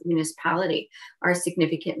spots throughout the municipality are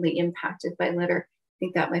significantly impacted by litter. I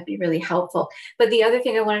think that might be really helpful. But the other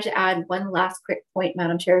thing I wanted to add, one last quick point,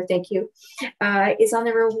 Madam Chair, thank you, is on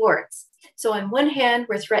the rewards. So on one hand,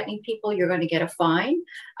 we're threatening people, you're going to get a fine.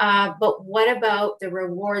 But what about the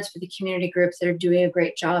rewards for the community groups that are doing a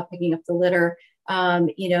great job picking up the litter,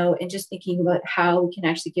 and just thinking about how we can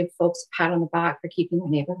actually give folks a pat on the back for keeping the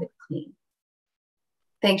neighborhood clean.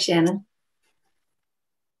 Thanks, Shannon.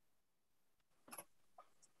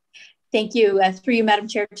 Thank you. Through you, Madam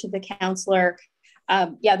Chair, to the councillor.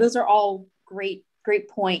 Those are all great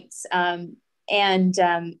points.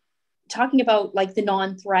 Talking about like the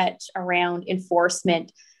non-threat around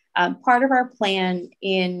enforcement, part of our plan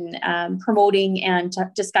in promoting and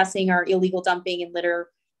discussing our illegal dumping and litter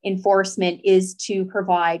enforcement is to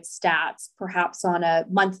provide stats, perhaps on a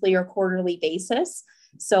monthly or quarterly basis.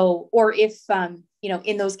 So, or if,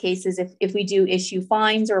 in those cases, if we do issue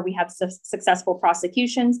fines or we have successful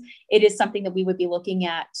prosecutions, it is something that we would be looking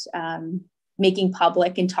at making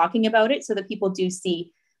public and talking about it so that people do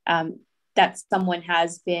see that someone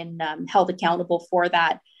has been held accountable for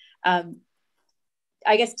that. I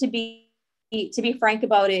guess to be frank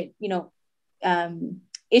about it,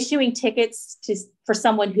 issuing tickets for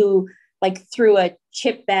someone who like threw a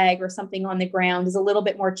chip bag or something on the ground is a little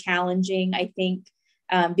bit more challenging, I think,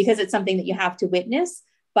 because it's something that you have to witness.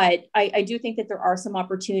 But I do think that there are some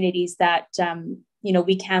opportunities that,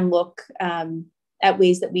 we can look at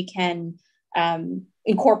ways that we can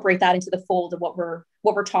incorporate that into the fold of what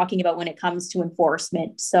we're talking about when it comes to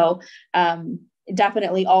enforcement. So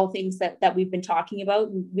definitely all things that we've been talking about,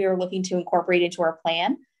 we're looking to incorporate into our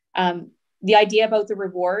plan. The idea about the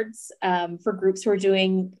rewards for groups who are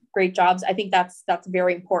doing great jobs, I think that's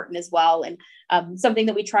very important as well. And something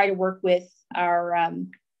that we try to work with our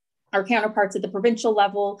counterparts at the provincial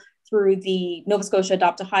level through the Nova Scotia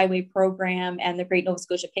Adopt a Highway program and the Great Nova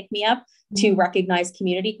Scotia Pick Me Up to recognize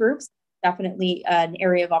community groups. Definitely an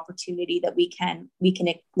area of opportunity that we can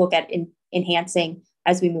look at enhancing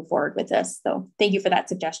as we move forward with this. So thank you for that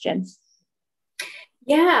suggestion.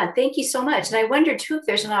 Yeah, thank you so much. And I wonder too if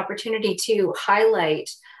there's an opportunity to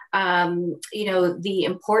highlight, the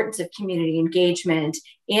importance of community engagement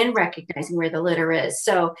in recognizing where the litter is.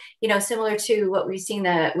 So, similar to what we've seen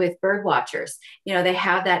with bird watchers, they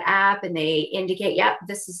have that app and they indicate, yep,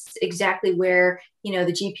 this is exactly where, the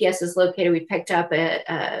GPS is located. We picked up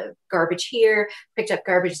a garbage here, picked up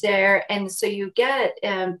garbage there. And so you get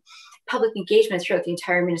public engagement throughout the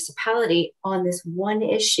entire municipality on this one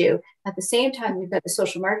issue. At the same time, we've got the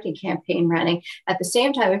social marketing campaign running. At the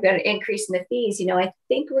same time, we've got an increase in the fees. I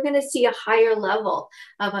think we're going to see a higher level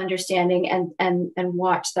of understanding and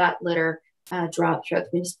watch that litter drop throughout the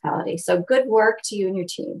municipality. So good work to you and your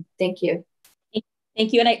team. Thank you.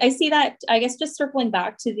 Thank you. And I see that, I guess, just circling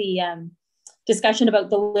back to the discussion about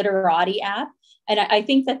the Literati app. And I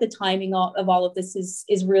think that the timing of all of this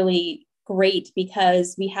is really great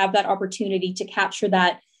because we have that opportunity to capture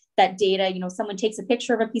that data. Someone takes a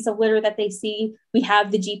picture of a piece of litter that they see. We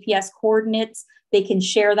have the GPS coordinates. They can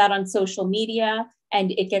share that on social media.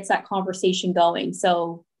 and it gets that conversation going.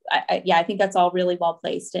 So I think that's all really well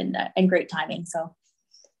placed and great timing. So.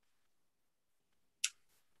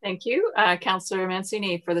 Thank you. Councillor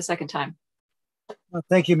Mancini for the second time.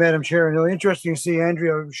 Thank you, Madam Chair. Interesting to see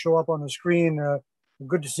Andrea show up on the screen.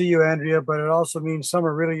 Good to see you, Andrea, but it also means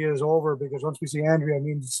summer really is over, because once we see Andrea, it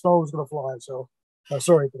means the snow is going to fly. So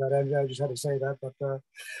sorry for that, Andrea. I just had to say that. But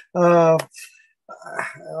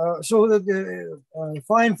so the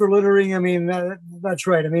fine for littering, I mean, that's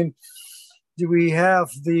right. I mean, do we have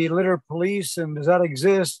the litter police, and does that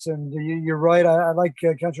exist? And you're right. I like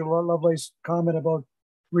Councillor Lovelace's comment about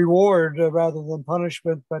reward rather than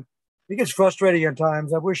punishment, but it gets frustrating at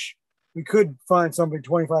times. I wish we could find somebody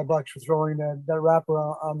 $25 for throwing that wrapper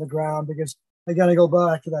on the ground, because I got to go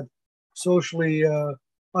back to that socially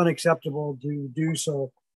unacceptable to do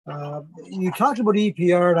so. You talked about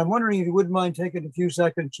EPR, and I'm wondering if you wouldn't mind taking a few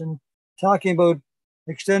seconds and talking about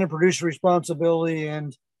extended producer responsibility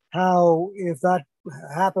and how, if that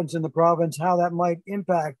happens in the province, how that might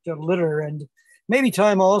impact litter. And maybe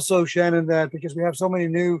time also, Shannon, that because we have so many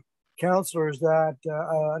new councillors, that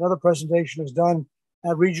another presentation is done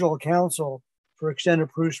at regional council for extended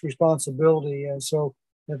producer responsibility. And so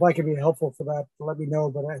if I can be helpful for that, let me know,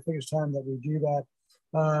 but I think it's time that we do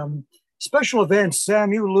that. Special events,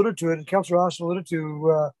 Sam, you alluded to it, Councillor Austin alluded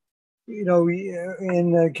to,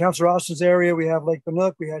 in Councillor Austin's area, we have Lake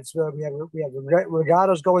Banook, we have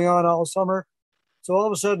regattas going on all summer. So all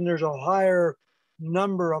of a sudden there's a higher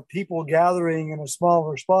number of people gathering in a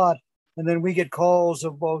smaller spot. And then we get calls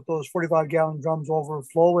about those 45-gallon drums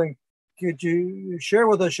overflowing. Could you share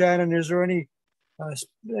with us, Shannon, is there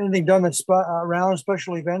anything done that's around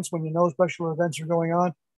special events when you know special events are going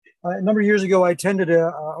on? A number of years ago, I attended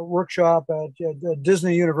a workshop at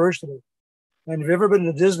Disney University. And if you've ever been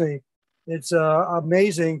to Disney, it's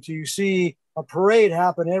amazing to see a parade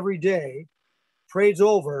happen every day. Parade's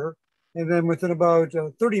over, and then within about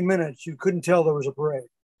 30 minutes, you couldn't tell there was a parade,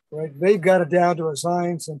 right? They've got it down to a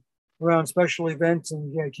science and around special events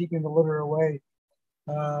and keeping the litter away.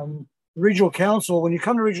 Regional council, when you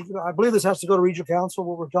come to regional, I believe this has to go to regional council,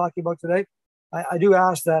 what we're talking about today. I do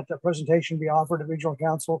ask that a presentation be offered at regional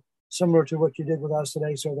council, similar to what you did with us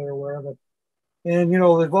today, so they're aware of it. And,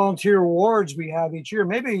 the volunteer awards we have each year,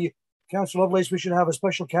 maybe, Councillor Lovelace, we should have a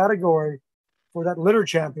special category for that litter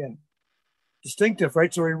champion. Distinctive,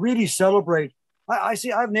 right? So we really celebrate. I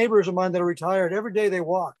have neighbors of mine that are retired. Every day they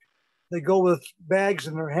walk. They go with bags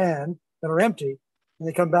in their hand that are empty, and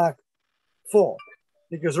they come back full,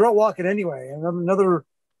 because they're out walking anyway. And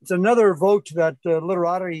it's another vote to that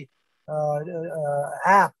literati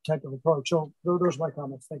app type of approach. So those are my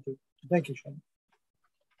comments. Thank you. Thank you, Shannon.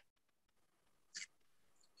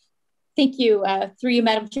 Thank you. Through you,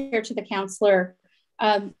 Madam Chair, to the councillor.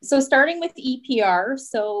 So starting with EPR,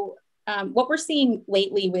 what we're seeing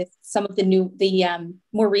lately with some of the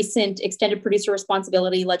more recent extended producer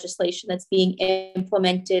responsibility legislation that's being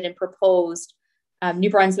implemented and proposed, New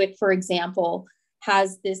Brunswick, for example,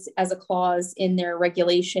 has this as a clause in their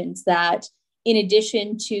regulations that in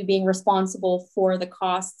addition to being responsible for the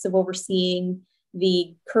costs of overseeing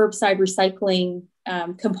the curbside recycling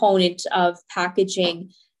component of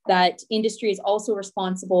packaging, that industry is also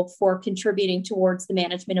responsible for contributing towards the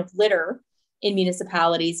management of litter in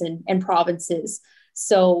municipalities and provinces.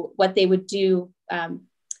 So what they would do,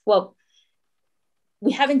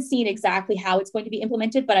 we haven't seen exactly how it's going to be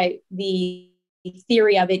implemented, but the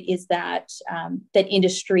theory of it is that that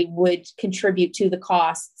industry would contribute to the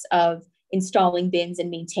costs of installing bins and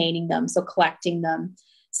maintaining them, so collecting them.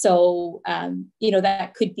 So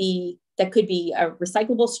that could be a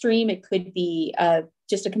recyclable stream. It could be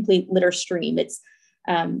just a complete litter stream.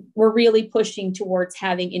 We're really pushing towards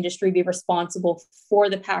having industry be responsible for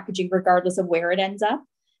the packaging, regardless of where it ends up.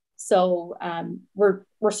 So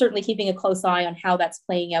we're certainly keeping a close eye on how that's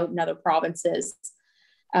playing out in other provinces.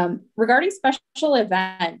 Regarding special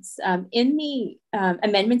events, in the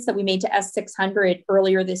amendments that we made to S600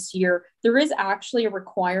 earlier this year, there is actually a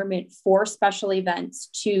requirement for special events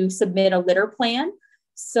to submit a litter plan.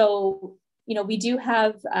 So, we do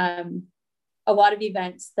have a lot of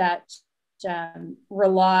events that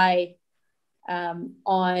rely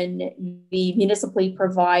on the municipally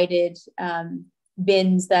provided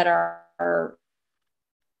bins that are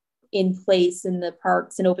in place in the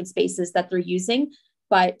parks and open spaces that they're using.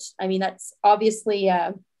 But I mean, that's obviously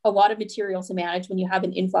a lot of material to manage when you have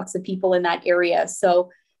an influx of people in that area. So,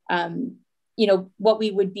 what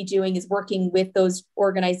we would be doing is working with those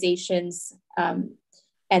organizations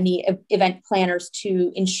and the event planners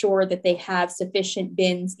to ensure that they have sufficient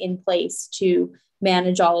bins in place to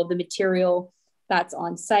manage all of the material that's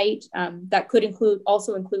on site. That could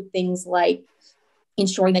also include things like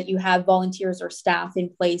ensuring that you have volunteers or staff in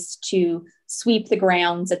place to sweep the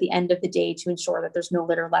grounds at the end of the day to ensure that there's no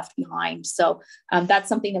litter left behind. So that's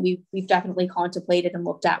something that we've definitely contemplated and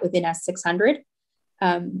looked at within S600.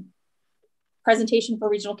 Presentation for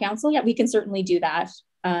regional council, yeah, we can certainly do that.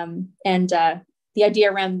 The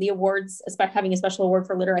idea around the awards, having a special award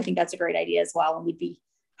for litter, I think that's a great idea as well. And we'd be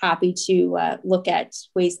happy to look at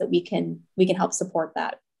ways that we can help support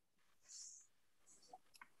that.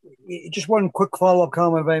 Just one quick follow-up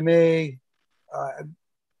comment, if I may.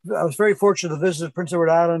 I was very fortunate to visit Prince Edward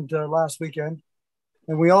Island last weekend.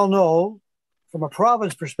 And we all know, from a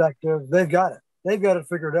province perspective, they've got it. They've got it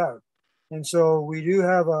figured out. And so we do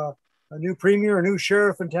have a new premier, a new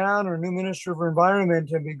sheriff in town, or a new minister for environment.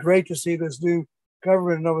 It'd be great to see this new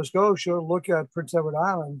government in Nova Scotia look at Prince Edward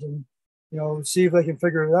Island and, you know, see if they can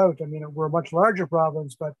figure it out. I mean, we're a much larger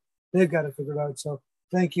province, but they've got it figured out. So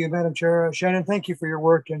thank you, Madam Chair. Shannon, thank you for your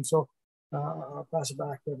work. And so I'll pass it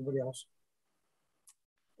back to everybody else.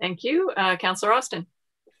 Thank you. Councillor Austin.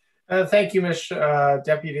 Thank you, Ms.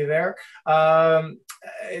 Deputy there.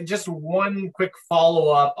 Just one quick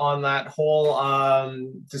follow-up on that whole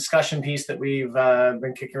discussion piece that we've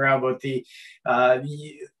been kicking around about the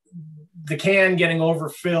can getting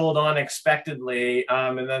overfilled unexpectedly,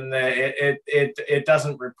 and then it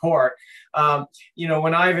doesn't report. You know,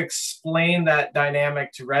 when I've explained that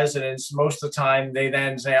dynamic to residents, most of the time they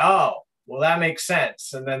then say, "Oh, well, that makes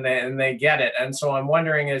sense," and then they get it. And so I'm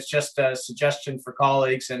wondering, it's just a suggestion for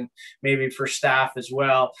colleagues and maybe for staff as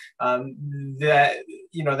well, that,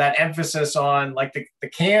 you know, that emphasis on like the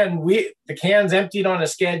can's emptied on a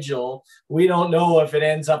schedule. We don't know if it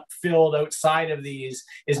ends up filled outside of these,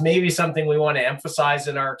 is maybe something we want to emphasize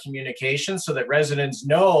in our communication so that residents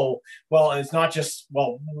know, well, it's not just,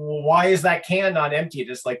 well, why is that can not emptied?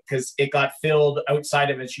 It's like, because it got filled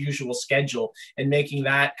outside of its usual schedule, and making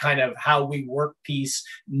that kind of how we work piece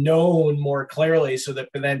known more clearly, so that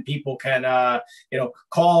then people can, you know,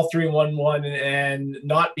 call 311 and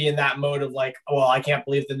not be in that mode of like, well, I can't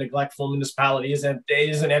believe the neglectful municipality isn't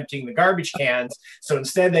emptying the garbage cans. So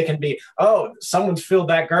instead they can be, oh, someone's filled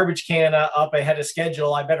that garbage can up ahead of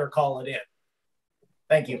schedule, I better call it in.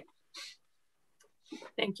 Thank you.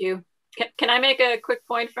 Thank you. Can I make a quick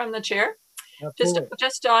point from the chair? Absolutely.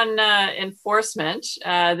 Just on enforcement,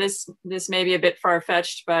 this may be a bit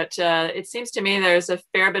far-fetched, but it seems to me there's a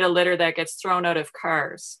fair bit of litter that gets thrown out of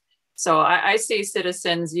cars. So I see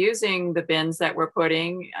citizens using the bins that we're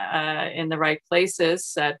putting in the right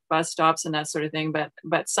places at bus stops and that sort of thing.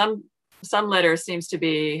 But some litter seems to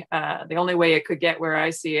be the only way it could get where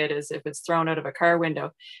I see it is if it's thrown out of a car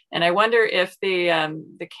window. And I wonder if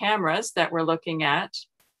the cameras that we're looking at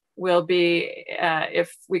will be,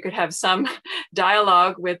 if we could have some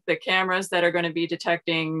dialogue with the cameras that are going to be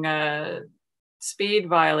detecting speed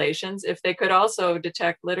violations, if they could also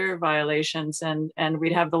detect litter violations, and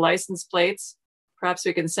we'd have the license plates. Perhaps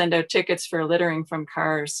we can send out tickets for littering from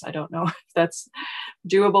cars. I don't know if that's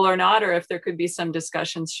doable or not, or if there could be some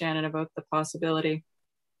discussions, Shannon, about the possibility.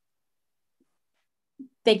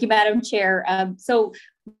 Thank you, Madam Chair. So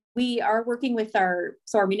we are working with our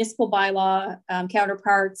municipal bylaw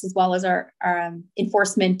counterparts, as well as our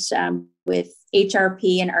enforcement with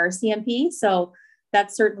HRP and RCMP. So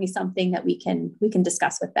that's certainly something that we can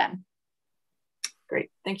discuss with them. Great,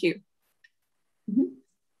 thank you. Mm-hmm.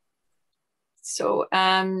 So,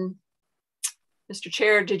 Mr.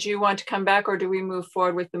 Chair, did you want to come back, or do we move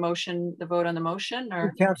forward with the motion, the vote on the motion?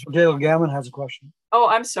 Or Councillor Daigle Gammon has a question. Oh,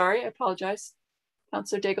 I'm sorry, I apologize.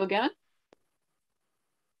 Councillor Daigle Gammon.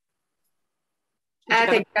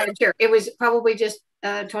 Thank you, Madam Chair. It was probably just,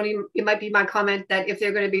 Tony, it might be my comment that if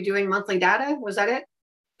they're going to be doing monthly data, was that it?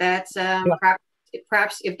 That's yeah.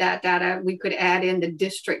 Perhaps if that data we could add in the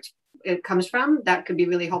district it comes from, that could be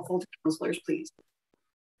really helpful to councillors, please.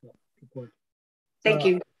 Yeah, good point. Thank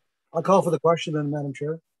you. I'll call for the question then, Madam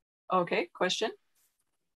Chair. Okay, question.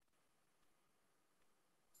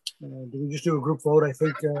 Do we just do a group vote, I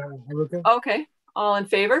think, Haruka? Okay, all in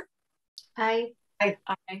favor? Aye. Aye.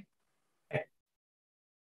 Aye. Thank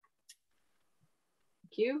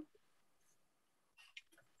you.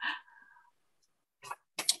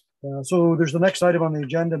 So there's the next item on the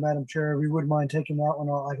agenda, Madam Chair. We wouldn't mind taking that one.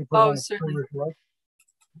 I can put it on the floor if you like.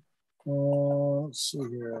 Let's see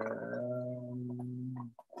here.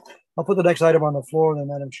 I'll put the next item on the floor then,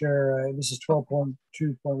 Madam Chair. This is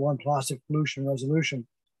 12.2.1 plastic pollution resolution.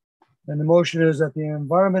 And the motion is that the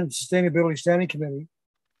Environment and Sustainability Standing Committee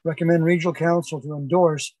recommend Regional Council to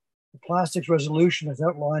endorse the plastics resolution as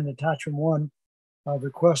outlined in attachment 1 of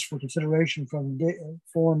request for consideration from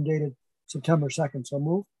form dated September 2nd. So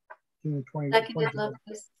move to 2020.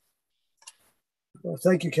 Well,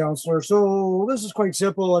 thank you, Councillor. So this is quite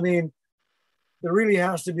simple. I mean, there really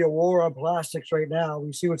has to be a war on plastics right now.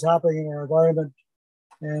 We see what's happening in our environment.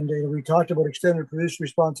 And we talked about extended producer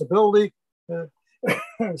responsibility.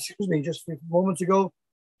 Excuse me, just a few moments ago.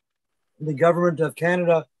 The government of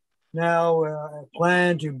Canada now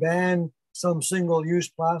plan to ban some single-use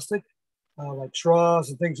plastic, like straws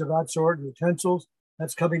and things of that sort, and utensils.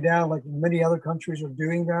 That's coming down, like many other countries are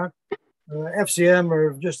doing that. FCM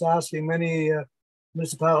are just asking many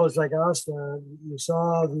municipalities like us. You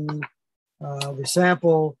saw the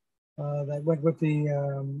sample that went with the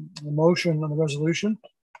motion on the resolution.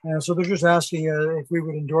 So they're just asking if we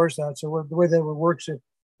would endorse that. So the way that it works, if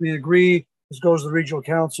we agree, this goes to the regional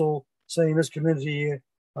council saying this committee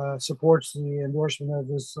supports the endorsement of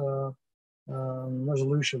this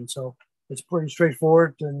resolution. So it's pretty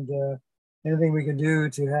straightforward, and anything we can do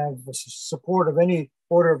to have the support of any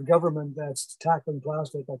order of government that's tackling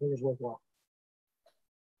plastic, I think is worthwhile.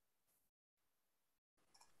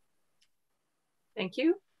 Thank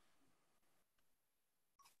you.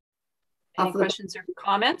 Any questions or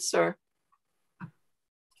comments, or?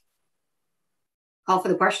 Call for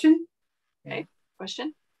the question. Okay,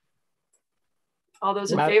 question. All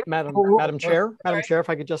those in favor? Madam Chair, if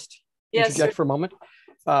I could just interject for a moment.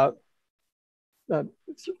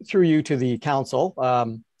 Through you to the council,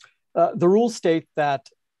 the rules state that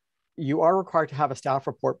you are required to have a staff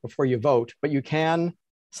report before you vote, but you can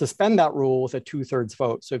suspend that rule with a 2/3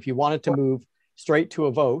 vote. So if you wanted to move straight to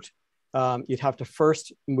a vote, you'd have to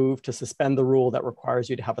first move to suspend the rule that requires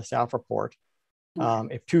you to have a staff report.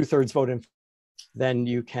 If 2/3 vote in, then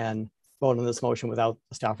you can vote on this motion without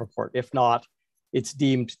the staff report. If not, it's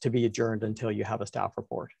deemed to be adjourned until you have a staff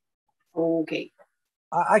report. Okay.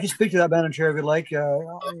 I can speak to that, Madam Chair, if you'd like.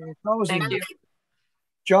 Thank you.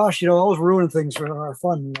 Josh, always ruining things for our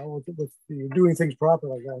fun, with doing things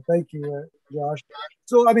properly like that. Thank you, Josh.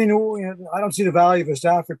 So, I mean, I don't see the value of a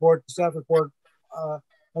staff report. The staff report,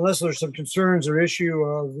 unless there's some concerns or issue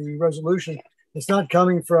of the resolution, it's not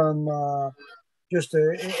coming from just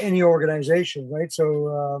any organization, right?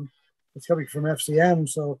 So it's coming from FCM.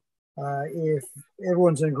 So if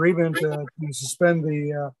everyone's in agreement to suspend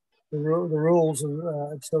the rules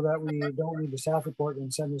so that we don't need the staff report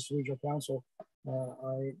and send this to regional council,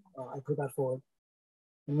 I put that forward.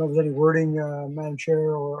 I don't know if there's any wording, Madam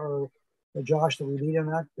Chair or Josh, that we need on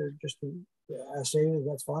that. Just to say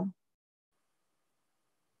that's fine.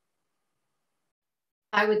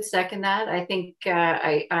 I would second that. I think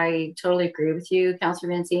I totally agree with you,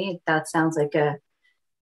 Councillor Mancini. That sounds like a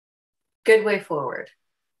good way forward.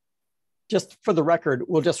 Just for the record,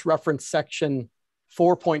 we'll just reference section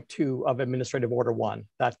 4.2 of Administrative Order 1.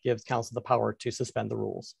 That gives council the power to suspend the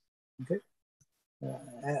rules. Okay.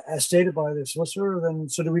 As stated by the solicitor, then,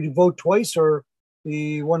 so do we vote twice, or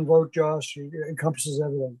the one vote, Josh, encompasses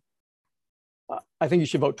everything? I think you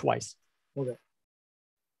should vote twice. Okay.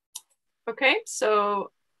 Okay,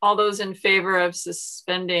 so all those in favor of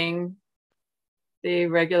suspending the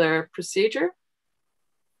regular procedure?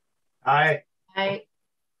 Aye. Aye.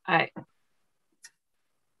 Aye.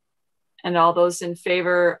 And all those in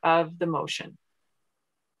favor of the motion?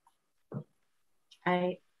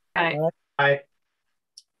 Aye. Aye. Aye.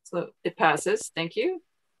 So it passes. Thank you.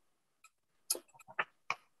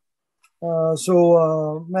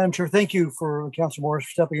 Madam Chair, thank you for Councillor Morris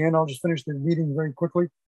for stepping in. I'll just finish the meeting very quickly.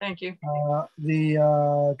 Thank you. The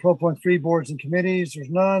 12.3 boards and committees, there's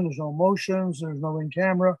none. There's no motions. There's no in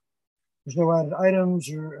camera. There's no added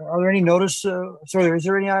items. Are there any notice? Sorry, is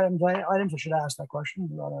there any items? I should ask that question.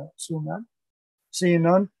 I'm going to assume that. Seeing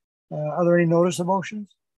none. Are there any notice of motions?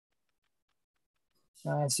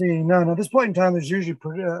 Seeing none. At this point in time, there's usually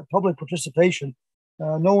public participation.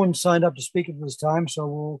 No one signed up to speak at this time,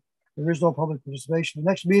 so there is no public participation. The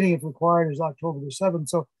next meeting, if required, is October the 7th.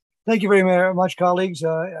 So thank you very much, colleagues. It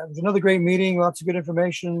was another great meeting, lots of good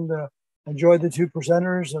information. Enjoyed the two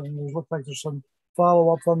presenters, and it looked like there's some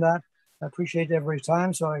follow-up from that. I appreciate everybody's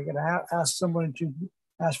time, so I'm going to ask someone to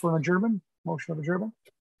ask for an adjournment, motion of adjournment.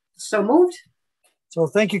 So moved. So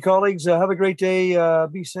thank you, colleagues. Have a great day.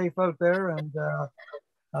 Be safe out there, and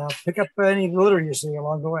pick up any litter you see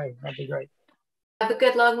along the way. That'd be great. Have a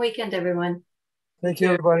good long weekend, everyone. Thank you,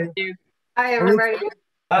 everybody. Thank you. Hi, everybody.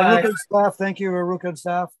 Aruka staff, thank you, Aruka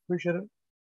staff. Appreciate it.